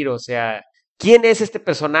latir, o sea, ¿quién es este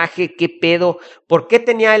personaje? ¿Qué pedo? ¿Por qué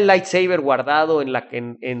tenía el lightsaber guardado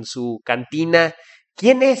en su cantina?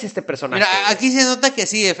 ¿Quién es este personaje? Mira, aquí se nota que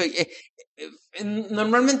sí,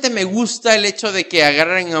 normalmente me gusta el hecho de que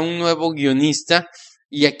agarren a un nuevo guionista,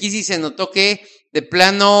 y aquí sí se notó que de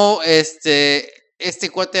plano este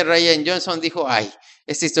cuate Rian Johnson dijo, ay,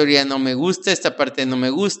 esta historia no me gusta, esta parte no me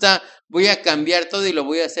gusta, voy a cambiar todo y lo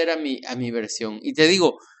voy a hacer a mi versión. Y te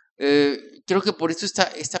digo, creo que por eso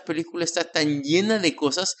esta película está tan llena de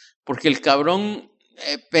cosas, porque el cabrón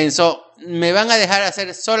pensó, me van a dejar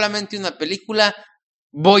hacer solamente una película,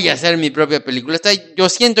 voy a hacer mi propia película. Yo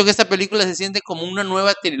siento que esta película se siente como una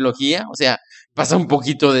nueva trilogía, o sea, pasa un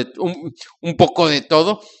poquito un poco de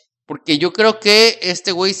todo, porque yo creo que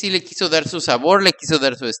este güey sí le quiso dar su sabor, le quiso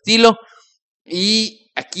dar su estilo,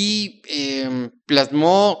 y aquí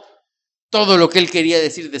plasmó todo lo que él quería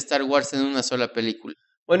decir de Star Wars en una sola película.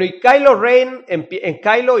 Bueno, y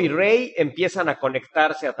Kylo y Rey empiezan a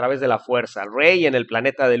conectarse a través de la fuerza. Rey en el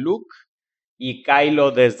planeta de Luke y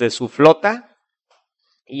Kylo desde su flota,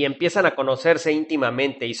 y empiezan a conocerse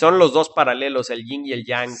íntimamente, y son los dos paralelos, el yin y el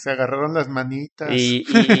yang. Se agarraron las manitas.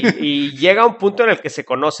 Y llega un punto en el que se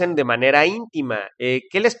conocen de manera íntima.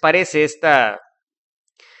 ¿Qué les parece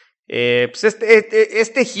pues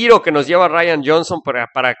este giro que nos lleva Rian Johnson para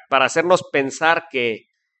hacernos pensar que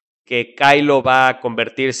Kylo va a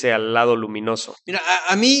convertirse al lado luminoso? Mira,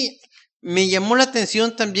 a mí me llamó la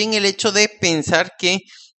atención también el hecho de pensar que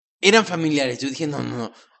eran familiares. Yo dije,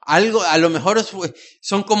 no, algo, a lo mejor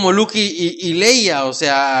son como Luke y Leia, o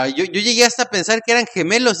sea, yo llegué hasta a pensar que eran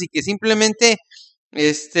gemelos y que simplemente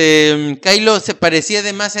Kylo se parecía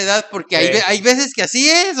de más edad, porque hay veces que así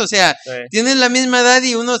es, o sea, tienen la misma edad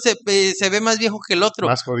y uno se ve más viejo que el otro.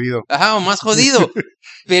 Más jodido. Ajá, o más jodido.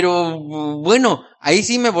 Pero bueno, ahí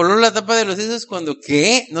sí me voló la tapa de los sesos cuando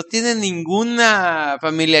 ¿qué? No tienen ninguna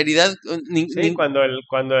familiaridad. Cuando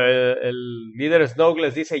el líder Snoke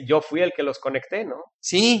les dice, yo fui el que los conecté, ¿no?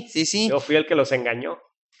 Sí. Yo fui el que los engañó.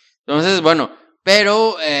 Entonces, bueno,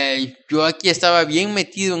 pero yo aquí estaba bien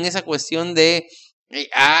metido en esa cuestión de,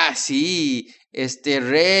 sí,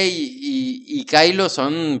 Rey y Kylo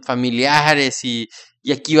son familiares y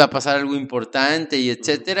aquí va a pasar algo importante y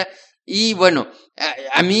etcétera. Y bueno,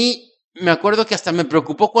 a mí me acuerdo que hasta me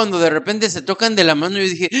preocupó cuando de repente se tocan de la mano y yo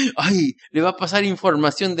dije, ay, le va a pasar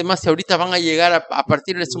información de más y ahorita van a llegar a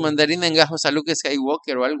partirle su mandarina en gajos a Luke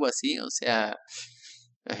Skywalker o algo así, o sea,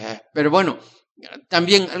 pero bueno,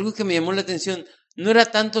 también algo que me llamó la atención, no era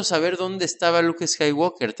tanto saber dónde estaba Luke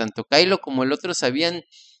Skywalker, tanto Kylo como el otro sabían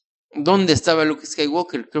dónde estaba Luke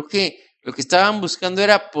Skywalker, creo que lo que estaban buscando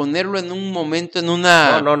era ponerlo en un momento, en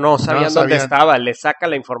una... No sabían dónde sabían. estaba, le saca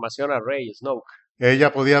la información a Rey, Snoke.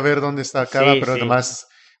 Ella podía ver dónde estaba, Sí, pero sí. nomás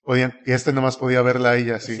nomás podía verla a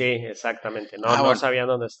ella, sí. Sí, exactamente, no bueno. sabían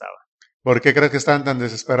dónde estaba. ¿Por qué creo que estaban tan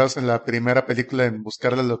desesperados en la primera película en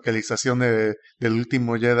buscar la localización del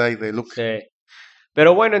último Jedi de Luke? Sí.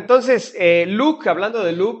 Pero bueno, entonces, Luke, hablando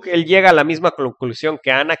de Luke, él llega a la misma conclusión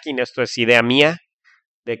que Anakin, esto es idea mía,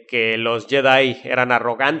 de que los Jedi eran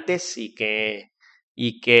arrogantes y que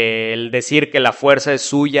el decir que la fuerza es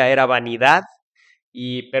suya era vanidad,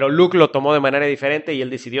 pero Luke lo tomó de manera diferente y él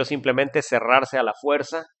decidió simplemente cerrarse a la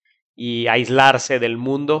fuerza y aislarse del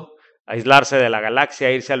mundo, aislarse de la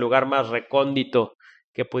galaxia, irse al lugar más recóndito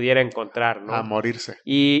que pudiera encontrar, ¿no? A morirse.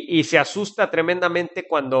 Y se asusta tremendamente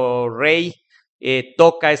cuando Rey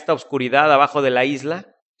toca esta oscuridad abajo de la isla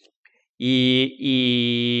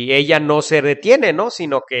y ella no se detiene, ¿no?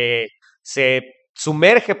 Sino que se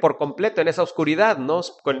sumerge por completo en esa oscuridad, ¿no?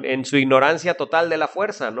 En su ignorancia total de la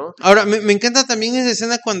fuerza, ¿no? Ahora, me encanta también esa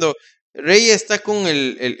escena cuando Rey está con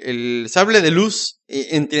el sable de luz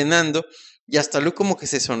entrenando y hasta Luke como que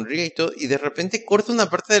se sonríe y todo y de repente corta una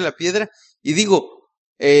parte de la piedra y digo,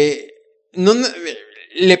 le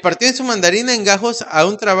partió en su mandarina en gajos a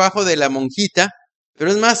un trabajo de la monjita,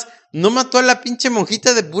 pero es más, no mató a la pinche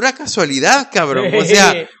monjita de pura casualidad, cabrón. O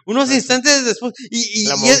sea, unos instantes después.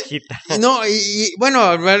 La monjita. Bueno,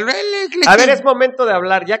 a ver, es momento de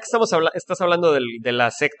hablar, ya que estás hablando de la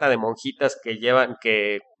secta de monjitas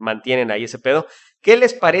que mantienen ahí ese pedo. ¿Qué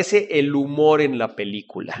les parece el humor en la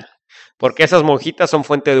película? Porque esas monjitas son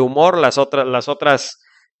fuente de humor, las otras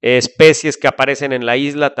especies que aparecen en la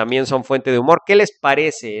isla también son fuente de humor. ¿Qué les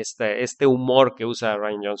parece este humor que usa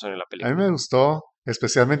Rian Johnson en la A película? mí me gustó,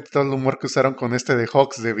 especialmente todo el humor que usaron con este de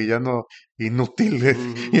Hawks, de villano inútil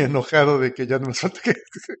y enojado de que ya no me falta que...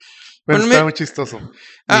 Bueno, estaba muy chistoso.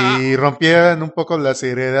 Y rompían un poco la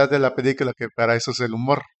seriedad de la película, que para eso es el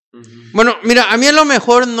humor. Bueno, mira, a mí a lo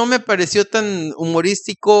mejor no me pareció tan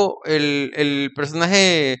humorístico el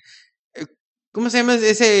personaje, ¿cómo se llama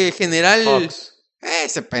ese general? Hawks.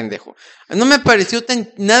 Ese pendejo. No me pareció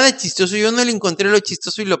nada chistoso, yo no le encontré lo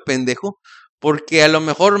chistoso y lo pendejo, porque a lo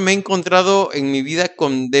mejor me he encontrado en mi vida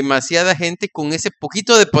con demasiada gente con ese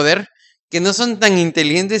poquito de poder que no son tan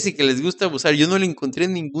inteligentes y que les gusta abusar. Yo no le encontré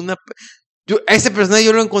ninguna... a ese personaje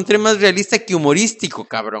yo lo encontré más realista que humorístico,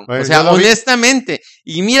 cabrón. Bueno, o sea, honestamente.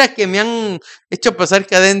 Y mira que me han hecho pasar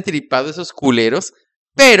cada entripado esos culeros.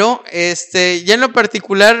 Pero, ya en lo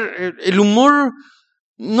particular, el humor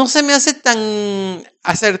no se me hace tan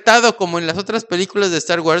acertado como en las otras películas de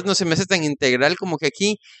Star Wars. No se me hace tan integral como que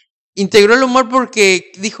aquí integró el humor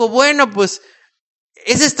porque dijo, bueno, pues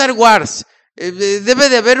es Star Wars. Debe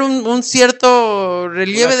de haber un cierto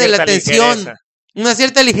relieve de la tensión. Ligereza. Una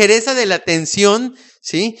cierta ligereza de la tensión,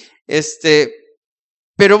 ¿sí?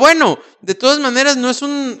 Pero bueno, de todas maneras no es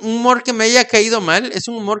un humor que me haya caído mal, es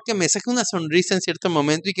un humor que me saca una sonrisa en cierto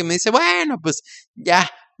momento y que me dice, bueno, pues ya,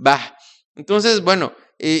 va. Entonces, bueno,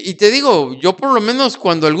 y te digo, yo por lo menos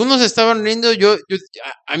cuando algunos estaban riendo,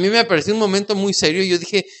 a mí me pareció un momento muy serio y yo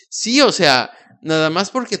dije, sí, o sea, nada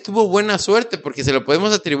más porque tuvo buena suerte, porque se lo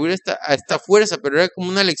podemos atribuir a esta fuerza, pero era como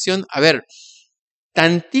una lección, a ver,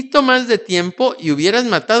 tantito más de tiempo y hubieras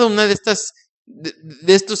matado a una de estos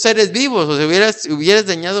seres vivos, o sea, hubieras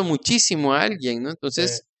dañado muchísimo a alguien, ¿no?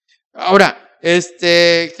 Entonces, ahora,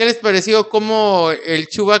 ¿qué les pareció cómo el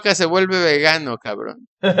Chewbacca se vuelve vegano, cabrón?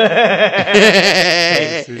 Te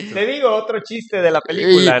digo, otro chiste de la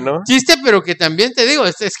película, ¿no? Chiste, pero que también te digo,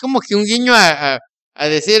 es como que un guiño a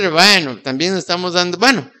decir, bueno, también estamos dando,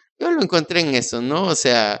 bueno, yo lo encontré en eso, ¿no? O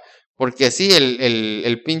sea, porque así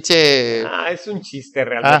el pinche... es un chiste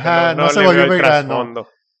realmente. Ajá, no se volvió vegano.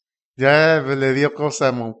 Ya le dio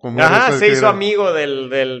cosa como ajá, se hizo amigo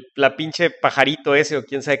la pinche pajarito ese o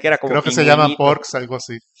quién sabe qué era. Como creo que se llama Porks, algo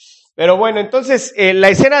así. Pero bueno, entonces la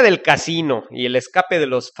escena del casino y el escape de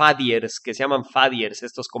los Fadiers, que se llaman Fadiers,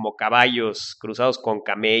 estos como caballos cruzados con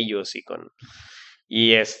camellos y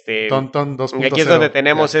Tonton 2.0. Aquí es donde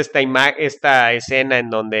tenemos esta escena en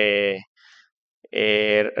donde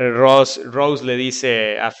Rose le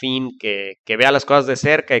dice a Finn que vea las cosas de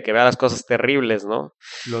cerca y que vea las cosas terribles, ¿no?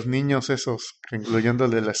 Los niños esos,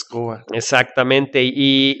 incluyéndole la escoba. Exactamente,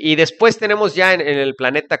 y después tenemos ya en el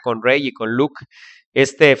planeta con Rey y con Luke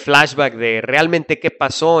este flashback de realmente qué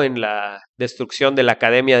pasó en la destrucción de la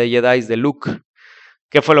Academia de Jedi de Luke.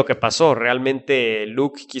 ¿Qué fue lo que pasó? ¿Realmente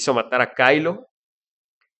Luke quiso matar a Kylo?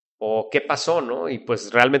 ¿O qué pasó, no? Y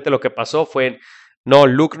pues realmente lo que pasó fue, no,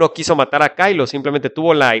 Luke no quiso matar a Kylo, simplemente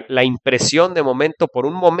tuvo la impresión de momento, por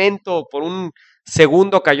un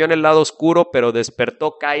segundo cayó en el lado oscuro, pero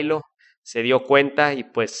despertó Kylo, se dio cuenta y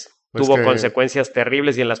pues tuvo consecuencias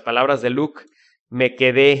terribles. Y en las palabras de Luke, me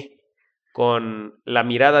quedé con la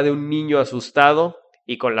mirada de un niño asustado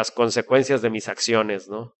y con las consecuencias de mis acciones,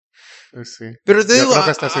 ¿no? Sí. Pero te Yo digo, creo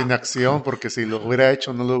que hasta sin acción, porque si lo hubiera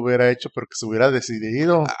hecho, no lo hubiera hecho, porque se hubiera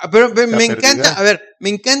decidido. pero me encanta, a ver, me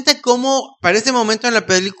encanta cómo para este momento en la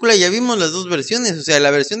película ya vimos las dos versiones. O sea,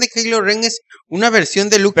 la versión de Kylo Ren es una versión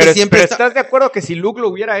de Luke que siempre pero ¿estás de acuerdo que si Luke lo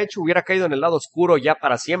hubiera hecho, hubiera caído en el lado oscuro ya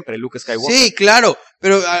para siempre, Luke Skywalker? Sí, claro,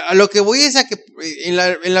 pero a lo que voy es a que en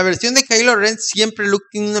la versión de Kylo Ren siempre Luke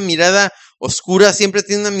tiene una mirada oscura, siempre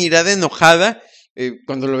tiene una mirada enojada.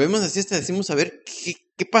 Cuando lo vemos así hasta decimos, a ver,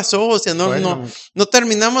 ¿qué pasó? O sea, no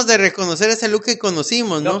terminamos de reconocer ese Luke que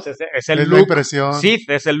conocimos, ¿no? Pues es el Luke Sith,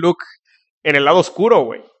 es el Luke en el lado oscuro,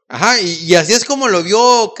 güey. Ajá, y así es como lo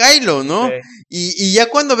vio Kylo, ¿no? Sí. Y ya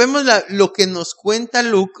cuando vemos lo que nos cuenta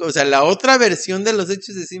Luke, o sea, la otra versión de los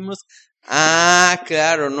hechos, decimos,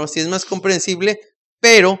 claro, ¿no? Sí es más comprensible,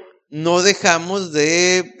 pero no dejamos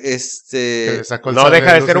de, no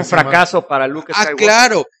deja de ser un fracaso para Luke Skywalker.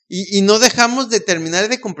 Claro, y no dejamos de terminar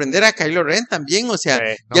de comprender a Kylo Ren también, o sea,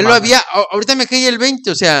 ya lo había, ahorita me cae el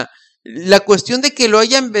 20, o sea, la cuestión de que lo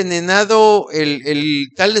haya envenenado el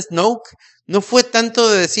tal Snoke, no fue tanto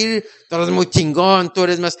de decir, tú eres muy chingón, tú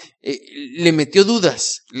eres más, le metió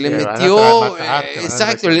dudas, le metió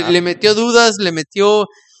dudas, le metió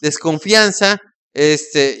desconfianza,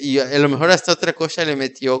 y a lo mejor hasta otra cosa le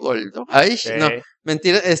metió gol, ¿no? Ay, no,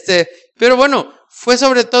 mentira, pero bueno, fue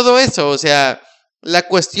sobre todo eso, o sea, la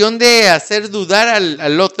cuestión de hacer dudar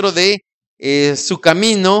al otro de su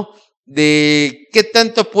camino, de qué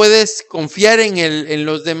tanto puedes confiar en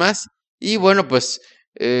los demás, y bueno, pues,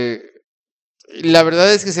 la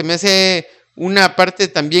verdad es que se me hace una parte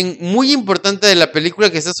también muy importante de la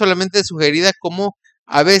película que está solamente sugerida como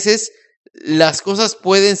a veces las cosas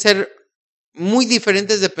pueden ser muy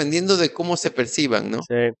diferentes dependiendo de cómo se perciban, ¿no?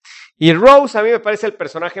 Sí. Y Rose a mí me parece el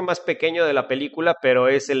personaje más pequeño de la película, pero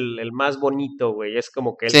es el más bonito, güey. Es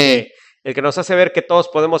como que el que nos hace ver que todos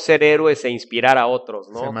podemos ser héroes e inspirar a otros,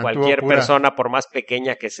 ¿no? Cualquier persona, por más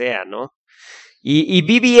pequeña que sea, ¿no? Y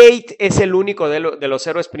BB-8 es el único de los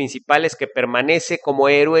héroes principales que permanece como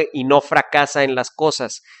héroe y no fracasa en las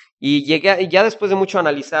cosas. Y ya después de mucho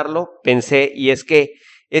analizarlo, pensé, y es que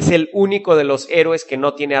es el único de los héroes que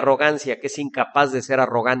no tiene arrogancia, que es incapaz de ser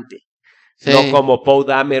arrogante. Sí. No como Poe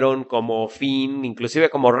Dameron, como Finn, inclusive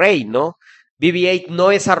como Rey, ¿no? BB-8 no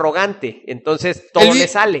es arrogante, entonces todo le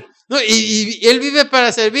sale. No, y él vive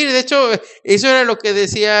para servir. De hecho, eso era lo que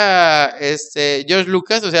decía George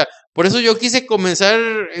Lucas, o sea, por eso yo quise comenzar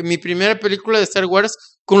mi primera película de Star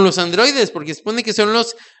Wars con los androides, porque se supone que son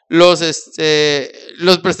los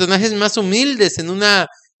personajes más humildes en una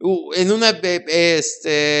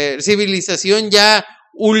civilización ya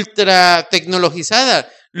ultra tecnologizada.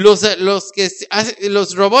 Los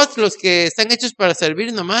robots, los que están hechos para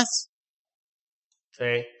servir nomás.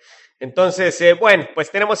 Sí. Entonces, bueno, pues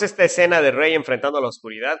tenemos esta escena de Rey enfrentando a la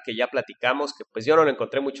oscuridad que ya platicamos, que pues yo no le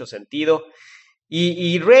encontré mucho sentido.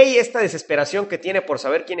 Y Rey, esta desesperación que tiene por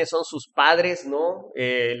saber quiénes son sus padres, ¿no?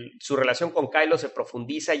 Su relación con Kylo se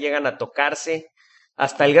profundiza, llegan a tocarse,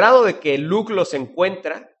 hasta el grado de que Luke los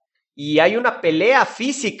encuentra y hay una pelea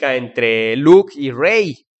física entre Luke y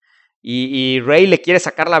Rey. Y Rey le quiere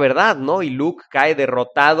sacar la verdad, ¿no? Y Luke cae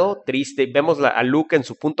derrotado, triste. Vemos a Luke en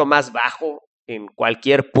su punto más bajo en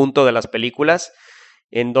cualquier punto de las películas,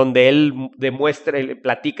 en donde él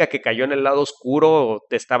platica que cayó en el lado oscuro,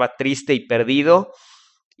 estaba triste y perdido,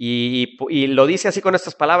 y lo dice así con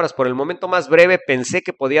estas palabras: por el momento más breve pensé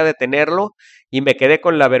que podía detenerlo, y me quedé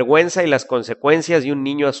con la vergüenza y las consecuencias de un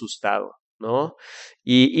niño asustado, ¿no?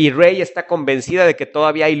 Y Rey está convencida de que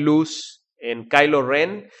todavía hay luz en Kylo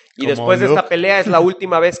Ren, y después de esta pelea es la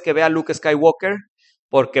última vez que ve a Luke Skywalker,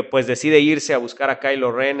 porque pues decide irse a buscar a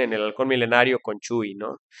Kylo Ren en el Halcón Milenario con Chewie,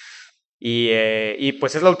 ¿no? Y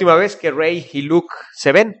pues es la última vez que Rey y Luke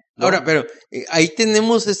se ven, ¿no? Ahora, pero ahí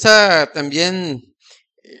tenemos esa también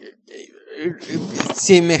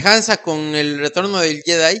semejanza con el retorno del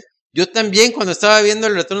Jedi. Yo también cuando estaba viendo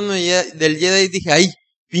el retorno del Jedi dije, ay,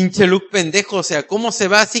 pinche Luke pendejo, o sea, ¿cómo se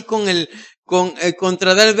va así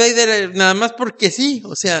contra Darth Vader nada más porque sí?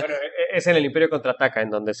 O sea, bueno, es en el Imperio Contraataca, en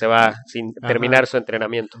donde se va sin terminar su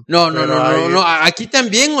entrenamiento. No, aquí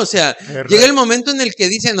también, o sea, llega el momento en el que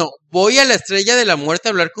dice, no, voy a la Estrella de la Muerte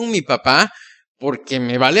a hablar con mi papá, porque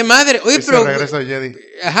me vale madre. Oye, pero... regreso a Jedi.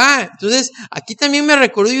 Ajá, entonces, aquí también me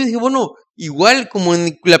recordó, yo dije, bueno, igual, como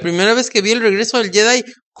en la primera vez que vi el regreso del Jedi,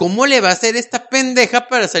 ¿cómo le va a hacer esta pendeja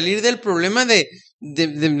para salir del problema de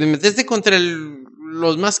meterse contra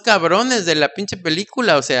los más cabrones de la pinche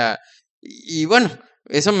película? O sea, y bueno,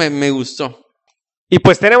 eso me gustó. Y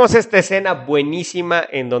pues tenemos esta escena buenísima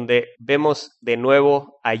en donde vemos de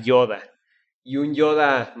nuevo a Yoda. Y un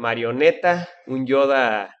Yoda marioneta, un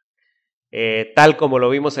Yoda tal como lo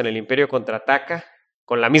vimos en el Imperio Contraataca,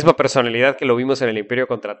 con la misma personalidad que lo vimos en el Imperio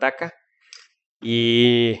Contraataca.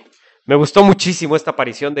 Y me gustó muchísimo esta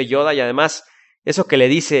aparición de Yoda y además eso que le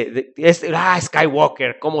dice,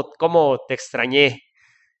 Skywalker, cómo te extrañé,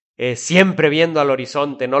 siempre viendo al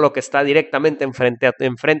horizonte, no lo que está directamente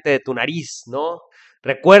enfrente de tu nariz, ¿no?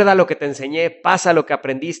 Recuerda lo que te enseñé, pasa lo que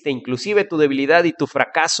aprendiste, inclusive tu debilidad y tu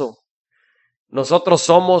fracaso. Nosotros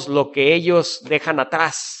somos lo que ellos dejan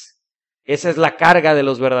atrás. Esa es la carga de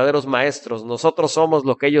los verdaderos maestros. Nosotros somos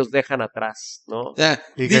lo que ellos dejan atrás, ¿no? O sea,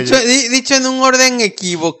 dicho en un orden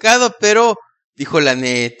equivocado, pero dijo la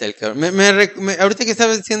neta el cabrón. Ahorita que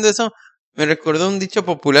estabas diciendo eso, me recordó un dicho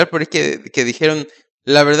popular por ahí que dijeron,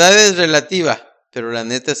 la verdad es relativa, pero la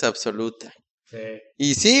neta es absoluta. Sí.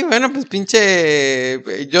 Y sí, bueno, pues pinche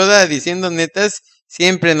Yoda diciendo netas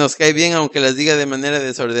siempre nos cae bien, aunque las diga de manera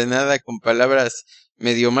desordenada, con palabras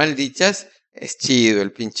medio mal dichas. Es chido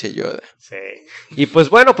el pinche Yoda. Sí. Y pues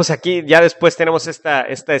bueno, pues aquí ya después tenemos esta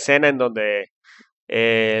escena en donde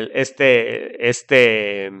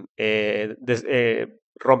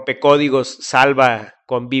rompecódigos salva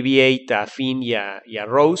con BB-8 a Finn y a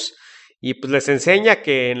Rose. Y pues les enseña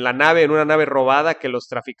que en una nave robada, que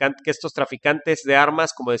estos traficantes de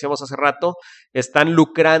armas, como decíamos hace rato, están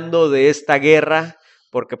lucrando de esta guerra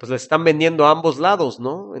porque pues les están vendiendo a ambos lados,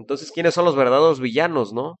 ¿no? Entonces, ¿quiénes son los verdaderos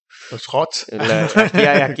villanos, no? Los HOTS.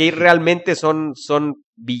 Aquí realmente son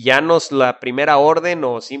villanos la Primera Orden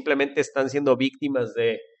o simplemente están siendo víctimas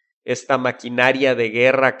de esta maquinaria de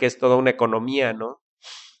guerra que es toda una economía, ¿no?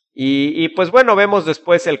 Y pues bueno, vemos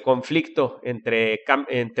después el conflicto entre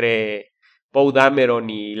Poe Dameron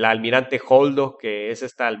y la almirante Holdo, que es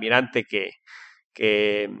esta almirante que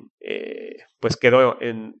pues quedó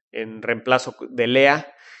en reemplazo de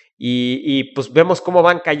Leia. Y pues vemos cómo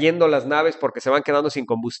van cayendo las naves porque se van quedando sin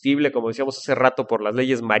combustible, como decíamos hace rato, por las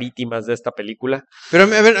leyes marítimas de esta película. Pero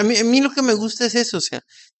a ver, a mí lo que me gusta es eso, o sea,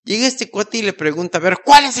 llega este cuate y le pregunta, a ver,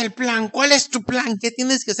 ¿cuál es el plan? ¿Cuál es tu plan? ¿Qué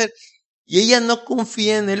tienes que hacer? Y ella no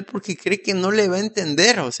confía en él porque cree que no le va a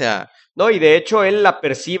entender, o sea... No, y de hecho él la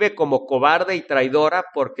percibe como cobarde y traidora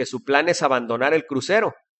porque su plan es abandonar el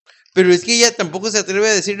crucero. Pero es que ella tampoco se atreve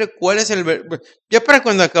a decirle cuál es el... Ya para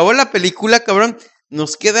cuando acabó la película, cabrón,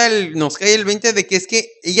 nos cae el 20 de que es que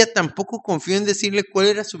ella tampoco confió en decirle cuál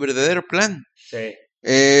era su verdadero plan. Sí.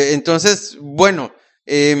 Entonces, bueno,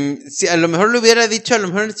 si a lo mejor le hubiera dicho, a lo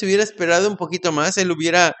mejor se hubiera esperado un poquito más, él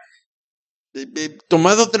hubiera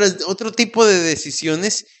tomado otro tipo de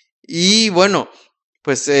decisiones y bueno,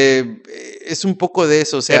 pues es un poco de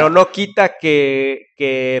eso, o sea... Pero no quita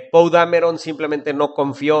que Poe Dameron simplemente no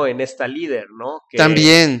confió en esta líder, ¿no?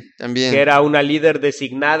 También. Que era una líder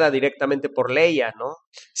designada directamente por Leia, ¿no?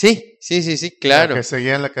 Sí, claro. Que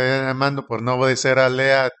seguían la cadena de mando por no obedecer a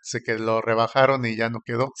Leia, que lo rebajaron y ya no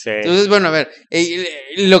quedó. Sí. Entonces, bueno, a ver,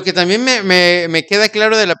 lo que también me queda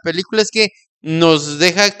claro de la película es que nos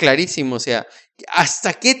deja clarísimo, o sea,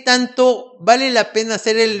 ¿hasta qué tanto vale la pena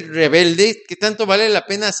ser el rebelde? ¿Qué tanto vale la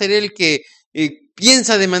pena ser el que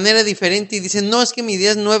piensa de manera diferente y dice, no, es que mi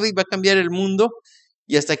idea es nueva y va a cambiar el mundo?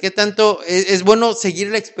 ¿Y hasta qué tanto es bueno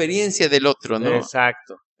seguir la experiencia del otro, no?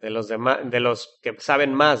 Exacto, de los demás, de los que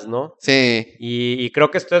saben más, ¿no? Sí. Y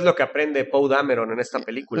creo que esto es lo que aprende Poe Dameron en esta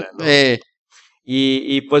película, ¿no?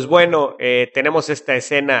 Y pues bueno, tenemos esta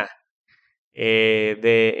escena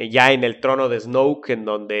ya en el trono de Snoke, en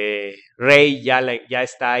donde Rey ya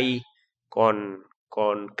está ahí con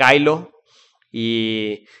Kylo,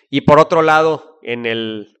 y por otro lado, en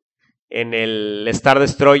el Star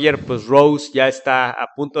Destroyer, pues Rose ya está a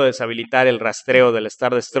punto de deshabilitar el rastreo del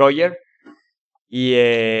Star Destroyer, y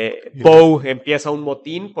Poe empieza un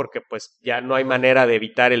motín porque pues ya no hay manera de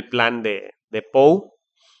evitar el plan de Poe.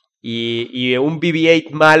 Y un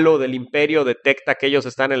BB-8 malo del Imperio detecta que ellos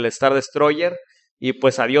están en el Star Destroyer y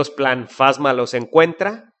pues adiós plan, Phasma los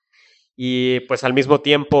encuentra y pues al mismo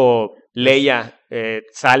tiempo Leia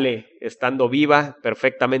sale estando viva,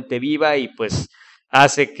 perfectamente viva, y pues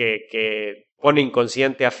hace que pone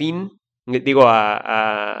inconsciente a Finn, digo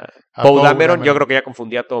a A Poe Poe Dameron, yo Dameron. creo que ya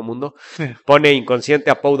confundí a todo el mundo, pone inconsciente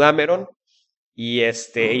a Poe Dameron y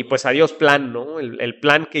pues adiós plan, ¿no? El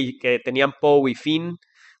plan que tenían Poe y Finn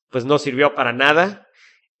pues no sirvió para nada.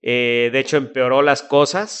 De hecho empeoró las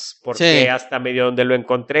cosas porque Sí. hasta medio donde lo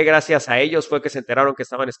encontré gracias a ellos fue que se enteraron que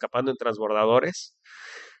estaban escapando en transbordadores.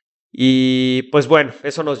 Y pues bueno,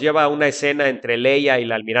 eso nos lleva a una escena entre Leia y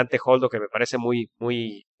el almirante Holdo que me parece muy,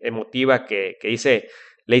 muy emotiva, que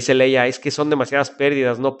le dice Leia, es que son demasiadas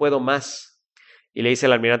pérdidas, no puedo más. Y le dice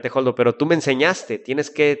el almirante Holdo, pero tú me enseñaste, tienes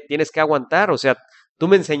que aguantar, o sea, tú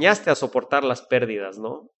me enseñaste a soportar las pérdidas,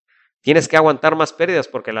 ¿no? Tienes que aguantar más pérdidas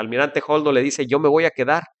porque el almirante Holdo le dice, yo me voy a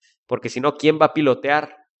quedar, porque si no, ¿quién va a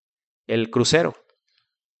pilotear el crucero?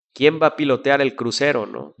 ¿Quién va a pilotear el crucero,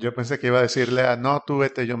 no? Yo pensé que iba a decirle, no, tú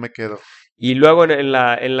vete, yo me quedo. Y luego en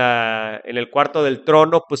el cuarto del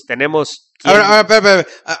trono, pues tenemos Ahora, espera.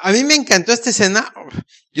 A mí me encantó esta escena.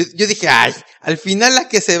 Yo dije, ay, al final la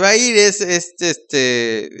que se va a ir es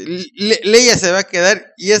Leia se va a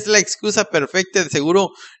quedar y es la excusa perfecta. De seguro,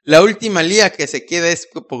 la última Leia que se queda es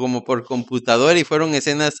como por computadora y fueron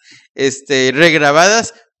escenas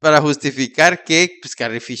regrabadas para justificar que pues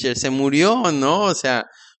Carrie Fisher se murió, ¿no? O sea,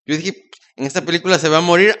 yo dije, en esta película se va a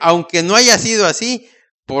morir, aunque no haya sido así.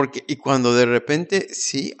 Y cuando de repente,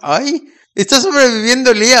 sí, ay, está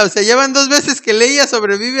sobreviviendo Leia, o sea, ya van 2 veces que Leia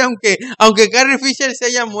sobrevive aunque Carrie Fisher se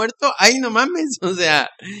haya muerto, ay, no mames, o sea,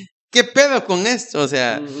 ¿qué pedo con esto? O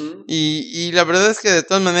sea, y la verdad es que de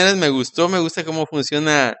todas maneras me gusta cómo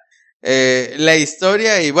funciona la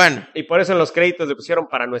historia y bueno. Y por eso en los créditos le pusieron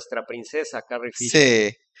para nuestra princesa Carrie Fisher.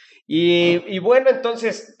 Sí. Y bueno,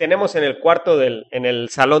 entonces tenemos en el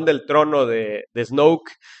salón del trono de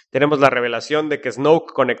Snoke, tenemos la revelación de que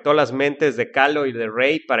Snoke conectó las mentes de Kylo y de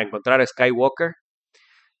Rey para encontrar a Skywalker,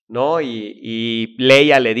 ¿no? Y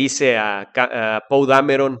Leia le dice a Poe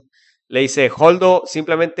Dameron, le dice, Holdo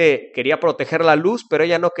simplemente quería proteger la luz, pero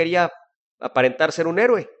ella no quería aparentar ser un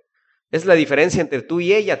héroe. Es la diferencia entre tú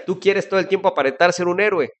y ella. Tú quieres todo el tiempo aparentar ser un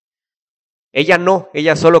héroe. Ella no,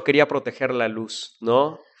 ella solo quería proteger la luz,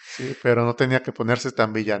 ¿no? Sí, pero no tenía que ponerse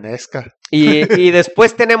tan villanesca. Y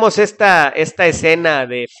después tenemos esta escena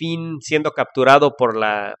de Finn siendo capturado por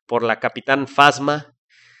la Capitán Phasma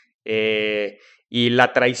y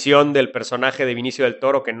la traición del personaje de Vinicio del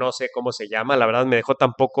Toro, que no sé cómo se llama, la verdad me dejó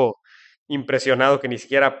tan poco impresionado que ni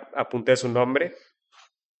siquiera apunté su nombre.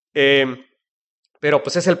 Pero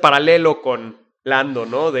pues es el paralelo con Lando,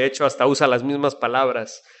 ¿no? De hecho, hasta usa las mismas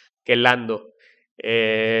palabras que Lando.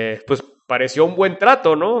 Pues pareció un buen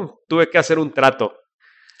trato, ¿no? Tuve que hacer un trato.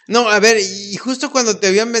 No, a ver, y justo cuando te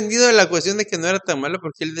habían vendido la cuestión de que no era tan malo,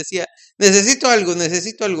 porque él decía, necesito algo,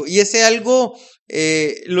 y ese algo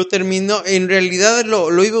lo terminó, en realidad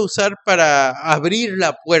lo iba a usar para abrir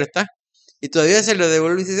la puerta, y todavía se lo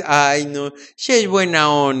devuelve y dices, ay no, si es buena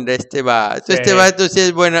onda este vato sí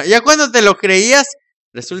es buena, ya cuando te lo creías,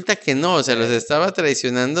 resulta que no, o sea, los estaba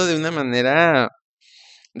traicionando de una manera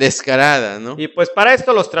descarada, ¿no? Y pues para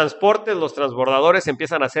esto los transbordadores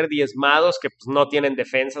empiezan a ser diezmados, que pues no tienen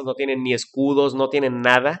defensas, no tienen ni escudos, no tienen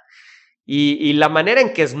nada. Y la manera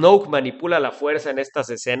en que Snoke manipula la fuerza en estas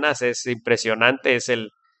escenas es impresionante,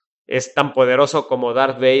 es tan poderoso como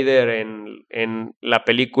Darth Vader en la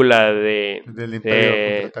película Del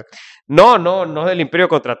Imperio Contraataca. No del Imperio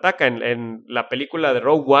Contraataca, en la película de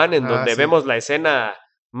Rogue One, en donde sí. vemos la escena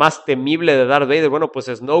más temible de Darth Vader. Bueno, pues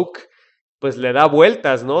Snoke pues le da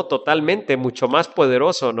vueltas, ¿no? Totalmente, mucho más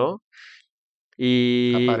poderoso, ¿no?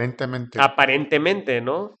 Y aparentemente,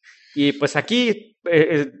 ¿no? Y pues aquí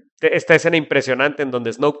esta escena impresionante en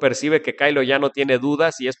donde Snoke percibe que Kylo ya no tiene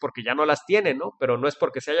dudas y es porque ya no las tiene, ¿no? Pero no es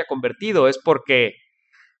porque se haya convertido, es porque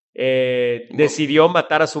decidió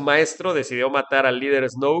matar a su maestro, decidió matar al líder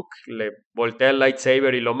Snoke, le voltea el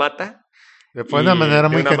lightsaber y lo mata. Fue una manera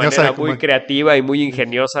muy ingeniosa. Manera muy creativa y muy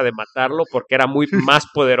ingeniosa de matarlo, porque era muy más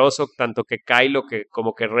poderoso tanto que Kylo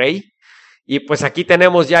como que Rey. Y pues aquí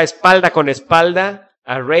tenemos ya espalda con espalda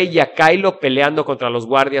a Rey y a Kylo peleando contra los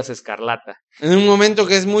guardias escarlata. En un momento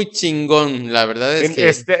que es muy chingón, la verdad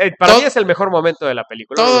es que... para mí es el mejor momento de la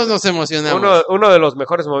película. Todos nos emocionamos. Uno de los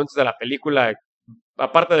mejores momentos de la película,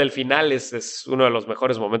 aparte del final, es uno de los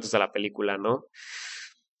mejores momentos de la película, ¿no?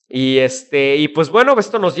 Y pues bueno,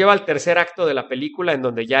 esto nos lleva al tercer acto de la película, en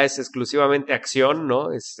donde ya es exclusivamente acción, ¿no?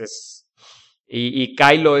 Y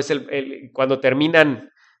Kylo es cuando terminan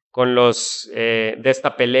con de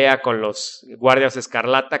esta pelea con los guardias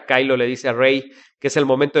escarlata, Kylo le dice a Rey que es el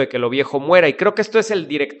momento de que lo viejo muera, y creo que esto es el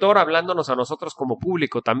director hablándonos a nosotros como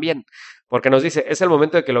público también, porque nos dice, es el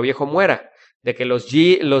momento de que lo viejo muera, de que los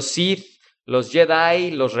Sith, los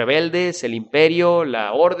Jedi, los rebeldes, el Imperio,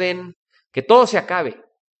 la Orden, que todo se acabe.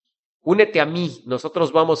 únete a mí,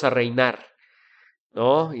 nosotros vamos a reinar,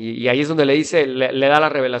 ¿no? Y ahí es donde le dice, le da la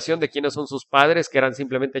revelación de quiénes son sus padres, que eran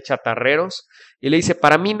simplemente chatarreros, y le dice,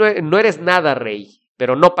 para mí no eres nada, rey,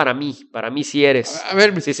 pero no para mí sí eres, A ver,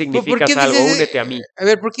 sí ¿por significas qué algo, dices, únete a mí. a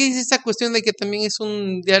ver, ¿por qué dices esa cuestión de que también es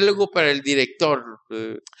un diálogo para el director?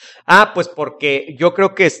 Pues porque yo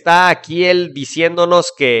creo que está aquí él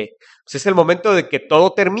diciéndonos que pues es el momento de que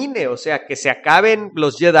todo termine, o sea, que se acaben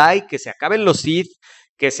los Jedi, que se acaben los Sith,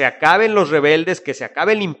 que se acaben los rebeldes, que se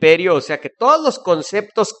acabe el imperio, o sea, que todos los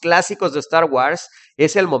conceptos clásicos de Star Wars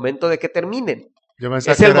es el momento de que terminen.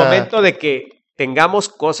 Es el momento de que tengamos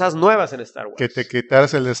cosas nuevas en Star Wars. Que te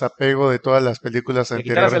quitaras el desapego de todas las películas ¿Te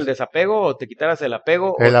anteriores. quitaras el desapego o te quitaras el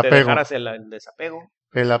apego El o apego. te dejaras el desapego?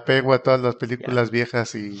 El apego a todas las películas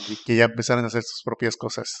viejas y que ya empezaron a hacer sus propias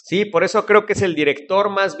cosas. Sí, por eso creo que es el director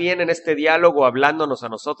más bien en este diálogo hablándonos a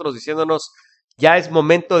nosotros, diciéndonos, ya es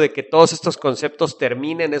momento de que todos estos conceptos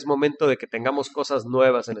terminen, es momento de que tengamos cosas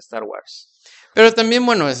nuevas en Star Wars. Pero también,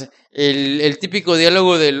 bueno, es el típico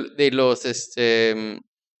diálogo de los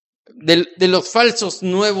falsos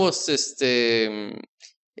nuevos,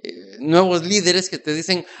 nuevos líderes que te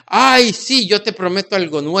dicen, ay, sí, yo te prometo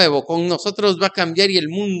algo nuevo, con nosotros va a cambiar y el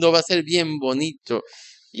mundo va a ser bien bonito.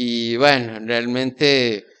 Y bueno,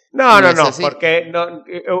 realmente... No, así. porque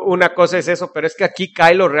una cosa es eso, pero es que aquí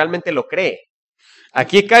Kylo realmente lo cree.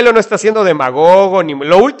 Aquí Kylo no está siendo demagogo, ni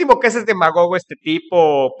lo último que es demagogo este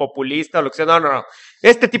tipo populista o lo que sea, no.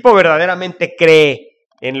 Este tipo verdaderamente cree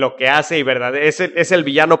en lo que hace y es el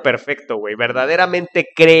villano perfecto, güey. Verdaderamente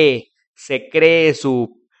se cree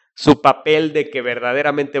su papel de que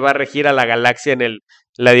verdaderamente va a regir a la galaxia en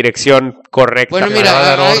la dirección correcta. Bueno,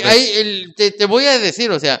 mira, te voy a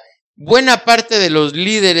decir, o sea, buena parte de los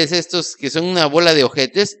líderes estos que son una bola de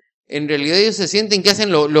ojetes, en realidad ellos se sienten que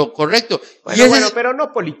hacen lo correcto. Bueno, pero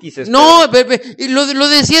no politices. No, y lo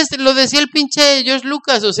decía el pinche George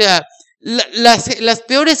Lucas, o sea, las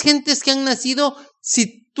peores gentes que han nacido,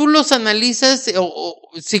 si tú los analizas o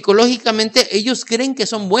psicológicamente, ellos creen que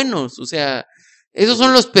son buenos, o sea, esos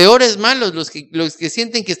son los peores malos, los que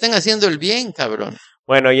sienten que están haciendo el bien, cabrón.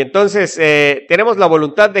 Bueno, y entonces tenemos la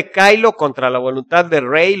voluntad de Kylo contra la voluntad de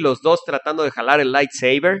Rey, los dos tratando de jalar el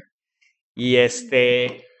lightsaber,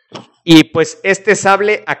 y pues este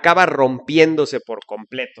sable acaba rompiéndose por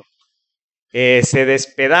completo. Se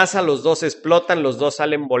despedaza, los dos explotan, los dos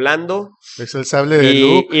salen volando. Es el sable de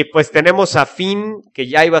Luke. Y pues tenemos a Finn, que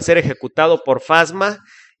ya iba a ser ejecutado por Phasma,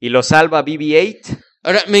 y lo salva BB-8.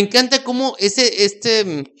 Ahora, me encanta cómo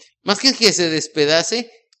más que se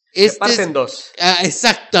despedace, se parte en dos.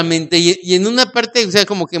 Exactamente, y en una parte, o sea,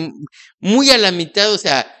 como que muy a la mitad, o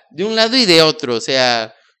sea, de un lado y de otro, o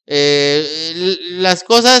sea, las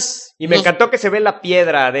cosas... Y me encantó que se ve la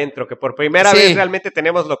piedra adentro, que por primera vez realmente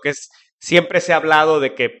tenemos lo que siempre se ha hablado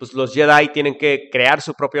de que pues, los Jedi tienen que crear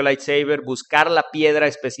su propio lightsaber, buscar la piedra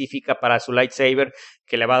específica para su lightsaber,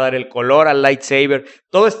 que le va a dar el color al lightsaber.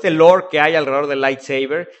 Todo este lore que hay alrededor del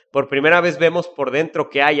lightsaber, por primera vez vemos por dentro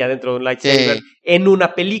que hay adentro de un lightsaber en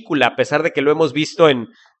una película, a pesar de que lo hemos visto en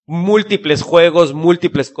múltiples juegos,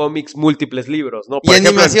 múltiples cómics, múltiples libros, ¿no? Por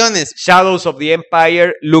ejemplo, animaciones. En Shadows of the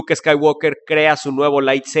Empire, Luke Skywalker crea su nuevo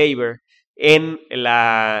lightsaber en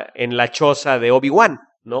la choza de Obi-Wan,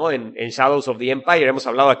 ¿no? En Shadows of the Empire. Hemos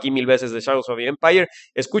hablado aquí 1000 veces de Shadows of the Empire.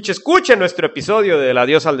 Escuche nuestro episodio de La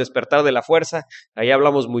Diosa al despertar de la fuerza. Ahí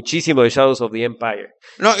hablamos muchísimo de Shadows of the Empire.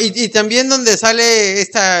 No, y también donde sale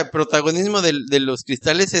este protagonismo de los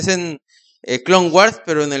cristales es en Clone Wars,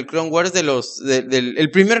 pero en el Clone Wars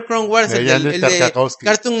el primer Clone Wars, el de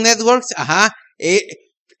Cartoon Networks,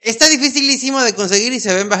 está dificilísimo de conseguir y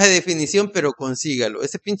se ve en baja definición, pero consígalo.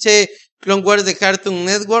 Ese pinche Clone Wars de Cartoon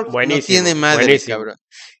Network no tiene madre, cabrón.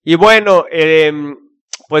 Y bueno,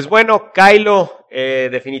 pues bueno, Kylo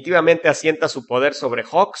definitivamente asienta su poder sobre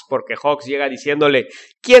Hux, porque Hux llega diciéndole,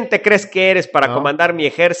 ¿quién te crees que eres para comandar mi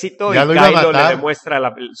ejército? Ya y Kylo le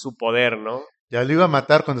demuestra su poder, ¿no? Ya lo iba a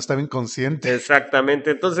matar cuando estaba inconsciente.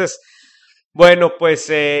 Exactamente. Entonces, bueno, pues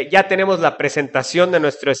ya tenemos la presentación de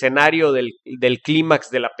nuestro escenario del clímax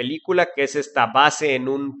de la película, que es esta base en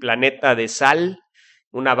un planeta de sal,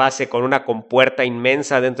 una base con una compuerta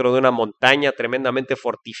inmensa dentro de una montaña tremendamente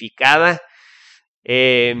fortificada.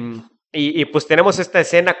 Y pues tenemos esta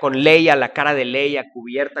escena con Leia, la cara de Leia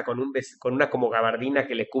cubierta con una como gabardina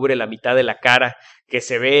que le cubre la mitad de la cara, que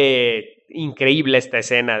se ve increíble esta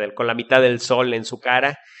escena con la mitad del sol en su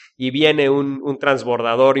cara, y viene un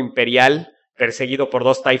transbordador imperial perseguido por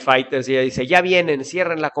 2 TIE Fighters y ella dice, ya vienen,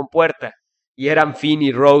 cierren la compuerta. Y eran Finn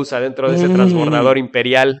y Rose adentro de ese transbordador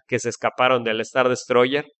imperial que se escaparon del Star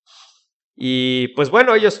Destroyer. Y pues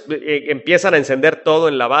bueno, ellos empiezan a encender todo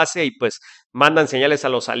en la base y pues mandan señales a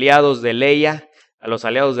los aliados de Leia, a los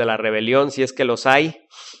aliados de la rebelión, si es que los hay,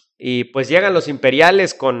 y pues llegan los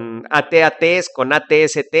imperiales con AT-ATs, con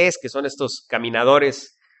AT-STs, que son estos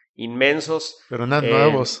caminadores inmensos. Pero nada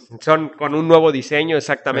nuevos. Son con un nuevo diseño,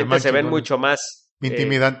 exactamente, se ven mucho más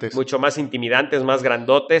intimidantes. Mucho más intimidantes, más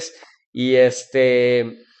grandotes, y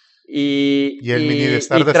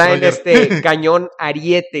traen este cañón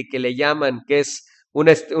ariete que le llaman, que es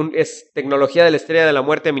es tecnología de la Estrella de la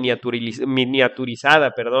Muerte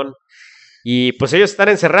miniaturizada, perdón. Y pues ellos están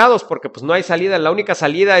encerrados porque pues no hay salida, la única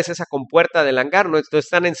salida es esa compuerta del hangar, ¿no? Entonces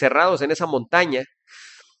están encerrados en esa montaña.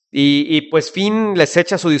 Y pues Finn les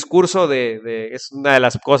echa su discurso es una de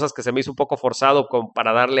las cosas que se me hizo un poco forzado como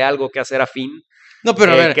para darle algo que hacer a Finn. No,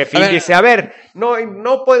 pero a ver, que Finn dice,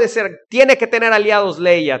 no puede ser, tiene que tener aliados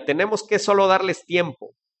Leia, tenemos que solo darles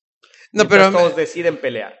tiempo. No, pero todos deciden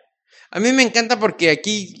pelear. A mí me encanta porque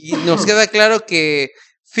aquí nos queda claro que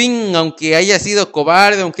Finn, aunque haya sido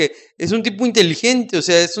cobarde, aunque es un tipo inteligente, o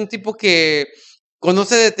sea, es un tipo que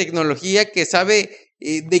conoce de tecnología, que sabe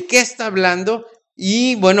de qué está hablando,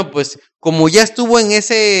 y bueno, pues como ya estuvo en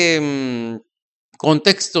ese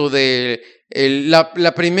contexto de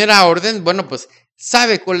la primera orden, bueno, pues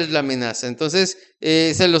sabe cuál es la amenaza. Entonces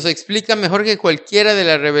se los explica mejor que cualquiera de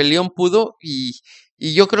la rebelión pudo, y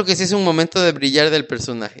yo creo que sí es un momento de brillar del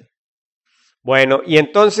personaje. Bueno, y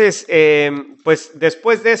entonces, pues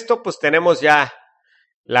después de esto, pues tenemos ya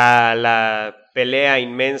la pelea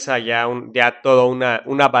inmensa, ya toda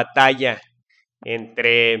una batalla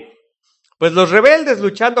entre pues los rebeldes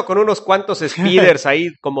luchando con unos cuantos speeders ahí,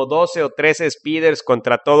 como 12 o 13 speeders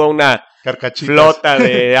contra toda una flota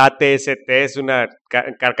de AT-STs, una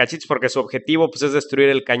carcachitas, porque su objetivo pues es destruir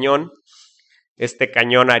el cañón, este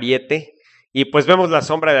cañón ariete. Y pues vemos la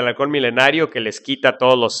sombra del halcón milenario que les quita a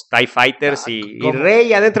todos los TIE Fighters y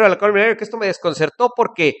Rey adentro del halcón milenario, que esto me desconcertó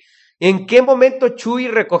porque ¿en qué momento Chewie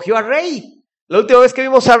recogió a Rey? La última vez que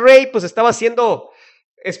vimos a Rey pues estaba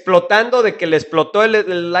explotando de que le explotó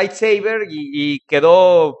el lightsaber y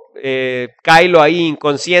quedó Kylo ahí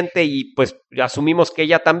inconsciente y pues asumimos que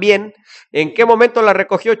ella también. ¿En qué momento la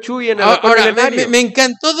recogió Chewie en el halcón milenario? Me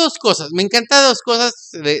encantó dos cosas,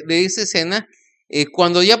 de esa escena.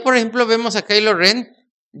 Cuando ya, por ejemplo, vemos a Kylo Ren,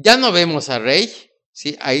 ya no vemos a Rey,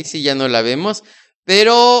 ¿sí? Ahí sí ya no la vemos,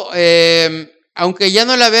 pero aunque ya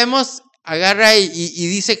no la vemos, agarra y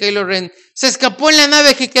dice Kylo Ren, se escapó en la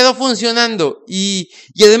nave que quedó funcionando, y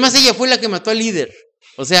además ella fue la que mató al líder.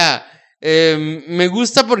 O sea, me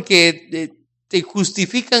gusta porque te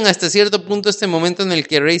justifican hasta cierto punto este momento en el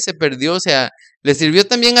que Rey se perdió. O sea, le sirvió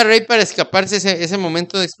también a Rey para escaparse ese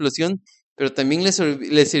momento de explosión, pero también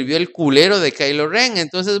le sirvió el culero de Kylo Ren.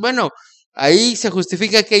 Entonces, bueno, ahí se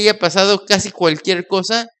justifica que haya pasado casi cualquier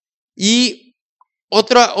cosa. Y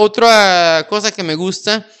otra cosa que me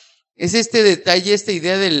gusta es este detalle, esta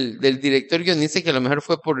idea del director guionista, que a lo mejor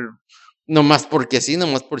fue nomás porque sí,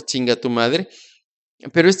 nomás por chinga tu madre,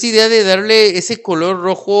 pero esta idea de darle ese color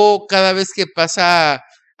rojo cada vez que pasa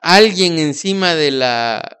alguien encima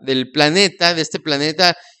del planeta, de este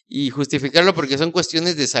planeta, y justificarlo porque son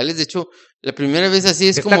cuestiones de sales. De hecho, la primera vez así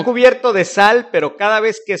es como... Está cubierto de sal, pero cada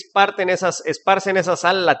vez que esparcen esa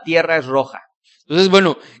sal, la tierra es roja. Entonces,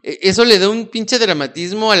 bueno, eso le da un pinche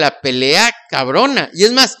dramatismo a la pelea cabrona. Y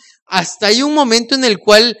es más, hasta hay un momento en el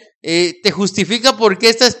cual te justifica por qué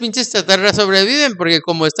estas pinches chatarras sobreviven, porque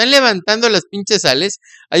como están levantando las pinches sales,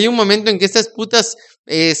 hay un momento en que estas putas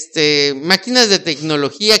máquinas de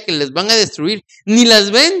tecnología que les van a destruir, ni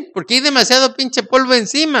las ven, porque hay demasiado pinche polvo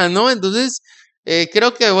encima, ¿no? Entonces,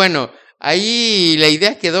 creo que, bueno, ahí la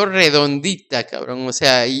idea quedó redondita, cabrón. O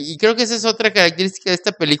sea, y creo que esa es otra característica de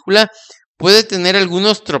esta película. Puede tener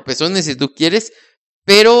algunos tropezones si tú quieres,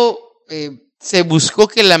 pero se buscó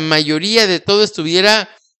que la mayoría de todo estuviera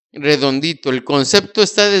redondito. El concepto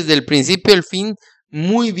está desde el principio al fin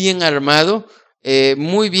muy bien armado,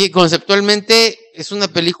 muy bien, conceptualmente es una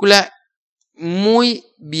película muy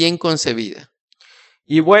bien concebida.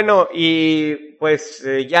 Y bueno, y pues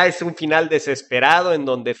ya es un final desesperado en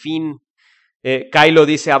donde Kylo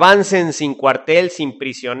dice, avancen sin cuartel, sin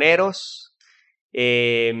prisioneros.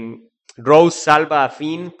 Rose salva a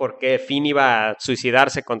Finn porque Finn iba a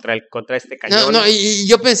suicidarse contra este cañón. No, y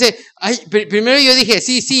yo pensé, primero yo dije,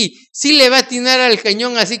 sí le va a atinar al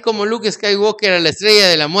cañón, así como Luke Skywalker a la Estrella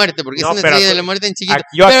de la Muerte, porque es una Estrella de la Muerte en chiquito.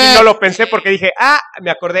 Yo aquí no lo pensé porque dije,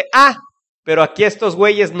 me acordé, pero aquí a estos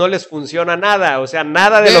güeyes no les funciona nada, o sea,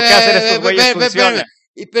 nada de lo que hacen estos güeyes funciona.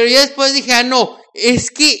 Pero ya después dije, no,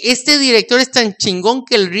 es que este director es tan chingón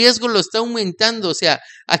que el riesgo lo está aumentando. O sea,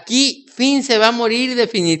 aquí Finn se va a morir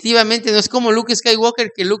definitivamente. No es como Luke Skywalker,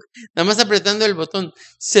 que Luke, nada más apretando el botón,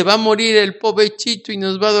 se va a morir el pobrecito y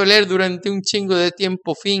nos va a doler durante un chingo de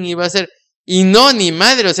tiempo Finn y va a ser... Y no, ni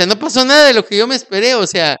madre, o sea, no pasó nada de lo que yo me esperé. O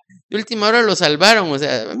sea, de última hora lo salvaron. O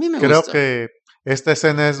sea, a mí me gustó. Creo que esta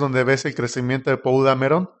escena es donde ves el crecimiento de Poe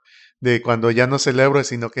Dameron, de cuando ya no es el héroe,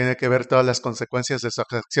 sino que tiene que ver todas las consecuencias de sus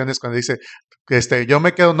acciones, cuando dice, yo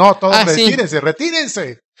me quedo, no, todos Sí.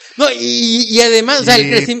 retírense. No, y además, o sea,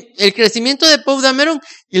 el crecimiento de Poe Dameron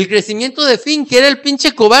y el crecimiento de Finn, que era el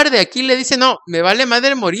pinche cobarde, aquí le dice, no, me vale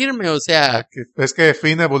madre morirme, o sea. Es que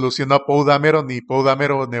Finn evolucionó a Poe Dameron y Poe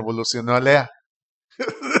Dameron evolucionó a Leia.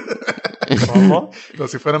 ¿Cómo? Como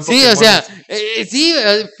si fueran Sí, o sea,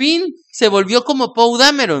 Finn se volvió como Poe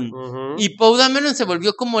Dameron. Y Poe Dameron se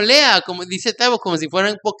volvió como Leia, como dice Tavo, como si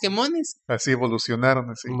fueran Pokémones. Así evolucionaron,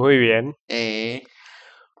 así. Muy bien.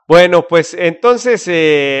 Bueno, pues entonces,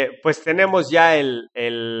 pues tenemos ya el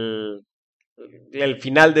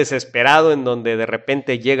final desesperado en donde de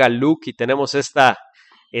repente llega Luke y tenemos esta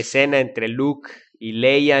escena entre Luke y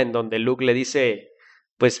Leia en donde Luke le dice,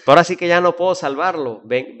 pues ahora sí que ya no puedo salvarlo,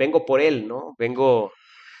 vengo por él, ¿no? Vengo,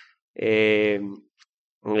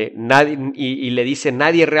 nadie, y le dice,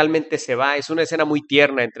 nadie realmente se va. Es una escena muy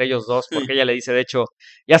tierna entre ellos dos, porque ella le dice, de hecho,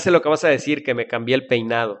 ya sé lo que vas a decir, que me cambié el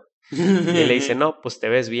peinado. Y él le dice, no, pues te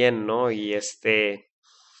ves bien, ¿no? Y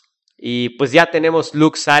pues ya tenemos,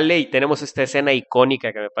 Luke sale y tenemos esta escena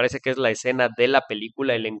icónica que me parece que es la escena de la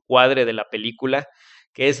película, el encuadre de la película,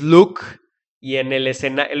 que es Luke y en el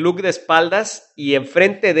Luke de espaldas y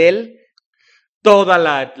enfrente de él toda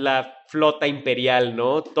la flota imperial,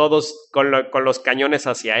 ¿no? Todos con los cañones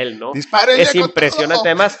hacia él, ¿no? ¡Dispárenle es impresionante.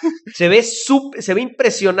 Además, se ve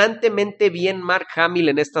impresionantemente bien Mark Hamill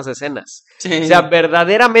en estas escenas. Sí. O sea,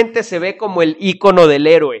 verdaderamente se ve como el ícono del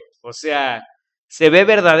héroe. O sea, se ve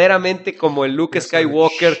verdaderamente como el Luke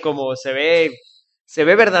Skywalker, como se ve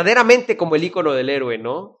verdaderamente como el ícono del héroe,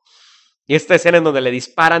 ¿no? Y esta escena en donde le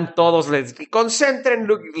disparan todos, concentren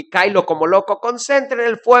Luke y Kylo como loco, concentren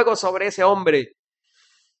el fuego sobre ese hombre.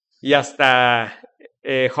 Y hasta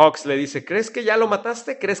Hawks le dice, ¿crees que ya lo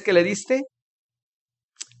mataste? ¿Crees que le diste?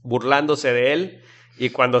 Burlándose de él.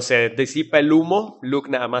 Y cuando se disipa el humo, Luke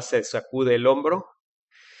nada más se sacude el hombro.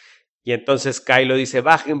 Y entonces Kylo dice,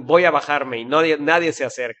 voy a bajarme y nadie se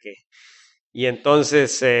acerque. Y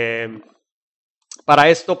entonces,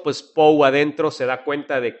 para esto, pues Poe adentro se da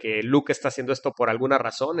cuenta de que Luke está haciendo esto por alguna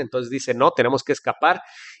razón. Entonces dice, no, tenemos que escapar.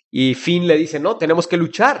 Y Finn le dice, no, tenemos que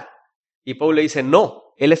luchar. Y Poe le dice, no,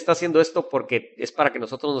 él está haciendo esto porque es para que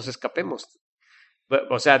nosotros nos escapemos.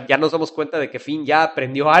 O sea, ya nos damos cuenta de que Finn ya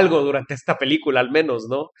aprendió algo durante esta película, al menos,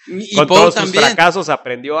 ¿no? Y con Poe todos también. sus fracasos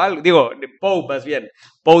aprendió algo. Digo, Poe más bien.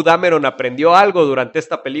 Poe Dameron aprendió algo durante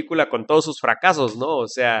esta película con todos sus fracasos, ¿no? O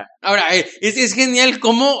sea... Ahora, es genial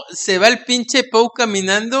cómo se va el pinche Poe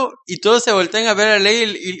caminando y todos se voltean a ver a Leia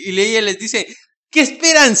y Leia les dice, ¿qué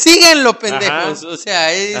esperan? Síganlo, pendejos. Ajá. O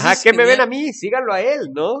sea, ¿qué me ven a mí? Síganlo a él,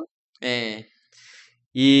 ¿no?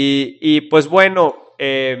 Y pues bueno,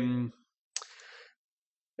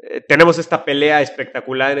 tenemos esta pelea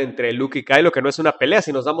espectacular entre Luke y Kylo, que no es una pelea,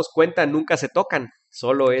 si nos damos cuenta, nunca se tocan,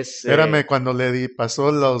 solo es... Espérame, cuando le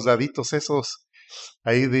pasó los daditos esos,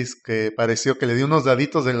 ahí dice que pareció que le dio unos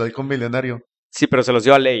daditos del halcón milenario. Sí, pero se los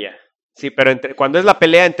dio a Leia. Sí, pero cuando es la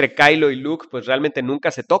pelea entre Kylo y Luke, pues realmente nunca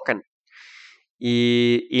se tocan.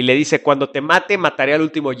 Y le dice, cuando te mate, mataré al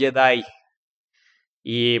último Jedi.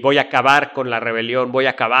 Y voy a acabar con la rebelión, voy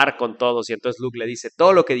a acabar con todos. Y entonces Luke le dice,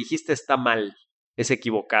 todo lo que dijiste está mal, es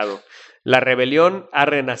equivocado. La rebelión ha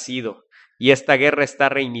renacido y esta guerra está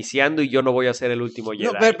reiniciando y yo no voy a ser el último Jedi.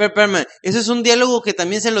 No, espérame, eso es un diálogo que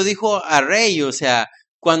también se lo dijo a Rey, o sea,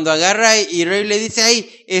 cuando agarra y Rey le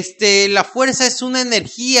dice, la fuerza es una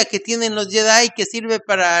energía que tienen los Jedi que sirve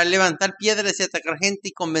para levantar piedras y atacar gente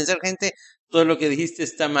y convencer gente, todo lo que dijiste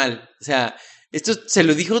está mal. O sea, esto se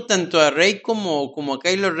lo dijo tanto a Rey como a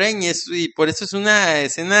Kylo Ren y por eso es una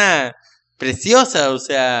escena preciosa, o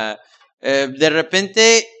sea, de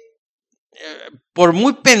repente, por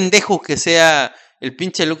muy pendejo que sea el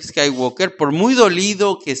pinche Luke Skywalker, por muy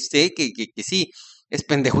dolido que esté, que sí, es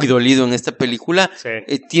pendejo y dolido en esta película, sí.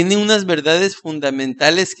 Tiene unas verdades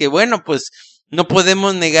fundamentales que, bueno, pues no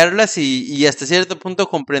podemos negarlas y hasta cierto punto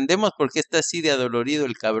comprendemos por qué está así de adolorido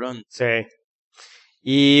el cabrón. Sí.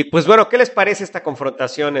 Y pues bueno, ¿qué les parece esta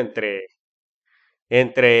confrontación entre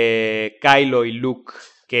Kylo y Luke?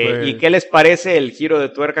 ¿Y qué les parece el giro de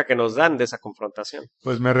tuerca que nos dan de esa confrontación?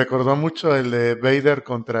 Pues me recordó mucho el de Vader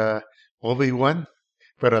contra Obi-Wan,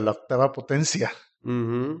 pero a la octava potencia.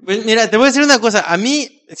 Ujú. Pues mira, te voy a decir una cosa. A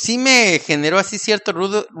mí sí me generó así cierto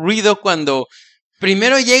ruido cuando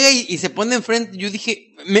primero llega y se pone enfrente. Yo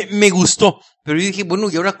dije, me gustó. Pero yo dije, bueno,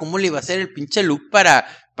 ¿y ahora cómo le va a hacer el pinche Luke para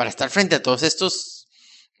estar frente a todos estos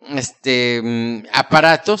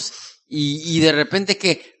aparatos? Y de repente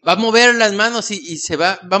que va a mover las manos y se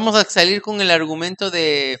va, vamos a salir con el argumento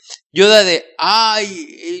de Yoda de,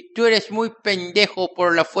 ay, tú eres muy pendejo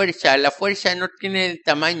por la fuerza no tiene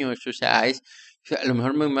tamaños, o sea, a lo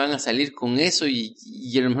mejor me van a salir con eso y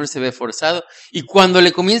a lo mejor se ve forzado. Y cuando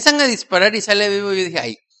le comienzan a disparar y sale vivo, yo dije,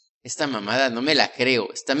 ay, esta mamada no me la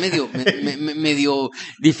creo, está medio, medio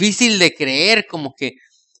difícil de creer, como que,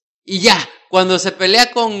 y ya, cuando se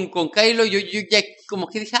pelea con Kylo, yo ya como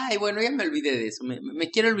que dije, ay, bueno, ya me olvidé de eso,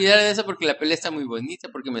 me quiero olvidar de eso porque la pelea está muy bonita,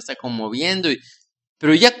 porque me está conmoviendo,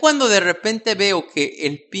 pero ya cuando de repente veo que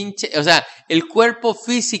el pinche, o sea, el cuerpo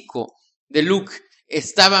físico de Luke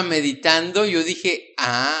estaba meditando, yo dije,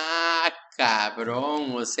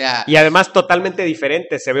 cabrón, o sea. Y además totalmente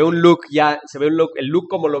diferente, se ve el look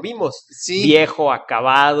como lo vimos, Sí, viejo,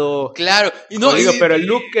 acabado, claro, pero el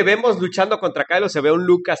look que vemos luchando contra Kylo se ve un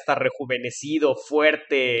look hasta rejuvenecido,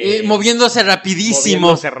 fuerte, moviéndose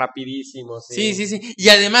rapidísimo. Sí. Sí. Y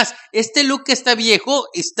además, este Luke que está viejo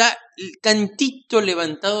está tantito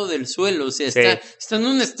levantado del suelo, o sea, está en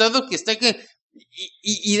un estado que está que.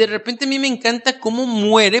 Y de repente a mí me encanta cómo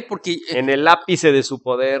muere porque. En el ápice de su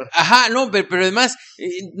poder. Ajá, no, pero además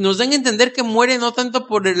nos dan a entender que muere no tanto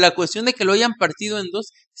por la cuestión de que lo hayan partido en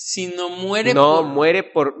dos, sino muere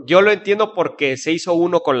muere yo lo entiendo porque se hizo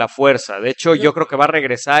uno con la fuerza. De hecho, yo creo que va a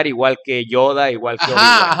regresar igual que Yoda, igual que Obi-Wan.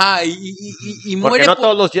 Ajá, y muere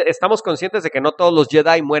porque estamos conscientes de que no todos los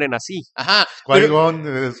Jedi mueren así. Ajá.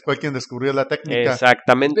 Qui-Gon fue quien descubrió la técnica.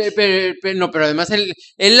 Exactamente. Pero además él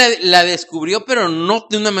la descubrió, pero no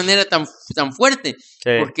de una manera tan fuerte,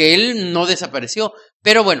 porque él no desapareció.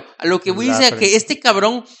 Pero bueno, a lo que voy a decir es que este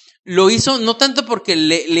cabrón lo hizo no tanto porque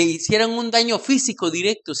le hicieran un daño físico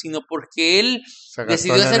directo, sino porque él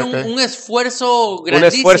decidió hacer un esfuerzo grandísimo.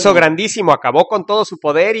 Un esfuerzo grandísimo, acabó con todo su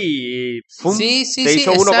poder y ¡pum! Se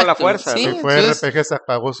hizo uno con la fuerza. Sí, fue entonces, RPG, se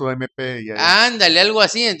apagó su MP. Ándale, algo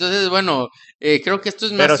así. Entonces, bueno, creo que esto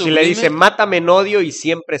es más Pero si le dice, mátame en odio y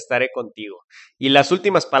siempre estaré contigo. Y las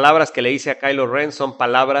últimas palabras que le dice a Kylo Ren son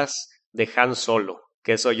palabras de Han Solo,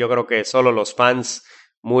 que eso yo creo que solo los fans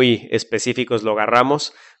muy específicos lo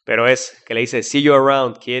agarramos, pero es que le dice, see you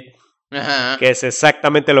around, kid. Ajá. Que es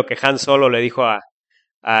exactamente lo que Han Solo le dijo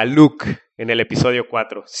a Luke en el episodio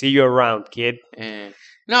 4. See you around, kid.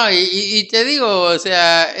 No, y te digo, o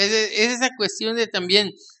sea, es esa cuestión de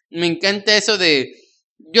también, me encanta eso de,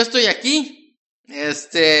 yo estoy aquí,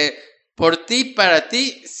 por ti, para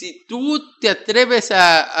ti, si tú te atreves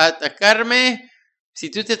a atacarme,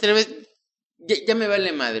 si tú te atreves, ya me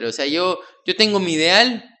vale madre, o sea, yo tengo mi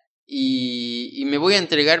ideal y me voy a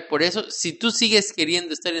entregar por eso. Si tú sigues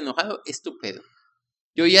queriendo estar enojado, es tu pedo.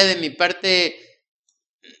 Yo ya de mi parte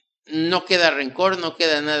no queda rencor, no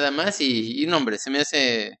queda nada más y no, hombre, se me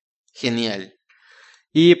hace genial.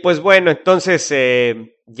 Y pues bueno, entonces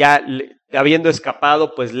ya habiendo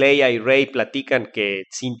escapado, pues Leia y Rey platican que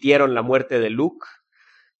sintieron la muerte de Luke,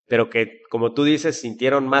 pero que, como tú dices,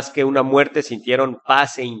 sintieron más que una muerte, sintieron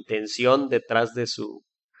paz e intención detrás de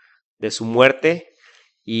su muerte.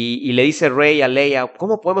 Y le dice Rey a Leia,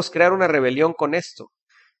 ¿cómo podemos crear una rebelión con esto?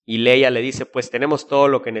 Y Leia le dice, pues tenemos todo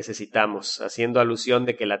lo que necesitamos, haciendo alusión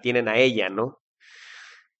de que la tienen a ella, ¿no?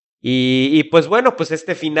 Y pues bueno, pues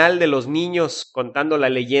este final de los niños contando la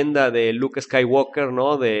leyenda de Luke Skywalker,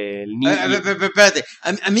 ¿no? Del niño. Espérate,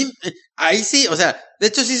 a mí, ahí sí, o sea, de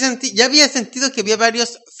hecho sí ya había sentido que había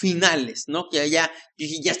varios finales, ¿no? Que ya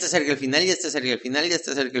dije, ya está cerca el final, ya está cerca el final, ya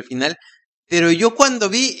está cerca el final. Pero yo cuando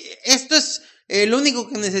vi, esto es lo único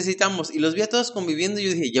que necesitamos, y los vi a todos conviviendo,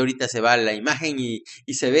 yo dije, ya ahorita se va la imagen y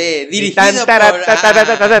se ve dirigido por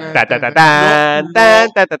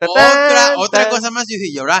otra cosa más, yo dije,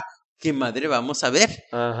 y ahora, ¿qué madre vamos a ver?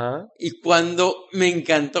 Ajá. Y cuando me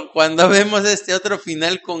encantó, cuando vemos este otro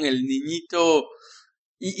final con el niñito,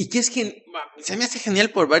 y que es que se me hace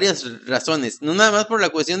genial por varias razones, no nada más por la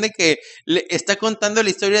cuestión de que le está contando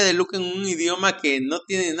la historia de Luke en un idioma que no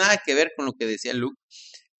tiene nada que ver con lo que decía Luke,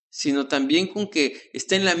 sino también con que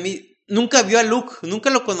está en la nunca vio a Luke, nunca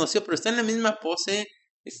lo conoció, pero está en la misma pose,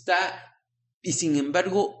 y sin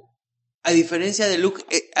embargo, a diferencia de Luke,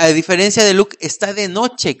 está de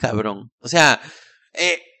noche, cabrón. O sea,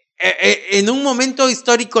 en un momento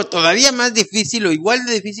histórico todavía más difícil o igual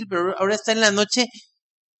de difícil, pero ahora está en la noche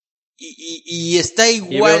y está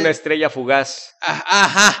igual. Y ve una estrella fugaz.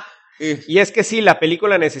 Ajá. Y es que sí, la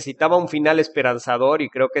película necesitaba un final esperanzador y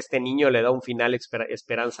creo que este niño le da un final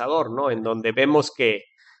esperanzador, ¿no? En donde vemos que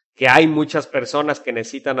hay muchas personas que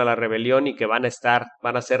necesitan a la rebelión y que van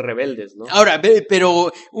a ser rebeldes, ¿no? Ahora,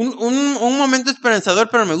 pero un momento esperanzador,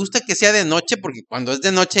 pero me gusta que sea de noche, porque cuando es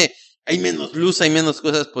de noche hay menos luz, hay menos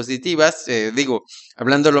cosas positivas, digo,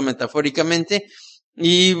 hablándolo metafóricamente.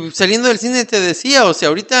 Y saliendo del cine te decía, o sea,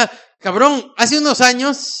 ahorita, cabrón, hace unos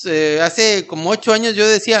años, hace como 8 años yo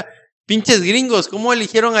decía, pinches gringos, ¿cómo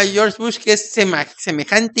eligieron a George Bush, que es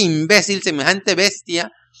semejante imbécil, semejante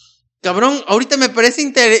bestia? Cabrón, ahorita me parece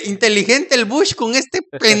inteligente el Bush con este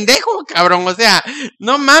pendejo, cabrón, o sea,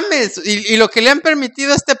 no mames, y lo que le han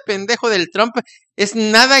permitido a este pendejo del Trump es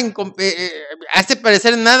nada, hace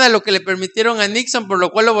parecer nada lo que le permitieron a Nixon, por lo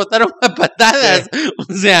cual lo votaron a patadas,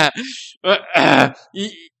 o sea,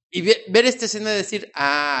 y ver esta escena y decir,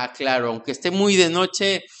 claro, aunque esté muy de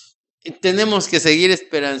noche, tenemos que seguir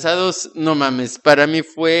esperanzados, no mames, para mí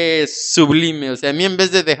fue sublime, o sea, a mí en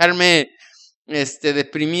vez de dejarme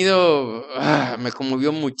deprimido, me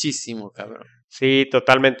conmovió muchísimo, cabrón. Sí,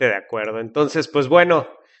 totalmente de acuerdo. Entonces, pues bueno,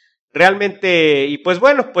 realmente, y pues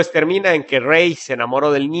bueno, pues termina en que Rey se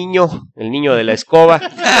enamoró del niño, el niño de la escoba.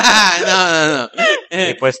 No.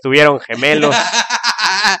 Y pues tuvieron gemelos.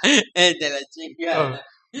 De la chingada.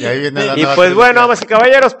 Y ahí viene la Y nueva pues trilogía. bueno, damas y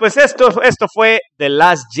caballeros, pues esto fue The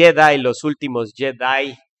Last Jedi, los últimos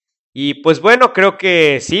Jedi. Y pues bueno, creo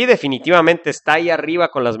que sí, definitivamente está ahí arriba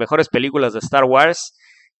con las mejores películas de Star Wars.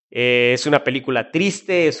 Es una película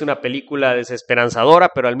triste, es una película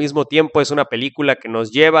desesperanzadora, pero al mismo tiempo es una película que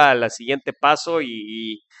nos lleva al siguiente paso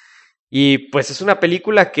y pues es una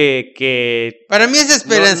película que para mí es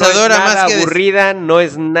esperanzadora, no es nada más que aburrida, no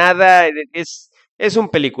es nada, es un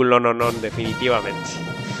peliculón, no, definitivamente.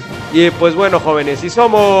 Y pues bueno, jóvenes, y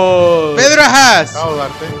somos Pedro Ajas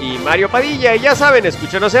y Mario Padilla, y ya saben,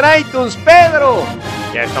 escúchenos en iTunes, Pedro.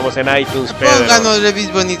 Ya estamos en iTunes, Pedro. Pónganos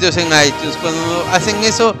reviews bonitos en iTunes. Cuando hacen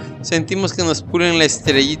eso, sentimos que nos pulen la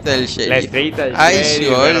estrellita del sheriff. La estrellita del Ay, sheriff,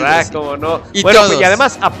 sí, ¿verdad? sí. Como no. Y bueno, todos. pues, y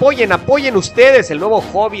además apoyen ustedes el nuevo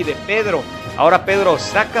hobby de Pedro. Ahora Pedro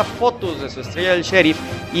saca fotos de su estrella del sheriff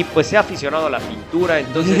y pues se ha aficionado a la pintura,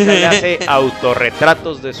 entonces él hace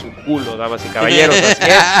autorretratos de su culo, damas y caballeros,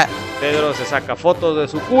 así es. Pedro se saca fotos de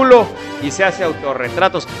su culo y se hace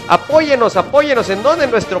autorretratos. Apóyenos, ¿en dónde?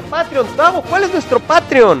 En nuestro Patreon, Tavo. ¿Cuál es nuestro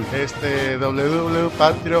Patreon?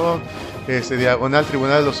 www.patreon diagonal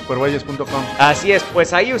tribunaldelosuperbueyes.com. Así es,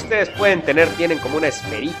 pues ahí ustedes tienen como una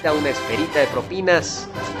esferita de propinas.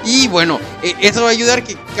 Y bueno, eso va a ayudar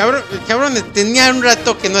que, cabrón, tenía un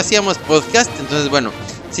rato que no hacíamos podcast, entonces bueno,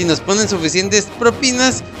 si nos ponen suficientes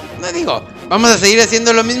propinas, no digo, vamos a seguir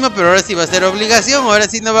haciendo lo mismo, pero ahora sí va a ser obligación, ahora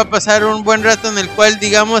sí no va a pasar un buen rato en el cual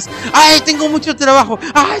digamos, ay, tengo mucho trabajo,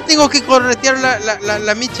 ay, tengo que corretear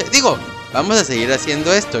la micha, digo, vamos a seguir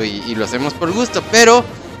haciendo esto y lo hacemos por gusto, pero,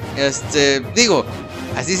 digo,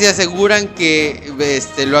 así se aseguran que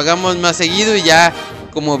lo hagamos más seguido y ya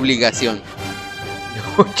como obligación.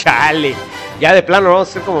 Chale, ya de plano lo vamos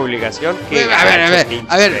a hacer como obligación.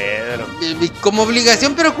 A ver, como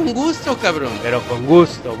obligación, pero con gusto, cabrón. Pero con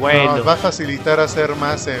gusto, bueno. Nos va a facilitar hacer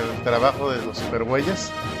más el trabajo de los superbueyes.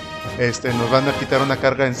 Nos van a quitar una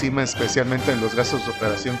carga encima, especialmente en los gastos de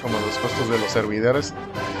operación, como los costos de los servidores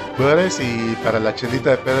y para la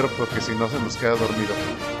chelita de Pedro, porque si no se nos queda dormido.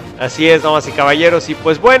 Así es, damas y caballeros, y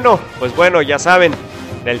pues bueno, ya saben,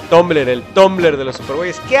 el Tumblr de los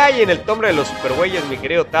superbueyes. ¿Qué hay en el Tumblr de los superbueyes, mi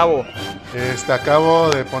querido Tavo?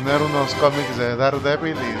 Acabo de poner unos cómics de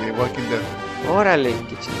Daredevil y de Walking Dead. Órale,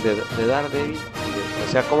 de Daredevil,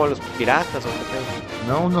 o sea, como los piratas o qué.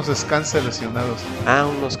 No, unos scans seleccionados.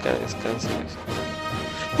 Unos scans seleccionados.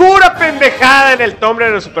 Pura pendejada en el Tumblr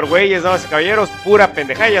de los supergüeyes, damas y caballeros, pura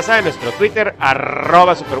pendejada, ya saben, nuestro Twitter,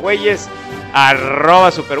 @supergüeyes,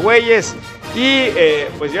 @supergüeyes, y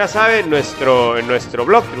pues ya saben, nuestro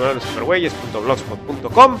blog,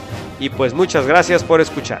 tribunaldelosupergüeyes.blogspot.com, y pues muchas gracias por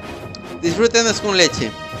escuchar. Disfrútenos con leche.